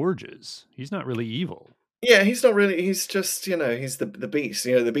George's. He's not really evil. Yeah, he's not really. He's just, he's the beast.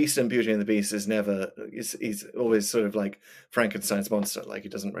 The beast in Beauty and the Beast is never. He's always sort of like Frankenstein's monster. Like he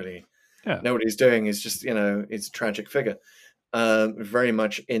doesn't really know what he's doing. He's just, it's a tragic figure. Very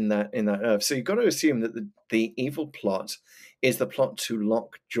much in that Earth. So you've got to assume that the evil plot is the plot to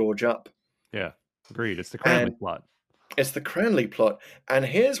lock George up. Yeah, agreed. It's the Cranley plot. It's the Cranley plot. And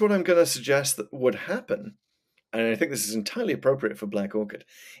here's what I'm going to suggest that would happen. And I think this is entirely appropriate for Black Orchid.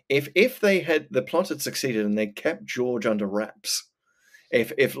 If the plot had succeeded and they kept George under wraps,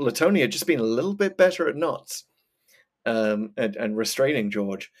 if Latonia had just been a little bit better at knots and restraining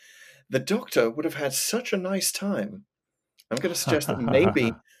George, the Doctor would have had such a nice time. I'm going to suggest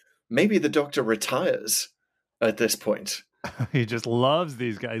that maybe the Doctor retires at this point. He just loves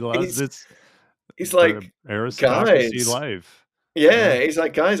these guys. He loves this. He's like, aristocracy guys, life. Yeah, he's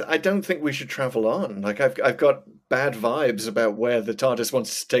like, guys, I don't think we should travel on. Like, I've got bad vibes about where the TARDIS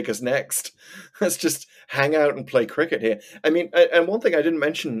wants to take us next. Let's just hang out and play cricket here. I mean, and one thing I didn't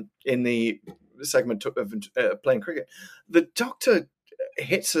mention in the segment of playing cricket, the Doctor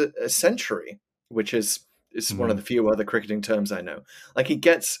hits a century, which is one of the few other cricketing terms I know. Like, he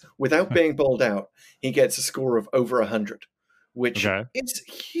gets, without being bowled out, he gets a score of over 100. Which is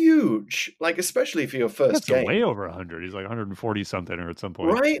huge, like especially for your first game. Way over 100. He's like 140 something, or at some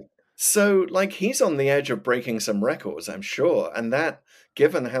point, right? So, like, he's on the edge of breaking some records, I'm sure. And that,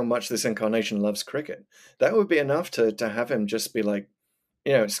 given how much this incarnation loves cricket, that would be enough to have him just be like,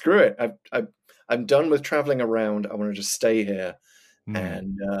 screw it. I'm done with traveling around. I want to just stay here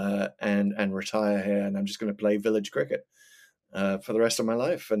and retire here, and I'm just going to play village cricket for the rest of my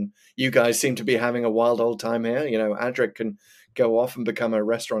life. And you guys seem to be having a wild old time here. Adric can go off and become a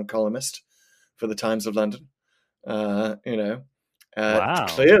restaurant columnist for the Times of London. Wow.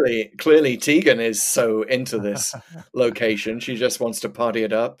 Clearly Tegan is so into this location. She just wants to party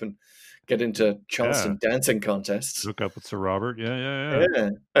it up and get into Charleston dancing contests. Hook up with Sir Robert. Yeah.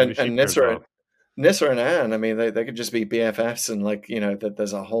 And Nissa and Anne, I mean, they could just be BFFs, and like, that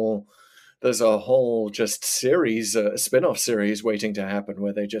there's a whole just series, a spin-off series waiting to happen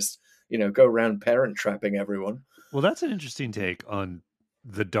where they just, go around parent trapping everyone. Well, that's an interesting take on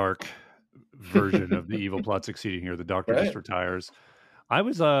the dark version of the evil plot succeeding here. The doctor just Right. retires. I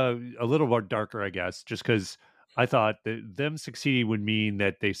was a little more darker, I guess, just because I thought that them succeeding would mean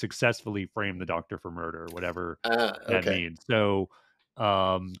that they successfully framed the doctor for murder, whatever that Okay. means. So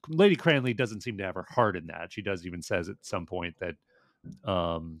Lady Cranley doesn't seem to have her heart in that. She does even says at some point that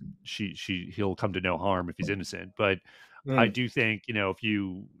he'll come to no harm if he's innocent. But I Hmm. do think, if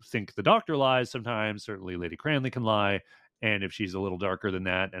you think the doctor lies sometimes, certainly Lady Cranley can lie. And if she's a little darker than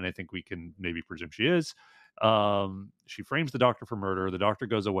that, and I think we can maybe presume she is, she frames the doctor for murder. The doctor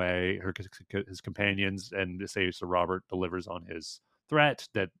goes away. His companions and say Sir Robert delivers on his threat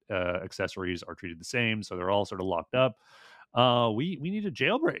that accessories are treated the same, so they're all sort of locked up. We need a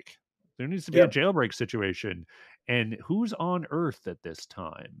jailbreak. There needs to be a Yep. jailbreak situation. And who's on Earth at this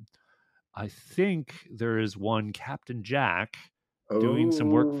time? I think there is one Captain Jack doing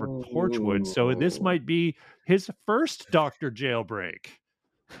some work for Torchwood. So this Oh. might be his first Doctor jailbreak.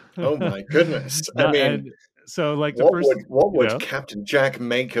 Oh my goodness! I Not, mean, and so like the first, what would Captain Jack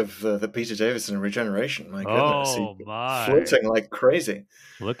make of the Peter Davison regeneration? My goodness, he's oh my, floating like crazy.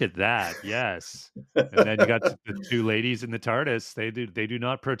 look at that! Yes, and then you got the two ladies in the TARDIS. They do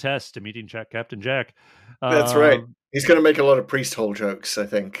not protest to meeting Captain Jack. That's right. He's going to make a lot of priest hole jokes. I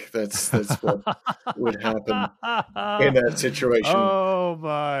think that's what would happen in that situation. Oh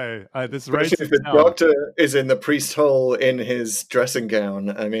my! This Especially writes if the itself. doctor is in the priest hole in his dressing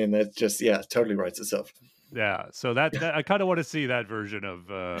gown. I mean, that just totally writes itself. Yeah, so that I kind of want to see that version of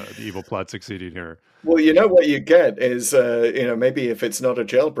the evil plot succeeding here. Well, what you get is, maybe if it's not a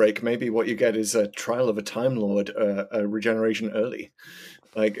jailbreak, maybe what you get is a trial of a Time Lord, a regeneration early,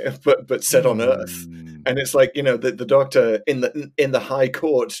 like, but set on Earth, and it's like the Doctor in the High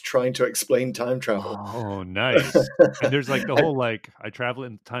Court trying to explain time travel. Oh, nice! And there's like the whole like I travel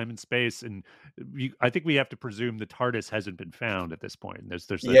in time and space, and I think we have to presume the TARDIS hasn't been found at this point. There's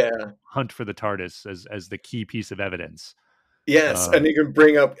the hunt for the TARDIS as the key piece of evidence. Yes, and you can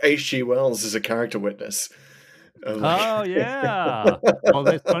bring up H.G. Wells as a character witness. Oh yeah. Well,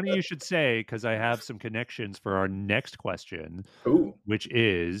 it's funny you should say, because I have some connections for our next question, Ooh. which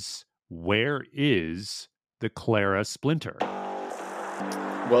is, where is the Clara Splinter?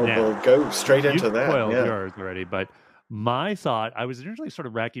 Well, Now, we'll go straight into you've that. spoiled Yeah. yours already, but my thought, I was originally sort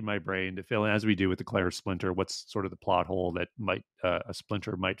of racking my brain to fill in, as we do with the Clara Splinter, what's sort of the plot hole that might a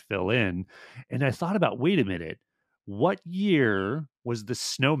Splinter might fill in. And I thought about, wait a minute, what year was the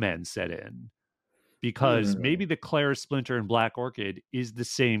Snowmen set in? Because maybe the Clara Splinter in Black Orchid is the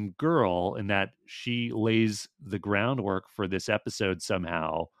same girl in that she lays the groundwork for this episode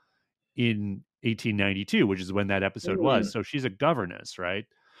somehow in 1892, which is when that episode was. So she's a governess, right?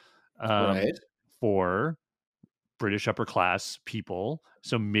 Right. For British upper class people.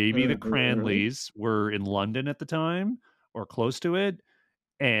 So maybe the Cranleys were in London at the time or close to it.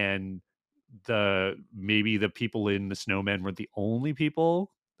 And maybe the people in the Snowmen were the only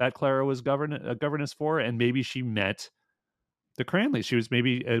people that Clara was a governess for, and maybe she met the Cranleys. She was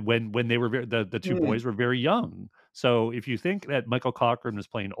maybe when they were the two boys were very young. So if you think that Michael Cochran was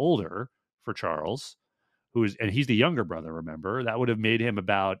playing older for Charles, and he's the younger brother, remember, that would have made him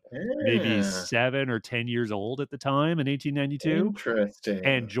about maybe 7 or 10 years old at the time in 1892. Interesting.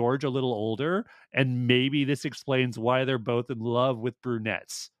 And George a little older, and maybe this explains why they're both in love with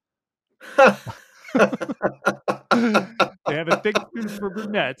brunettes. They have a big tooth for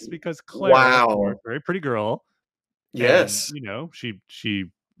brunettes because Clara, of course, very pretty girl. Yes. And, she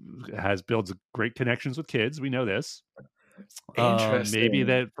builds great connections with kids. We know this. Interesting. Maybe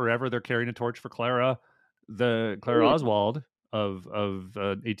that forever they're carrying a torch for Clara Oswald of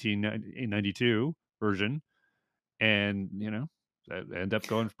 1892 version, and end up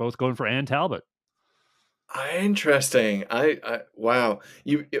both going for Anne Talbot. Interesting. Wow.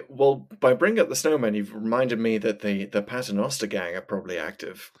 Well, by bringing up the Snowmen, you've reminded me that the Paternoster gang are probably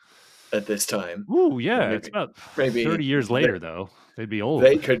active at this time. Ooh, yeah. It's about 30 years later, though. They'd be old.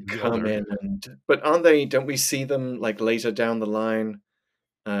 They could come in, but aren't they? Don't we see them like later down the line?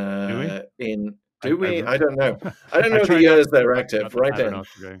 Do we? Do we? I don't know. I don't know the years they're active. Right then.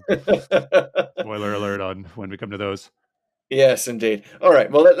 Spoiler alert on when we come to those. Yes, indeed. All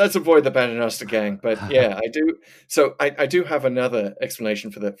right. Well, let's avoid the Paternoster gang. But yeah, I do. So I do have another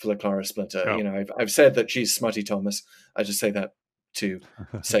explanation for the Clara Splinter. Oh. I've said that she's Smutty Thomas. I just say that to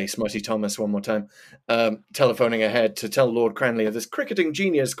say Smutty Thomas one more time. Telephoning ahead to tell Lord Cranley of this cricketing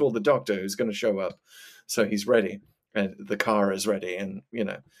genius called the Doctor who's going to show up. So he's ready. And the car is ready. And,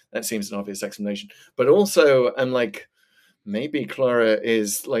 that seems an obvious explanation. But also, I'm like, maybe Clara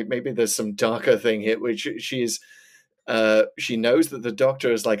is like, maybe there's some darker thing here, which she knows that the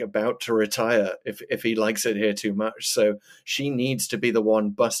Doctor is like about to retire if he likes it here too much. So she needs to be the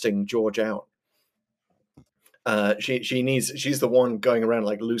one busting George out She's the one going around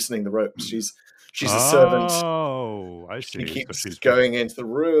like loosening the ropes. She's a servant. Oh, I She see. So keeps she's going into the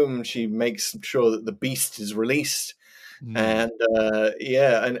room. She makes sure that the beast is released. And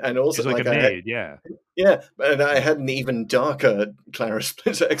and also she's like a maid, yeah. Yeah, and I had an even darker Clara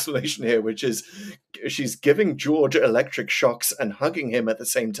Splitter explanation here, which is she's giving George electric shocks and hugging him at the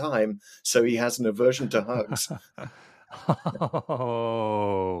same time, so he has an aversion to hugs.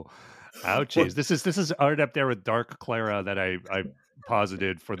 Oh, ouchies! This is right up there with Dark Clara that I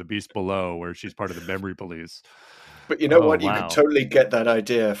posited for The Beast Below, where she's part of the memory police. But you know what? You could totally get that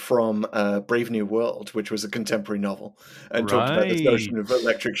idea from Brave New World, which was a contemporary novel, and talked about this notion of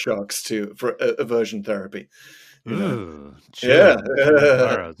electric shocks for aversion therapy. Ooh, yeah.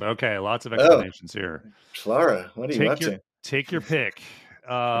 Okay, lots of explanations here. Clara, what are you up to? Take your pick.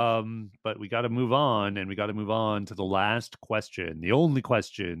 But we got to move on, and we got to move on to the last question, the only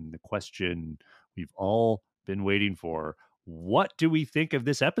question, the question we've all been waiting for. What do we think of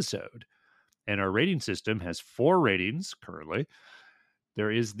this episode? And our rating system has 4 ratings currently. There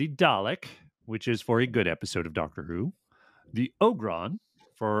is the Dalek, which is for a good episode of Doctor Who. The Ogron,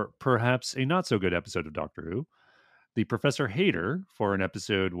 for perhaps a not so good episode of Doctor Who. The Professor Hater, for an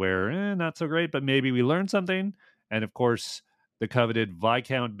episode where not so great, but maybe we learned something. And of course, the coveted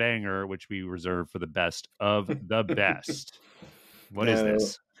Viscount Banger, which we reserve for the best of the best. What is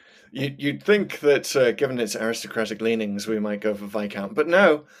this? You'd think that given its aristocratic leanings, we might go for Viscount, but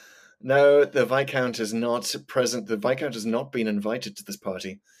no. No, the Viscount is not present. The Viscount has not been invited to this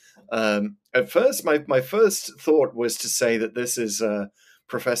party. At first, my first thought was to say that this is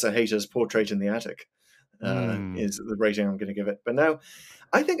Professor Hater's Portrait in the Attic. Is the rating I'm going to give it. But now,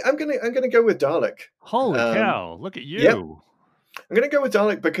 I think I'm going to go with Dalek. Holy cow! Look at you. Yep. I'm going to go with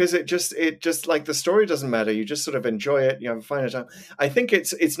Dalek because it just like the story doesn't matter. You just sort of enjoy it. You have a fine time. I think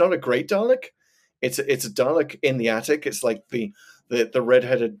it's not a great Dalek. It's a Dalek in the attic. It's like the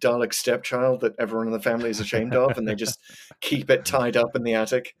redheaded Dalek stepchild that everyone in the family is ashamed of, and they just keep it tied up in the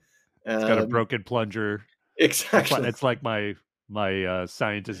attic. It's got a broken plunger. Exactly. It's like my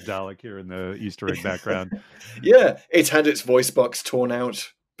scientist Dalek here in the Easter egg background. Yeah, it's had its voice box torn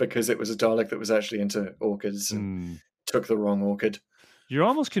out because it was a Dalek that was actually into orchids and took the wrong orchid. You're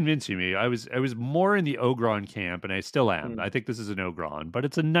almost convincing me. I was more in the Ogron camp, and I still am. I think this is an Ogron, but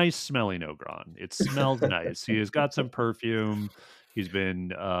it's a nice smelling Ogron. It smells nice. He has got some perfume. He's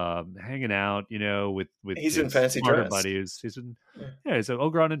been hanging out, with he's his in fancy dress buddies. He's an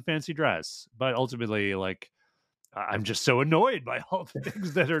Ogron in fancy dress. But ultimately, like, I'm just so annoyed by all the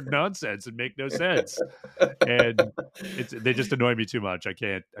things that are nonsense and make no sense, and they just annoy me too much. I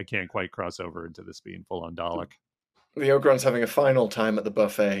can't quite cross over into this being full on Dalek. The Ogron's having a final time at the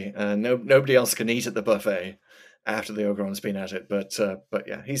buffet. Nobody else can eat at the buffet after the Ogron's been at it, but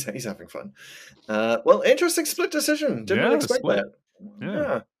yeah, he's having fun. Well, interesting split decision. Didn't expect that.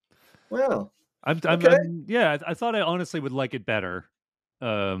 Yeah. Well, I thought I honestly would like it better,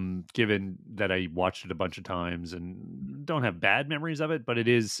 given that I watched it a bunch of times and don't have bad memories of it, but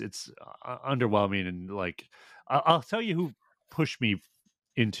it's underwhelming, and like I'll tell you who pushed me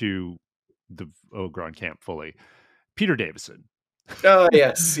into the Ogron camp fully. Peter Davison. Oh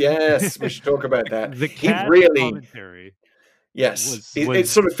yes, we should talk about that. The cat commentary. Yes,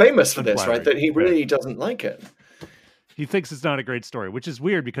 it's sort of famous for this, right? That he really doesn't like it. He thinks it's not a great story, which is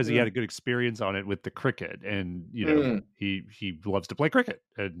weird because he had a good experience on it with the cricket, and he loves to play cricket,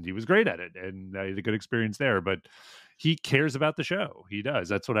 and he was great at it, and I had a good experience there. But he cares about the show. He does.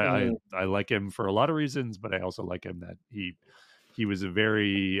 That's what I like him for a lot of reasons, but I also like him that he was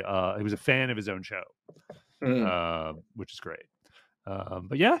he was a fan of his own show. Which is great.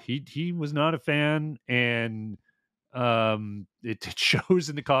 But yeah, he was not a fan, and it shows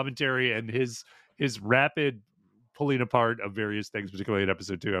in the commentary and his rapid pulling apart of various things, particularly in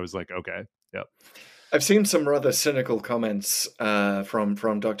episode 2. I was like, okay, yep. I've seen some rather cynical comments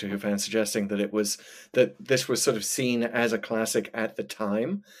from Doctor Who fans suggesting that this was sort of seen as a classic at the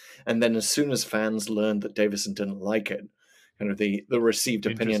time, and then as soon as fans learned that Davison didn't like it, kind of the received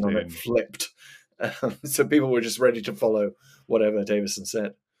opinion on it flipped. So people were just ready to follow whatever Davison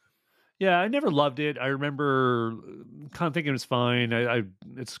said. Yeah, I never loved it. I remember kind of thinking it was fine.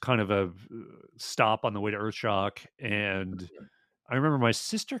 It's kind of a stop on the way to Earthshock, and I remember my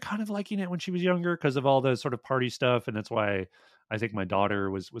sister kind of liking it when she was younger because of all the sort of party stuff, and that's why I think my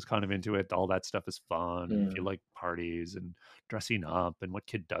daughter was kind of into it. All that stuff is fun. If you like parties and dressing up, and what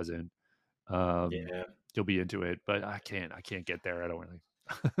kid doesn't? You'll be into it. But I can't get there. I don't really.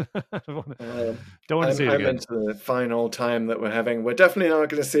 Don't want to see it again. I'm into the final time that we're having. We're definitely not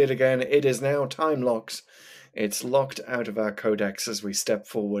going to see it again. It is now time locked. It's locked out of our codex as we step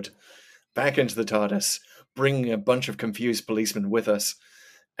forward back into the TARDIS. bringing a bunch of confused policemen with us.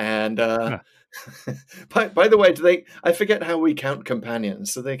 And by the way, I forget how we count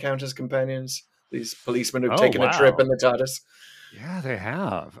companions. Do they count as companions? These policemen who've taken a trip in the TARDIS? Yeah, they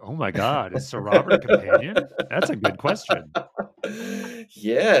have. Oh my God. Is Sir Robert a companion? That's a good question.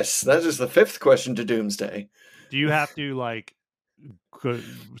 Yes, that is the 5th question to Doomsday. Do you have to like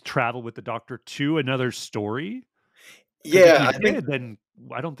travel with the Doctor to another story? Yeah, if you did, then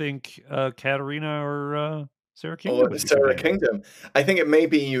I don't think Katarina or Sarah Kingdom would be Sarah companions. Kingdom. I think it may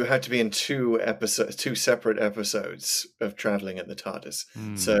be you had to be in 2 separate episodes of traveling in the TARDIS.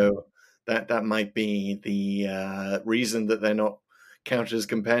 So that might be the reason that they're not counted as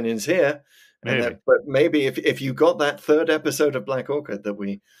companions here. Maybe. But maybe if you got that 3rd episode of Black Orchid that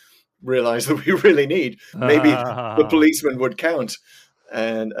we realize that we really need, maybe the policeman would count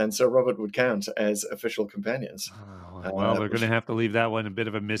and Sir Robert would count as official companions. Well, we're going to have to leave that one a bit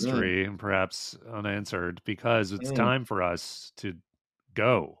of a mystery and perhaps unanswered, because it's time for us to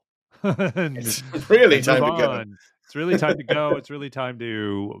go. It's really time to go. It's really time to go. It's really time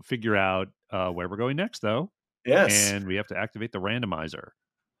to figure out where we're going next, though. Yes. And we have to activate the randomizer.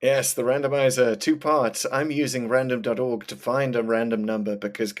 Yes, the randomizer, 2 parts. I'm using random.org to find a random number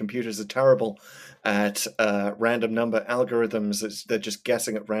because computers are terrible at random number algorithms. They're just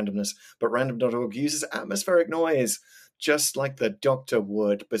guessing at randomness. But random.org uses atmospheric noise, just like the Doctor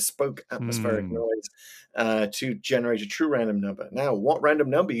would, bespoke atmospheric noise to generate a true random number. Now, what random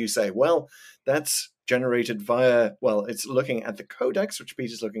number, you say? Well, that's generated via, it's looking at the codex, which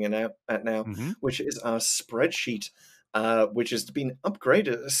Peter's looking at now, which is our spreadsheet, which has been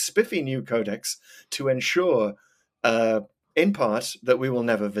upgraded, a spiffy new codex, to ensure, in part, that we will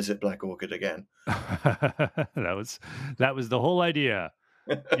never visit Black Orchid again. That was the whole idea.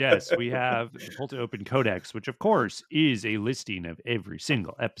 Yes, we have the Pull to Open Codex, which of course is a listing of every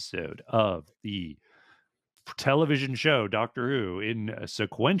single episode of the television show Doctor Who in a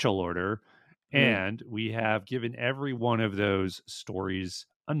sequential order. And we have given every one of those stories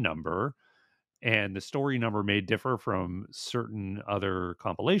a number. And the story number may differ from certain other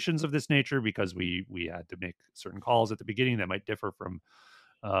compilations of this nature because we had to make certain calls at the beginning that might differ from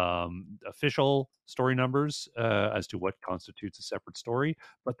official story numbers as to what constitutes a separate story.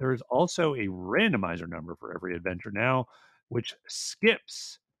 But there is also a randomizer number for every adventure now, which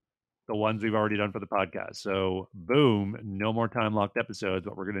skips the ones we've already done for the podcast. So boom, no more time locked episodes.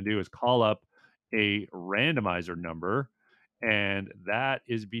 What we're going to do is call up a randomizer number, and that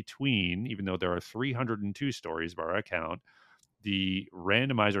is between, even though there are 302 stories by our account, the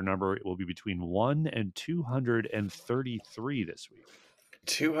randomizer number will be between 1 and 233 this week.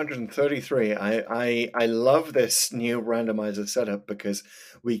 233. I love this new randomizer setup because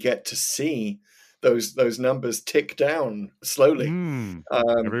we get to see those numbers tick down slowly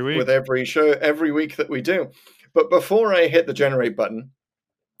every week. with every week that we do. But before I hit the generate button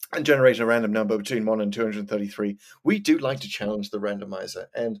and generate a random number between 1 and 233, we do like to challenge the randomizer.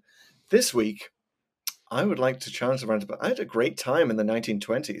 And this week, I would like to challenge the randomizer. I had a great time in the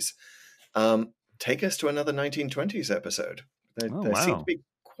 1920s. Take us to another 1920s episode. There seem to be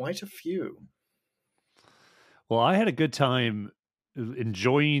quite a few. Well, I had a good time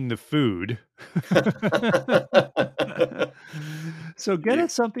enjoying the food. So get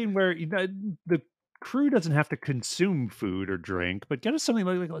us something where the crew doesn't have to consume food or drink, but get us something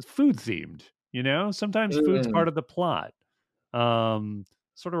like food themed. Sometimes food's part of the plot.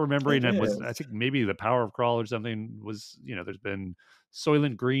 Sort of remembering that was, I think maybe the Power of Crawl or something was, there's been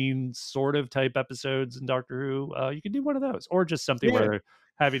Soylent Green sort of type episodes in Doctor Who. You can do one of those, or just something where they're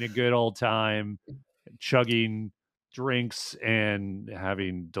having a good old time, chugging drinks and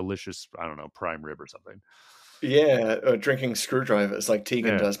having delicious, I don't know, prime rib or something. Yeah, or drinking screwdrivers like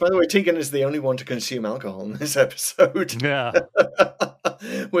Tegan does. By the way, Tegan is the only one to consume alcohol in this episode. Yeah.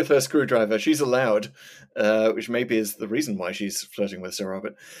 With her screwdriver. She's allowed, which maybe is the reason why she's flirting with Sir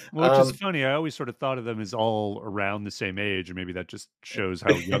Robert. Which is funny. I always sort of thought of them as all around the same age, and maybe that just shows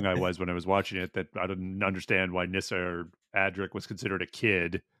how young I was when I was watching it, that I didn't understand why Nyssa or Adric was considered a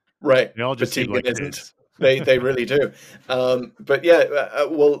kid. Right. They all just seem like kids. They really do. But yeah,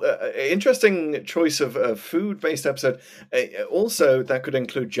 interesting choice of food-based episode. Also, that could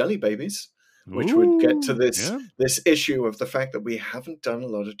include jelly babies, which would get to this issue of the fact that we haven't done a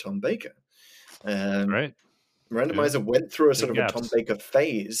lot of Tom Baker. Right. Randomizer went through a sort of a Tom Baker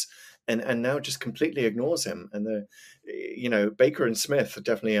phase and now just completely ignores him. And Baker and Smith are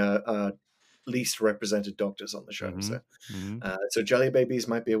definitely our least represented doctors on the show. So jelly babies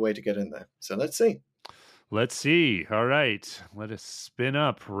might be a way to get in there. So let's see. Let's see. All right. Let us spin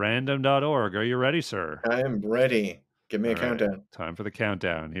up random.org. Are you ready, sir? I am ready. Give me a countdown. Time for the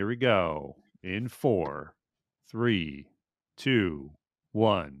countdown. Here we go. In 4, 3, 2,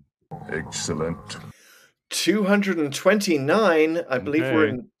 1. Excellent. 229. I believe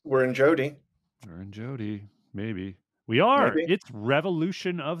Okay. we're in Jody. We're in Jody. Maybe. We are. Maybe. It's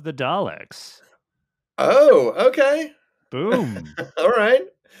Revolution of the Daleks. Oh, okay. Boom. All right.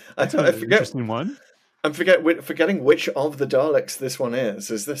 That's I an forget. interesting one. I'm forgetting which of the Daleks this one is.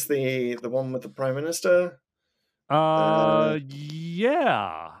 Is this the one with the Prime Minister?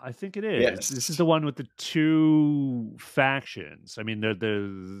 Yeah, I think it is. Yes. This is the one with the two factions. I mean,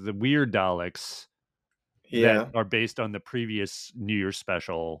 the weird Daleks Yeah. that are based on the previous New Year's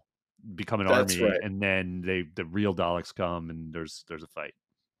special become an That's army, right. and then the real Daleks come, and there's a fight.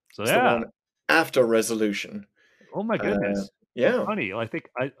 So It's yeah. the one after Resolution. Oh my goodness. Yeah. Funny. I think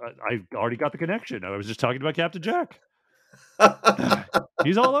I already got the connection. I was just talking about Captain Jack.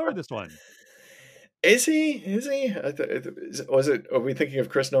 He's all over this one. Is he? Is he? Was it? Are we thinking of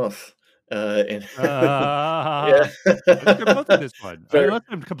Chris North? Yeah. I think they're both in this one. Unless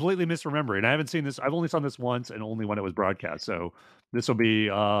I'm completely misremembering. I haven't seen this. I've only seen this once, and only when it was broadcast. So this will be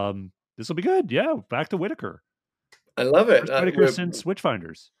good. Yeah, back to Whittaker. I love it. First Whittaker since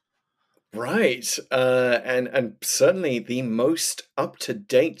Witchfinders. Right, and certainly the most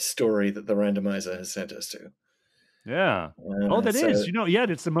up-to-date story that the randomizer has sent us to. Yeah. That is.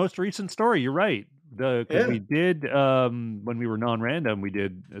 It's the most recent story. You're right. Because we did when we were non-random, we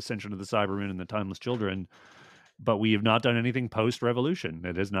did Ascension of the Cybermen and the Timeless Children, but we have not done anything post-Revolution.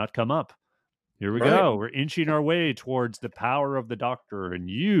 It has not come up. Here we go. We're inching our way towards the power of the Doctor, and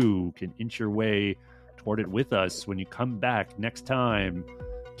you can inch your way toward it with us when you come back next time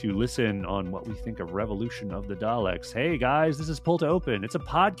to listen on what we think of Revolution of the Daleks. Hey guys, this is Pull to Open. It's a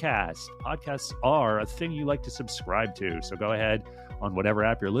podcast. Podcasts are a thing you like to subscribe to. So go ahead on whatever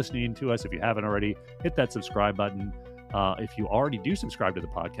app you're listening to us. If you haven't already, hit that subscribe button. If you already do subscribe to the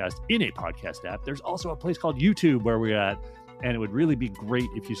podcast in a podcast app, there's also a place called YouTube where we're at. And it would really be great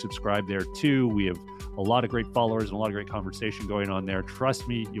if you subscribe there too. We have a lot of great followers and a lot of great conversation going on there. Trust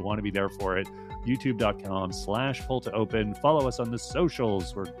me, you want to be there for it. youtube.com/pull to open. Follow us on the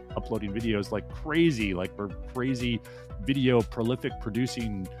socials. We're uploading videos like crazy. Like we're crazy video prolific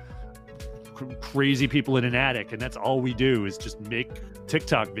producing crazy people in an attic. And that's all we do is just make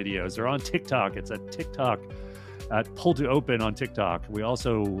TikTok videos. They're on TikTok. It's at TikTok. At Pull to Open on TikTok. We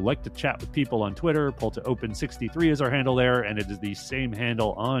also like to chat with people on Twitter. Pull to Open 63 is our handle there, and it is the same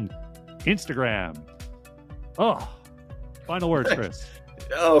handle on Instagram. Oh, final words, Chris.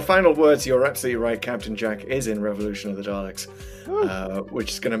 Final words. You're absolutely right. Captain Jack is in Revolution of the Daleks,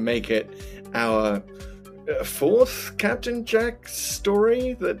 which is going to make it our fourth Captain Jack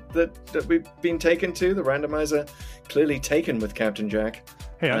story that we've been taken to. The randomizer clearly taken with Captain Jack.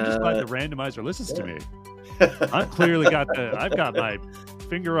 Hey, I'm just glad the randomizer listens to me. I've clearly I've got my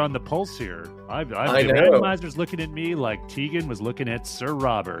finger on the pulse here. The randomizer's looking at me like Tegan was looking at Sir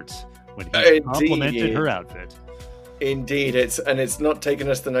Robert when he complimented her outfit. Indeed, it's not taken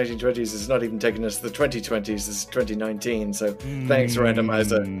us the 1920s. It's not even taken us the 2020s. It's 2019. So thanks,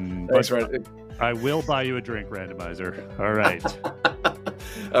 randomizer. Thanks, I will buy you a drink, randomizer. All right.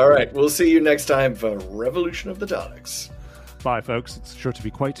 All right. We'll see you next time for Revolution of the Daleks. Bye, folks. It's sure to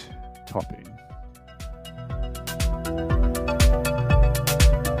be quite topping.